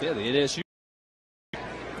 Yeah, the NSU.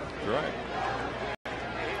 Right.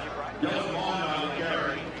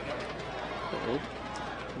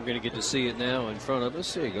 We're going to get to see it now in front of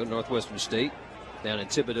us. There you go, Northwestern State down in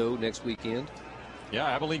Thibodaux next weekend. Yeah,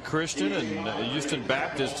 Abilene Christian and Houston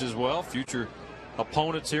Baptist as well, future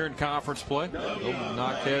opponents here in conference play.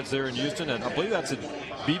 Knockheads there in Houston, and I believe that's at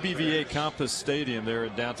BBVA Compass Stadium there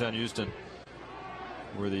in downtown Houston,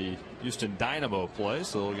 where the Houston Dynamo plays.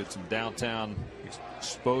 So they'll get some downtown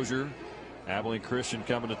exposure. Abilene Christian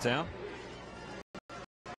coming to town.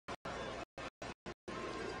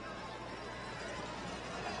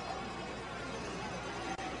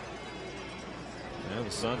 And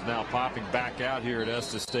the sun's now popping back out here at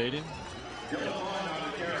Estes Stadium.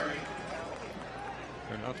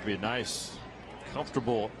 Turned out to be a nice,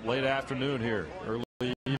 comfortable late afternoon here, early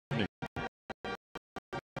evening.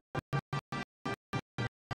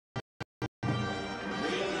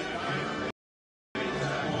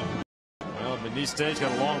 Well, McNeese State's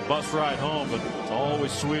got a long bus ride home, but it's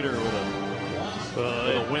always sweeter with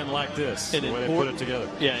a win like this, the way they put it together.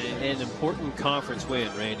 Yeah, an important conference win,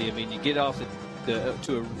 Randy. I mean, you get off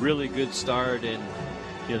to a really good start, and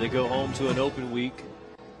you know they go home to an open week,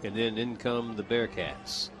 and then in come the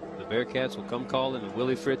Bearcats. The Bearcats will come calling, and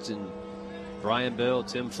Willie Fritz and Brian Bell,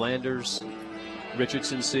 Tim Flanders, Richard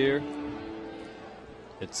Sincere.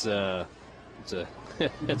 It's a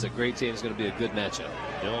it's a great team. It's going to be a good matchup.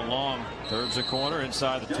 Dylan Long turns the corner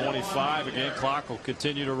inside the 25. Again, clock will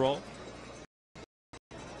continue to roll.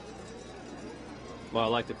 Well, I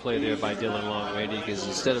like the play there by Dylan Long, Randy, because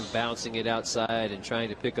instead of bouncing it outside and trying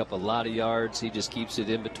to pick up a lot of yards, he just keeps it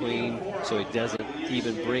in between so he doesn't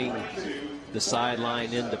even bring the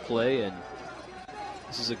sideline into play. And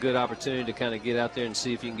this is a good opportunity to kind of get out there and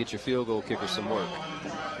see if you can get your field goal kicker some work.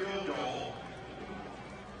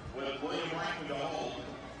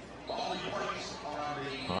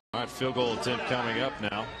 All right, field goal attempt coming up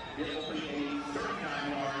now.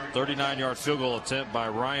 39-yard field goal attempt by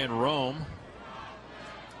Ryan Rome,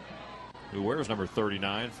 who wears number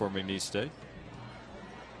 39 for McNeese State.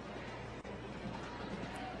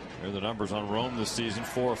 Here are the numbers on Rome this season: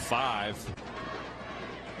 4 of 5.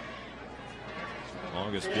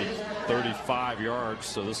 Longest being 35 yards,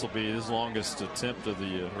 so this will be his longest attempt of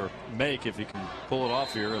the or make if he can pull it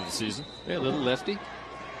off here of the season. Yeah, a little lefty.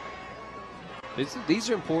 These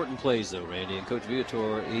are important plays, though, Randy, and Coach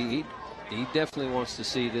Viator, he definitely wants to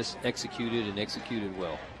see this executed and executed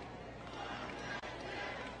well.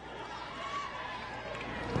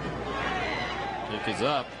 Kick is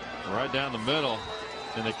up right down the middle,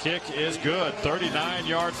 and the kick is good.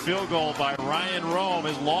 39-yard field goal by Ryan Rome,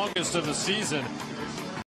 his longest of the season.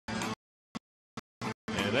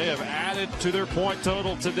 And they have added to their point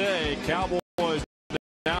total today. Cowboys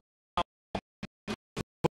now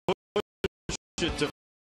push it to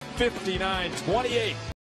 59-28.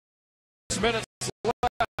 6 minutes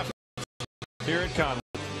left here in Conway.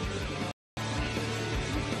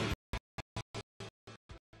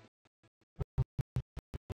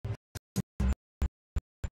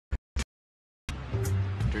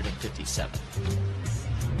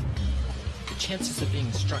 The chances of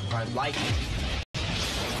being struck by lightning.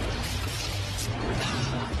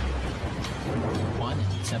 1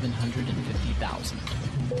 in 750,000.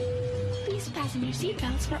 Please fasten your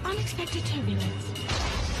seatbelts for unexpected turbulence.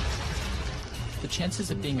 The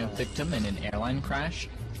chances of being a victim in an airline crash.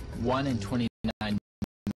 1 in 29 million.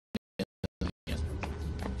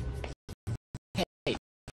 Hey,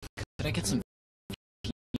 could I get some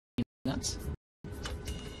peanuts?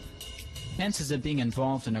 Chances of being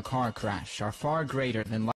involved in a car crash are far greater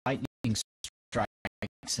than lightning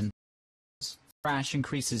strikes, and crash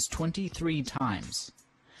increases 23 times.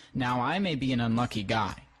 Now, I may be an unlucky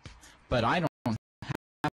guy, but I don't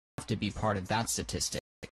have to be part of that statistic.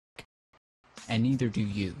 And neither do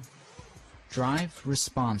you. Drive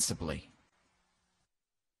responsibly.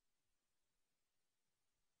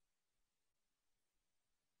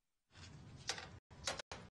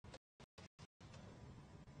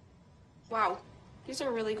 Wow, these are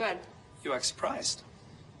really good. You act surprised.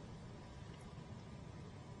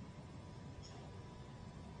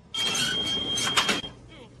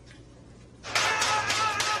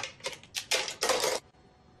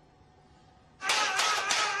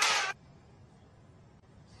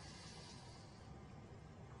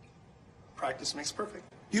 Practice makes perfect.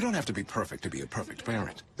 You don't have to be perfect to be a perfect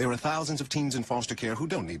parent. There are thousands of teens in foster care who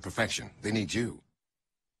don't need perfection. They need you.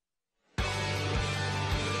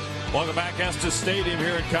 Welcome back, Estes Stadium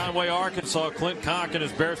here in Conway, Arkansas. Clint Conk and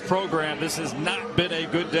his Bears program. This has not been a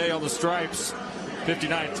good day on the Stripes.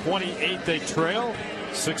 59-28 they trail.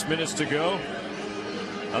 6 minutes to go.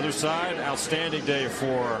 Other side, outstanding day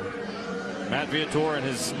for Matt Viator and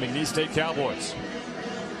his McNeese State Cowboys.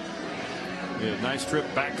 We had a nice trip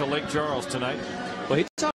back to Lake Charles tonight. Well, he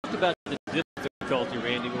talked about the difficulty,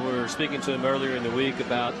 Randy, when we were speaking to him earlier in the week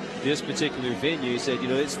about this particular venue. He said, you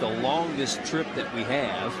know, it's the longest trip that we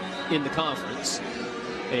have in the conference.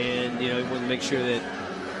 And, you know, we want to make sure that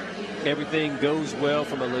everything goes well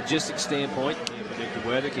from a logistics standpoint. Can't predict the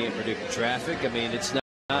weather, can't predict the traffic. I mean, it's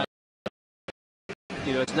not,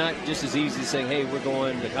 you know, it's not just as easy as saying, hey, we're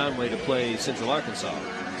going to Conway to play Central Arkansas.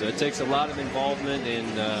 So it takes a lot of involvement,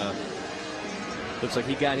 and looks like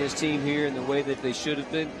he got his team here in the way that they should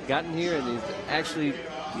have been gotten here, and they've actually,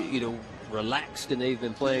 you know, relaxed, and they've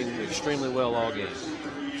been playing extremely well all game.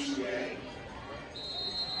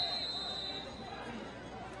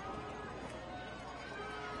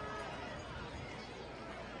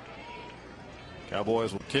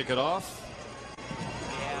 Cowboys will kick it off.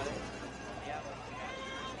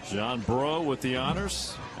 John Bro with the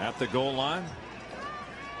honors at the goal line.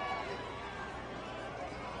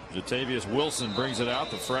 Jatavius Wilson brings it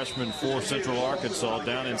out, the freshman for Central Arkansas,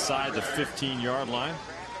 down inside the 15-yard line.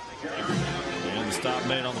 And the stop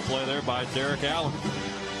made on the play there by Derek Allen.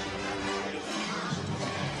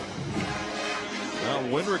 Well,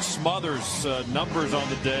 Winrich Smothers numbers on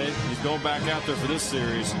the day. He's going back out there for this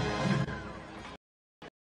series.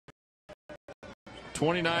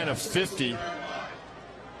 29 of 50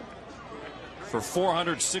 for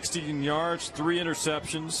 416 yards, 3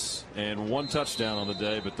 interceptions, and 1 touchdown on the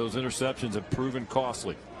day, but those interceptions have proven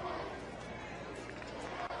costly.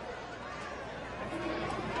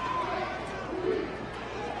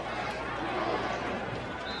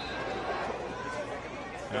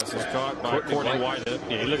 pass was caught by Courtney Whitehead.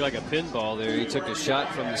 Yeah, he looked like a pinball there. He took a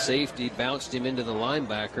shot from the safety, bounced him into the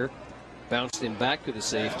linebacker, bounced him back to the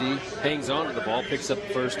safety, hangs on to the ball, picks up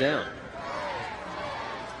the first down.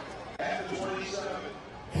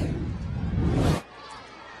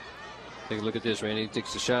 Take a look at this, Randy. He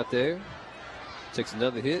takes a shot there, takes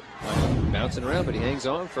another hit, bouncing around, but he hangs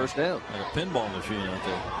on, first down. Like a pinball machine out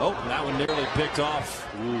there. Oh, that one nearly picked off.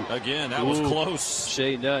 Again, that was close.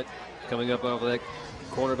 Shea Nutt coming up over that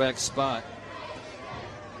cornerback spot.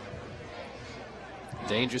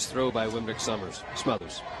 Dangerous throw by Wimbrick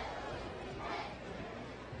Smothers.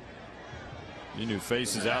 You new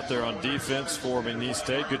faces out there on defense for McNeese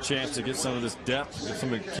State. Good chance to get some of this depth, get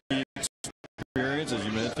some of the key experience, as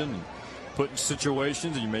you mentioned, and put in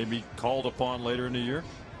situations that you may be called upon later in the year.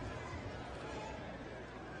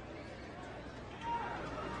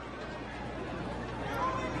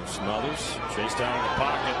 Smothers chased down in the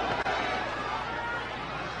pocket.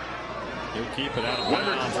 He'll keep it out of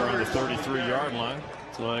bounds around the 33-yard line.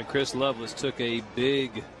 Well, Chris Lovelace took a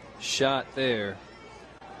big shot there.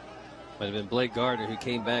 Might have been Blake Gardner who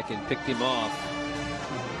came back and picked him off.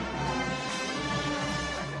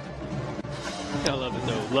 I love it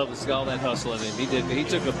though. Lovelace got all that hustle in him. He did. He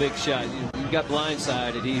took a big shot. He got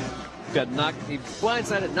blindsided. He got knocked. He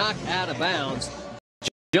blindsided, knocked out of bounds.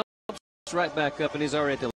 Jumps right back up, and he's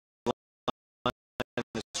already at the line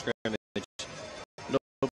of scrimmage. No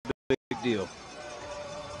big deal.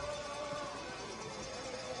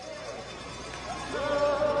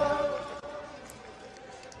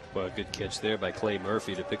 Well, a good catch there by Clay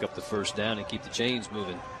Murphy to pick up the first down and keep the chains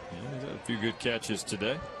moving. Yeah, he's had a few good catches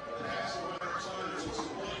today.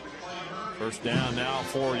 First down now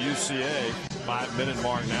for UCA. 5-minute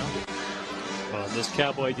mark now. Well, this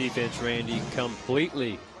Cowboy defense, Randy,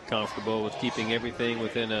 completely comfortable with keeping everything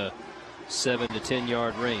within a 7 to 10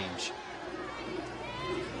 yard range.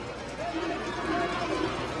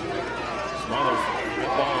 Smothers'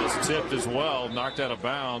 ball is tipped as well, knocked out of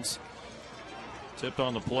bounds. Tipped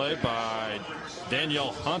on the play by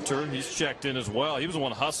Danielle Hunter. He's checked in as well. He was the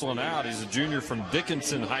one hustling out. He's a junior from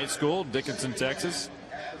Dickinson High School, Dickinson, Texas,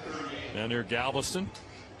 down near Galveston.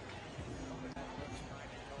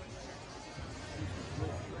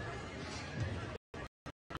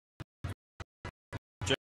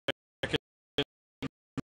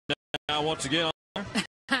 Now once again.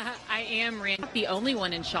 I am, Randy, the only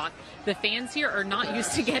one in shock. The fans here are not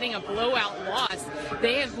used to getting a blowout loss.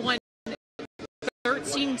 They have won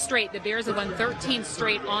 13 straight. The Bears have won 13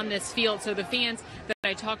 straight on this field. So the fans that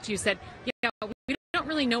I talked to said, yeah, we don't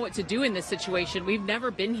really know what to do in this situation. We've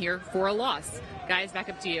never been here for a loss. Guys, back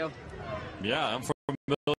up to you. Yeah, I'm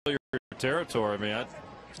familiar territory. I mean,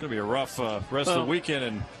 it's going to be a rough rest of the weekend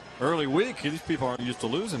and early week. These people aren't used to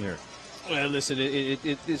losing here. Well, listen,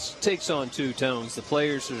 it takes on two tones. The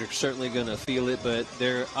players are certainly going to feel it, but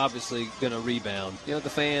they're obviously going to rebound. You know, the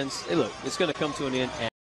fans, hey, look, it's going to come to an end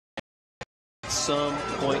at some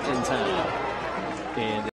point in time.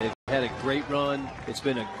 And they've had a great run. It's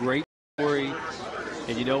been a great story.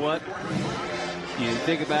 And you know what? You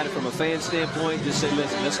think about it from a fan standpoint, just say,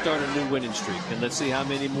 listen, let's start a new winning streak, and let's see how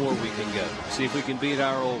many more we can go. See if we can beat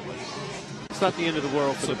our old one. It's not the end of the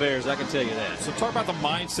world for the Bears, I can tell you that. So talk about the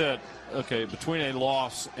mindset, okay, between a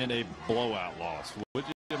loss and a blowout loss.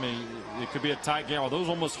 I mean, it could be a tight game. Are those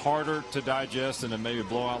almost harder to digest than maybe a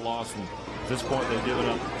blowout loss? And at this point, they've given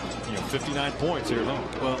up, 59 points here alone.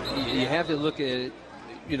 Well, you have to look at it,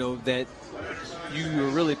 that you're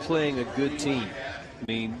really playing a good team. I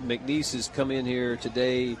mean, McNeese has come in here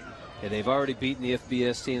today, and they've already beaten the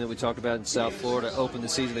FBS team that we talked about in South Florida, opened the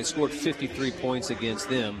season. They scored 53 points against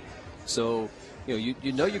them. So, you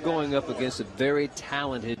know you're going up against a very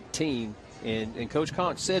talented team, and Coach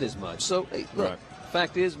Conch said as much. So, hey, look, right.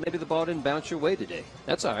 Fact is, maybe the ball didn't bounce your way today.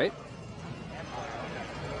 That's all right.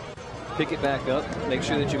 Pick it back up. Make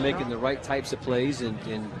sure that you're making the right types of plays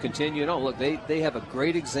and continue on. Look, they have a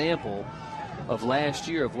great example of last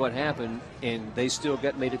year of what happened, and they still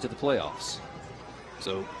made it to the playoffs.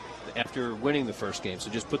 So after winning the first game, so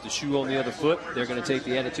just put the shoe on the other foot. They're going to take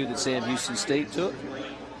the attitude that Sam Houston State took,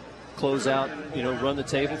 close out, run the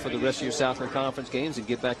table for the rest of your Southland Conference games and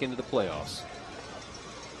get back into the playoffs.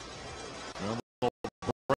 Well, we'll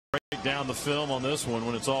break down the film on this one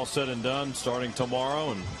when it's all said and done starting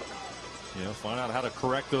tomorrow, and find out how to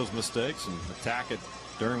correct those mistakes and attack it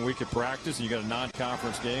during week of practice. And you got a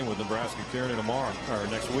non-conference game with Nebraska Kearney tomorrow or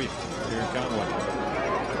next week here in Conway.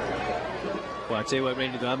 Well, I tell you what,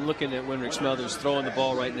 Randy, I'm looking at Winrick Smothers throwing the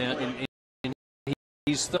ball right now, and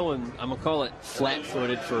he's throwing, I'm going to call it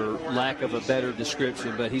flat-footed for lack of a better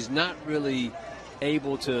description, but he's not really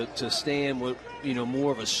able to stand with, you know,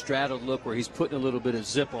 more of a straddled look where he's putting a little bit of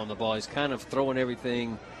zip on the ball. He's kind of throwing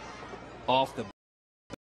everything off the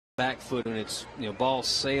back foot, and it's, you know, ball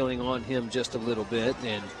sailing on him just a little bit,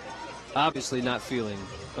 and obviously not feeling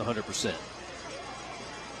 100%.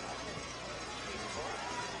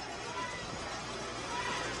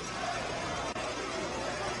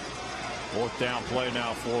 Fourth down play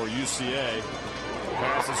now for UCA.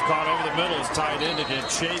 Pass is caught over the middle. Is tight end again.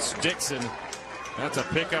 Chase Dixon. That's a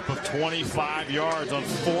pickup of 25 yards on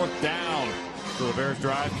fourth down. So the Bears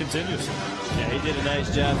drive continues. Yeah, he did a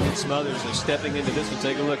nice job with Smothers of stepping into this one.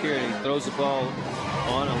 Take a look here. He throws the ball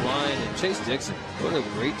on a line. And Chase Dixon, what a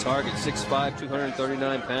great target. 6'5",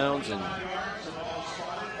 239 pounds. And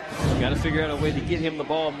got to figure out a way to get him the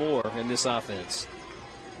ball more in this offense.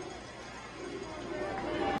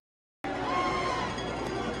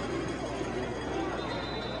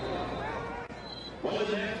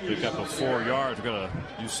 Pick up of 4 yards. We've got a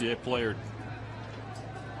UCA player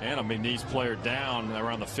and a McNeese player down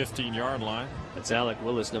around the 15-yard line. That's Alec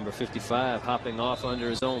Willis, number 55, hopping off under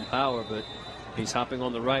his own power, but he's hopping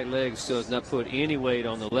on the right leg, still has not put any weight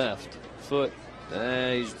on the left foot.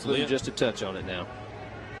 He's putting just a touch on it now.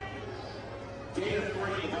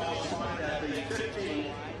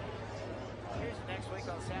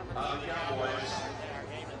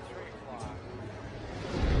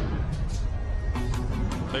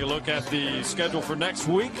 Take a look at the schedule for next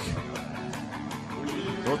week.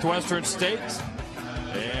 Northwestern State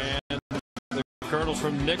and the Colonels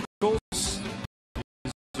from Nichols.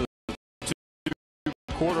 The two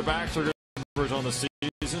quarterbacks are going to on the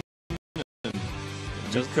season. And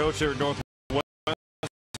just coach there at Northwestern,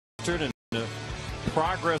 and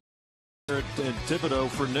progress at Thibodeau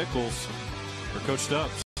for Nichols for Coach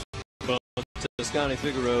Stubbs. Well, Toscani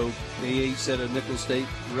Figueroa, he set a Nichols State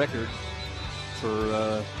record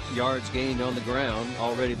for yards gained on the ground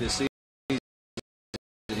already this season.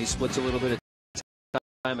 He splits a little bit of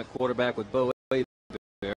time at quarterback with Bo Bear.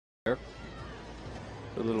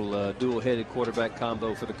 A little dual-headed quarterback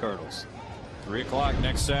combo for the Colonels. 3 o'clock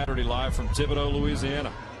next Saturday, live from Thibodaux,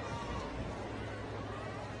 Louisiana.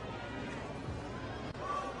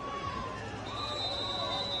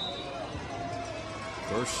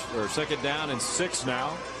 Second down and 6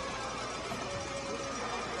 now.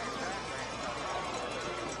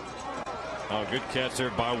 Oh, good catch there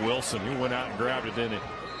by Wilson. He went out and grabbed it, didn't he?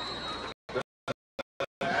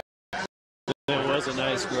 That was a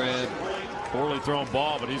nice grab. Poorly thrown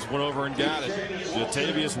ball, but he's went over and got it.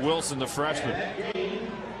 Jatavius Wilson, the freshman.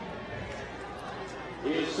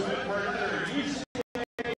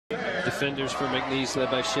 Defenders for McNeese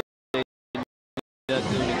led by Shea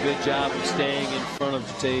doing a good job of staying in front of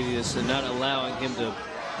Jatavius and not allowing him to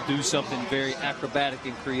do something very acrobatic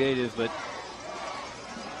and creative, but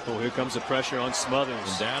oh, here comes the pressure on Smothers.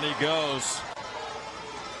 And down he goes.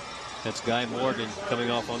 That's Guy Morgan coming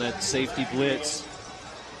off on that safety blitz.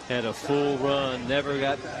 Had a full run, never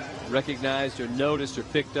got recognized or noticed or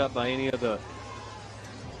picked up by any of the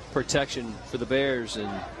protection for the Bears, and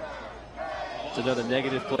it's another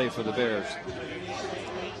negative play for the Bears.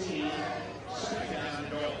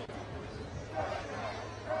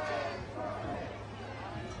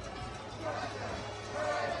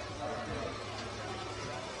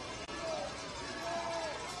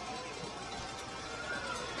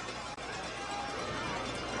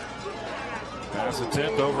 Pass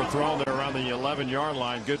attempt overthrown there around the 11-yard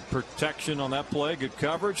line. Good protection on that play. Good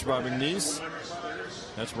coverage by McNeese.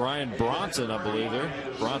 That's Ryan Bronson, I believe there.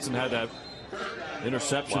 Bronson had that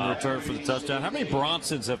interception return for the touchdown. How many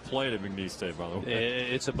Bronsons have played at McNeese State, by the way?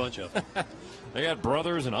 It's a bunch of them. They got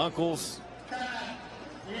brothers and uncles.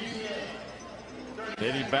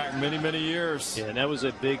 Dating back many, many years. Yeah, and that was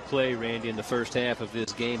a big play, Randy, in the first half of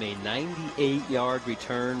this game. A 98-yard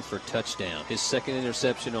return for touchdown. His second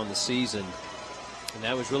interception on the season. And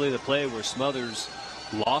that was really the play where Smothers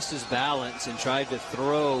lost his balance and tried to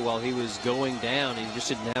throw while he was going down. He just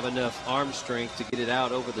didn't have enough arm strength to get it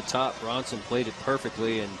out over the top. Bronson played it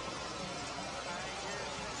perfectly and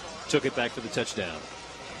took it back for the touchdown.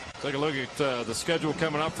 Take a look at the schedule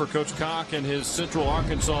coming up for Coach Koch and his Central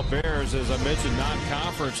Arkansas Bears. As I mentioned,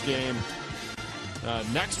 non-conference game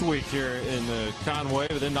next week here in Conway.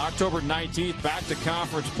 But then October 19th, back to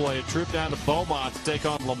conference play. A trip down to Beaumont to take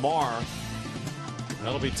on Lamar.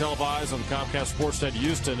 That'll be televised on the Comcast Sportsnet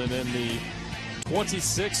Houston. And then the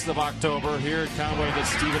 26th of October here at Conway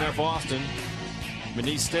against Stephen F. Austin.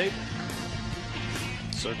 McNeese State.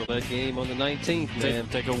 Circle that game on the 19th, man.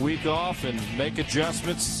 Take a week off and make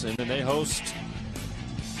adjustments, and then they host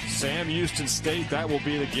Sam Houston State. That will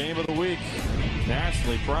be the game of the week.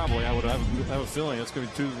 nationally, probably. I would have a feeling it's going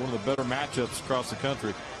to be one of the better matchups across the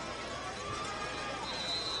country.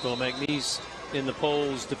 Well, McNeese in the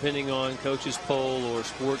polls, depending on coach's poll or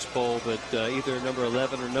sports poll, but either number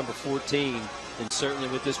 11 or number 14, and certainly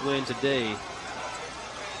with this win today,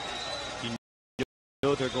 you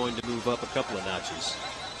know they're going to move up a couple of notches.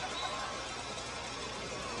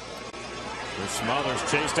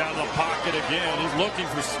 Smothers chased out of the pocket again. He's looking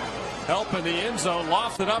for help in the end zone,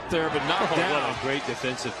 lofted up there, but knocked down. What a great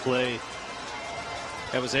defensive play.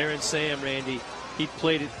 That was Aaron Sam, Randy. He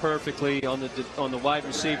played it perfectly on the wide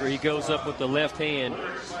receiver. He goes up with the left hand,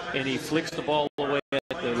 and he flicks the ball away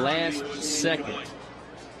at the last second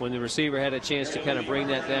when the receiver had a chance to kind of bring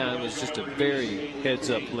that down. It was just a very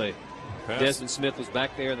heads-up play. Desmond Smith was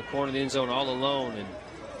back there in the corner of the end zone all alone, and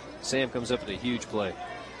Sam comes up with a huge play.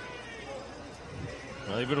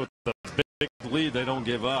 Well, even with the big lead, they don't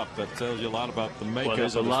give up. That tells you a lot about the makeup. Well,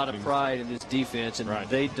 there's a lot of pride in this defense, and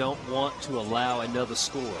they don't want to allow another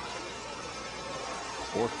score.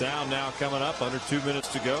 Fourth down now coming up, under 2 minutes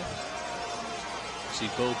to go. See,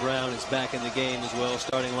 Bo Brown is back in the game as well,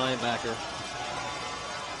 starting linebacker.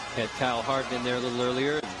 Had Kyle Harden in there a little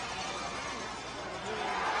earlier.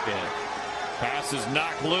 Yeah. Pass is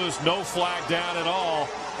knocked loose, no flag down at all.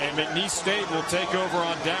 And McNeese State will take over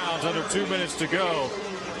on downs, under 2 minutes to go.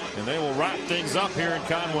 And they will wrap things up here in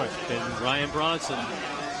Conway. And Ryan Bronson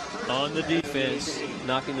on the defense,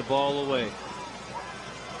 knocking the ball away.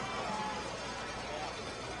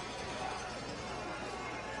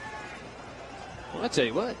 Well, I'll tell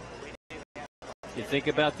you what. You think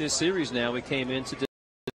about this series now. We came into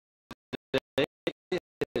today.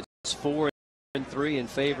 It's 4-3 in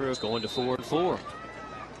favor of going to 4-4.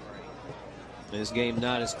 This game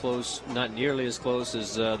not as close, not nearly as close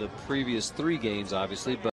as the previous 3 games,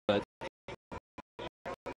 obviously, but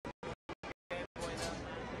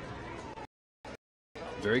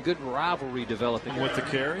very good rivalry developing with the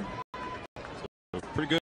carry. So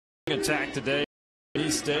pretty good attack today.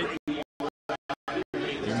 East State.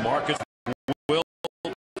 Marcus Wills,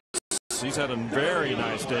 he's had a very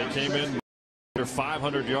nice day. Came in under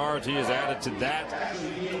 500 yards. He has added to that.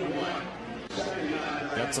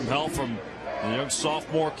 Got some help from the young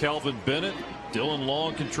sophomore Kelvin Bennett. Dylan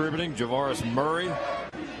Long contributing. Javaris Murray.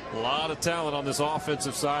 A lot of talent on this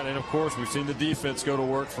offensive side. And, of course, we've seen the defense go to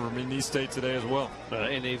work for McNeese State today as well.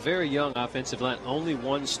 And a very young offensive line. Only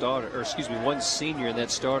one starter, or excuse me, one senior in that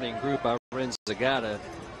starting group. Iren Zagata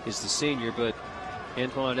is the senior, but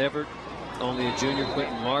Antoine Everett, only a junior.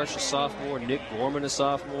 Quentin Marsh, a sophomore. Nick Gorman, a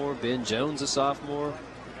sophomore. Ben Jones, a sophomore.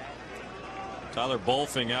 Tyler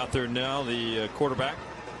Bolfing out there now, the quarterback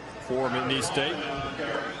for McNeese State.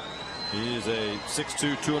 He is a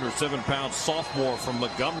 6'2", 207-pound sophomore from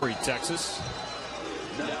Montgomery, Texas.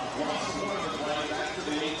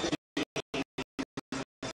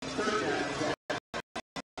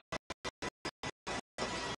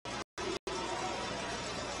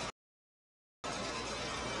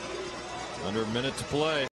 Under a minute to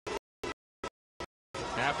play.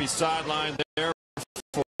 Happy sideline there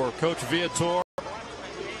for Coach Viator.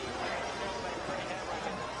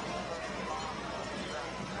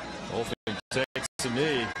 Bolfing takes a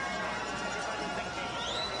knee.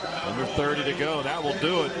 Under 30 to go. That will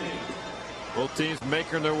do it. Both teams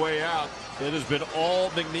making their way out. It has been all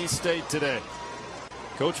McNeese State today.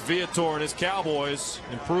 Coach Viator and his Cowboys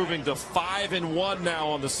improving to 5-1 now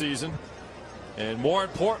on the season. And more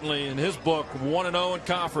importantly, in his book, 1-0 in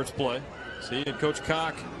conference play. So he and Coach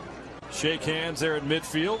Koch shake hands there at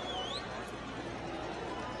midfield.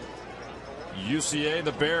 UCA,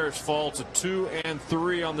 the Bears, fall to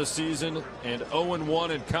 2-3 on the season and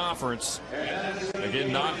 0-1 in conference.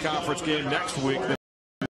 Again, non-conference game next week.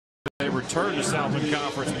 They return to Southland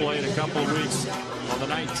Conference play in a couple of weeks on the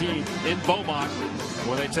 19th in Beaumont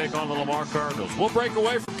when they take on the Lamar Cardinals. We'll break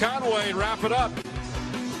away from Conway and wrap it up.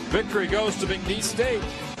 Victory goes to McNeese State.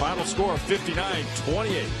 Final score of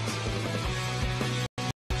 59-28.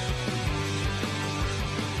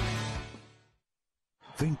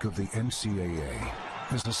 Think of the NCAA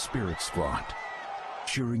as a spirit squad,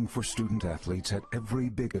 cheering for student athletes at every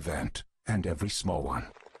big event and every small one.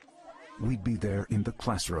 We'd be there in the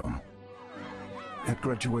classroom, at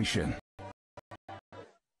graduation,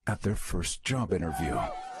 at their first job interview.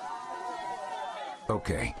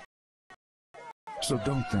 Okay. So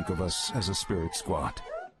don't think of us as a spirit squad.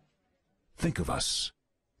 Think of us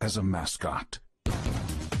as a mascot.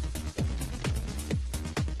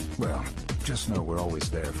 Well, just know we're always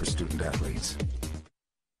there for student athletes.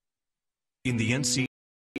 In the NCAA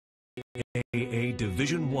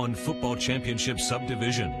Division I Football Championship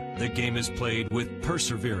Subdivision, the game is played with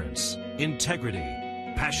perseverance, integrity,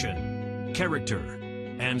 passion, character,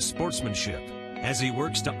 and sportsmanship as he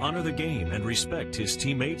works to honor the game and respect his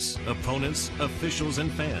teammates, opponents, officials,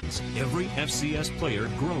 and fans. Every FCS player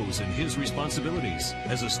grows in his responsibilities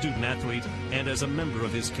as a student athlete and as a member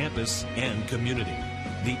of his campus and community.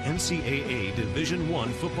 The NCAA Division I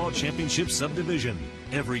Football Championship Subdivision.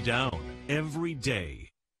 Every down, every day.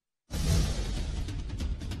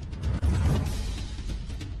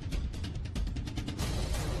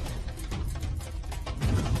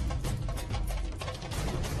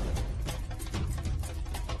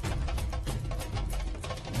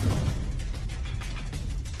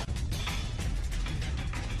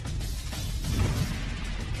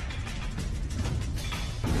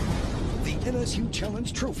 NSU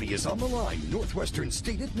Challenge Trophy is on the line. Northwestern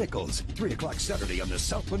State at Nichols. 3 o'clock Saturday on the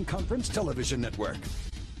Southland Conference Television Network.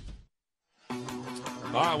 All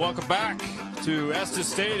right, welcome back to Estes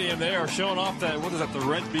Stadium. They are showing off that, what is that, the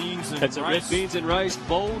Red Beans and Rice? That's a Red Beans and Rice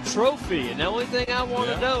Bowl trophy. And the only thing I want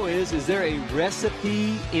to know is there a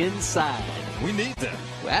recipe inside? We need that.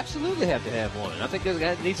 We absolutely have to have one. I think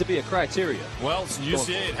that needs to be a criteria. Well,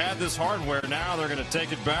 UCA had this hardware. Now they're going to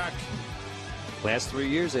take it back. Last 3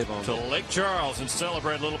 years they've owned to Lake Charles and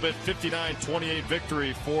celebrate a little bit. 59-28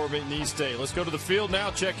 victory for McNeese State. Let's go to the field now.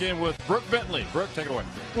 Check in with Brooke Bentley. Brooke, take it away.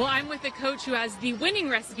 Well, I'm with the coach who has the winning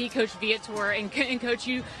recipe, Coach Viator. And Coach,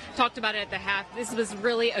 you talked about it at the half. This was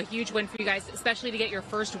really a huge win for you guys, especially to get your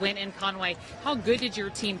first win in Conway. How good did your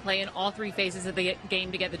team play in all 3 phases of the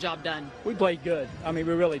game to get the job done? We played good. I mean,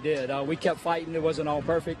 we really did. We kept fighting. It wasn't all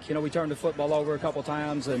perfect. You know, we turned the football over a couple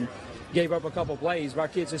times and gave up a couple plays, but our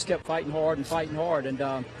kids just kept fighting hard,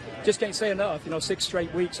 and just can't say enough. 6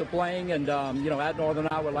 straight weeks of playing, and at Northern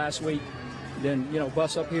Iowa last week, then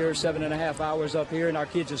bus up here, 7.5 hours up here, and our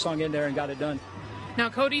kids just hung in there and got it done. Now,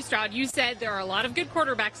 Cody Stroud, you said there are a lot of good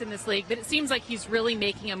quarterbacks in this league, but it seems like he's really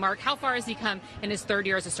making a mark. How far has he come in his 3rd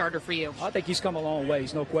year as a starter for you? I think he's come a long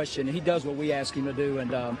ways, no question. He does what we ask him to do,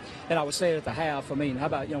 and I would say at the half, I mean, how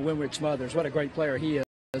about Winwick Smothers? What a great player he is.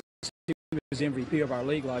 He was MVP of our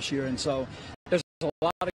league last year, and so there's a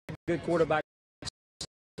lot of good quarterbacks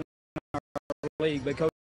in our league. But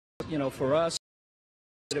Coach, for us,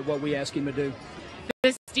 what we ask him to do.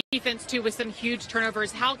 This defense too, with some huge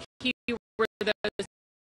turnovers. How key were those?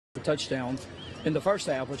 Touchdown in the first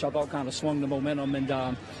half, which I thought kind of swung the momentum,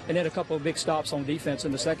 and then a couple of big stops on defense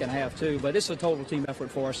in the second half too. But it's a total team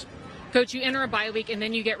effort for us. Coach, you enter a bye week and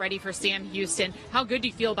then you get ready for Sam Houston. How good do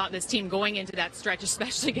you feel about this team going into that stretch,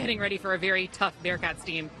 especially getting ready for a very tough Bearcats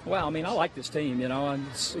team? Well, I mean, I like this team,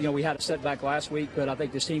 and we had a setback last week, but I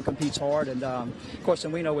think this team competes hard, and of course,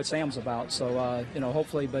 and we know what Sam's about. So,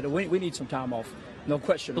 hopefully, but we need some time off, no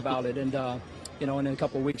question about it, and and in a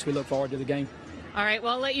couple of weeks, we look forward to the game. All right,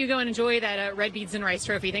 well, I'll let you go and enjoy that Red Beans and Rice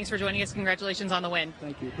trophy. Thanks for joining us. Congratulations on the win.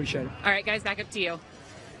 Thank you. Appreciate it. All right, guys, back up to you.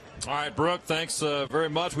 All right, Brooke, thanks very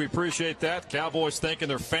much. We appreciate that. Cowboys thanking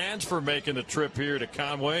their fans for making the trip here to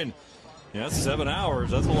Conway. And that's 7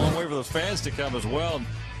 hours. That's a long way for those fans to come as well. And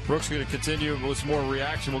Brooke's going to continue with some more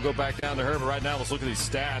reaction. We'll go back down to her. But right now, let's look at these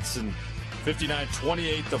stats. And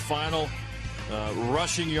 59-28, the final.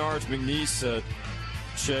 Rushing yards, McNeese,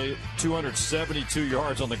 272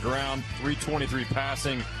 yards on the ground, 323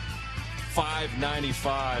 passing.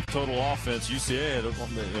 595 total offense. UCA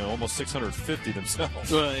had almost 650 themselves.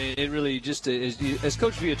 Well, it really just, as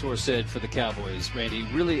Coach Viator said for the Cowboys, Randy,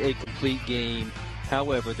 really a complete game.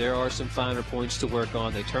 However, there are some finer points to work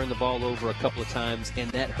on. They turned the ball over a couple of times, and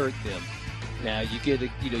that hurt them. Now, you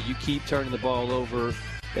keep turning the ball over,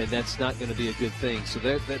 and that's not going to be a good thing. So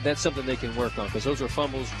that's something they can work on, because those were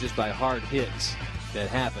fumbles just by hard hits that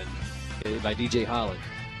happened by DJ Holland.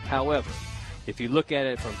 However, if you look at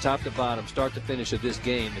it from top to bottom, start to finish of this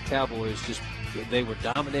game, the Cowboys they were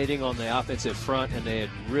dominating on the offensive front, and they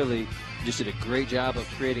had really just did a great job of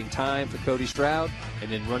creating time for Cody Stroud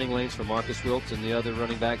and then running lanes for Marcus Wilkes and the other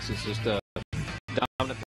running backs. It's just a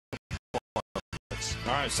dominant performance.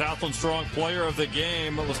 All right, Southland Strong Player of the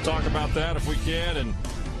Game. Let's talk about that if we can.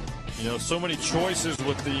 And, so many choices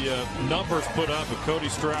with the numbers put up, but Cody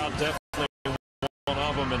Stroud definitely one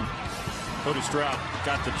of them. And Cody Stroud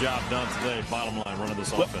got the job done today, bottom line, running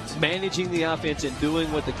this offense. Managing the offense and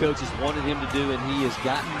doing what the coaches wanted him to do, and he has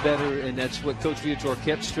gotten better, and that's what Coach Viator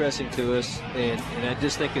kept stressing to us. And I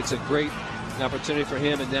just think it's a great opportunity for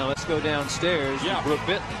him. And now let's go downstairs. Yeah, Brooke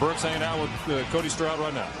Bentley. Brooke's hanging out with Cody Stroud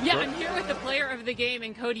right now. Yeah, Brooke? I'm here with the player of the game.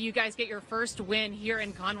 And Cody, you guys get your first win here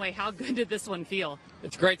in Conway. How good did this one feel?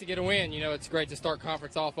 It's great to get a win. It's great to start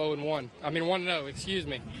conference off 0-1. I mean 1-0. Excuse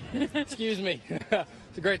me. Excuse me.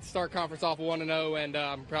 It's great to start conference off 1-0, and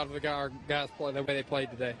I'm proud of our guys play the way they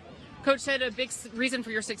played today. Coach said a big reason for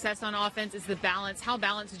your success on offense is the balance. How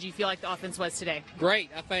balanced did you feel like the offense was today? Great.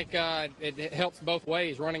 I think it helps both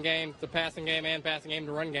ways, running game to passing game and passing game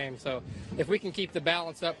to run game. So if we can keep the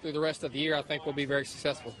balance up through the rest of the year, I think we'll be very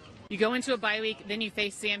successful. You go into a bye week, then you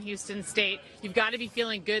face Sam Houston State. You've got to be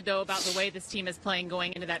feeling good, though, about the way this team is playing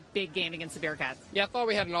going into that big game against the Bearcats. Yeah, I thought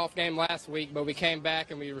we had an off game last week, but we came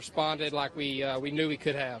back and we responded like we knew we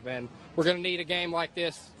could have. And we're going to need a game like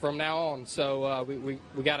this from now on, so we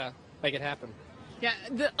got to make it happen. Yeah,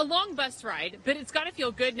 a long bus ride, but it's got to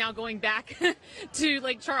feel good now going back to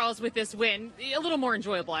Lake Charles with this win. A little more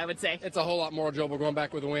enjoyable, I would say. It's a whole lot more enjoyable going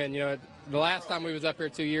back with a win. You know, the last time we was up here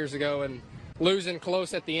 2 years ago and losing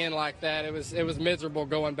close at the end like that, it was miserable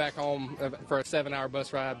going back home for a 7-hour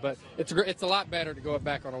bus ride. But it's a lot better to go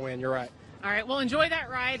back on a win. You're right. All right, well, enjoy that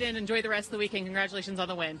ride and enjoy the rest of the weekend. Congratulations on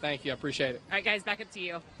the win. Thank you. I appreciate it. All right, guys, back up to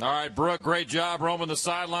you. All right, Brooke, great job roaming the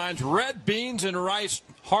sidelines. Red Beans and Rice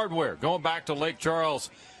Hardware going back to Lake Charles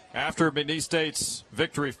after McNeese State's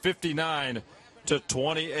victory 59-28.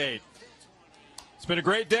 It's been a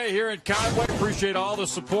great day here in Conway. Appreciate all the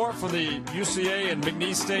support from the UCA and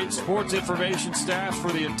McNeese State sports information staffs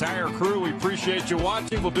for the entire crew. We appreciate you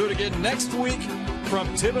watching. We'll do it again next week from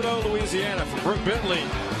Thibodaux, Louisiana. For Brooke Bentley,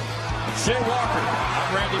 Shea Walker,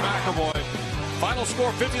 I'm Randy McElroy. Final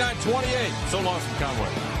score 59-28. So long from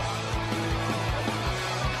Conway.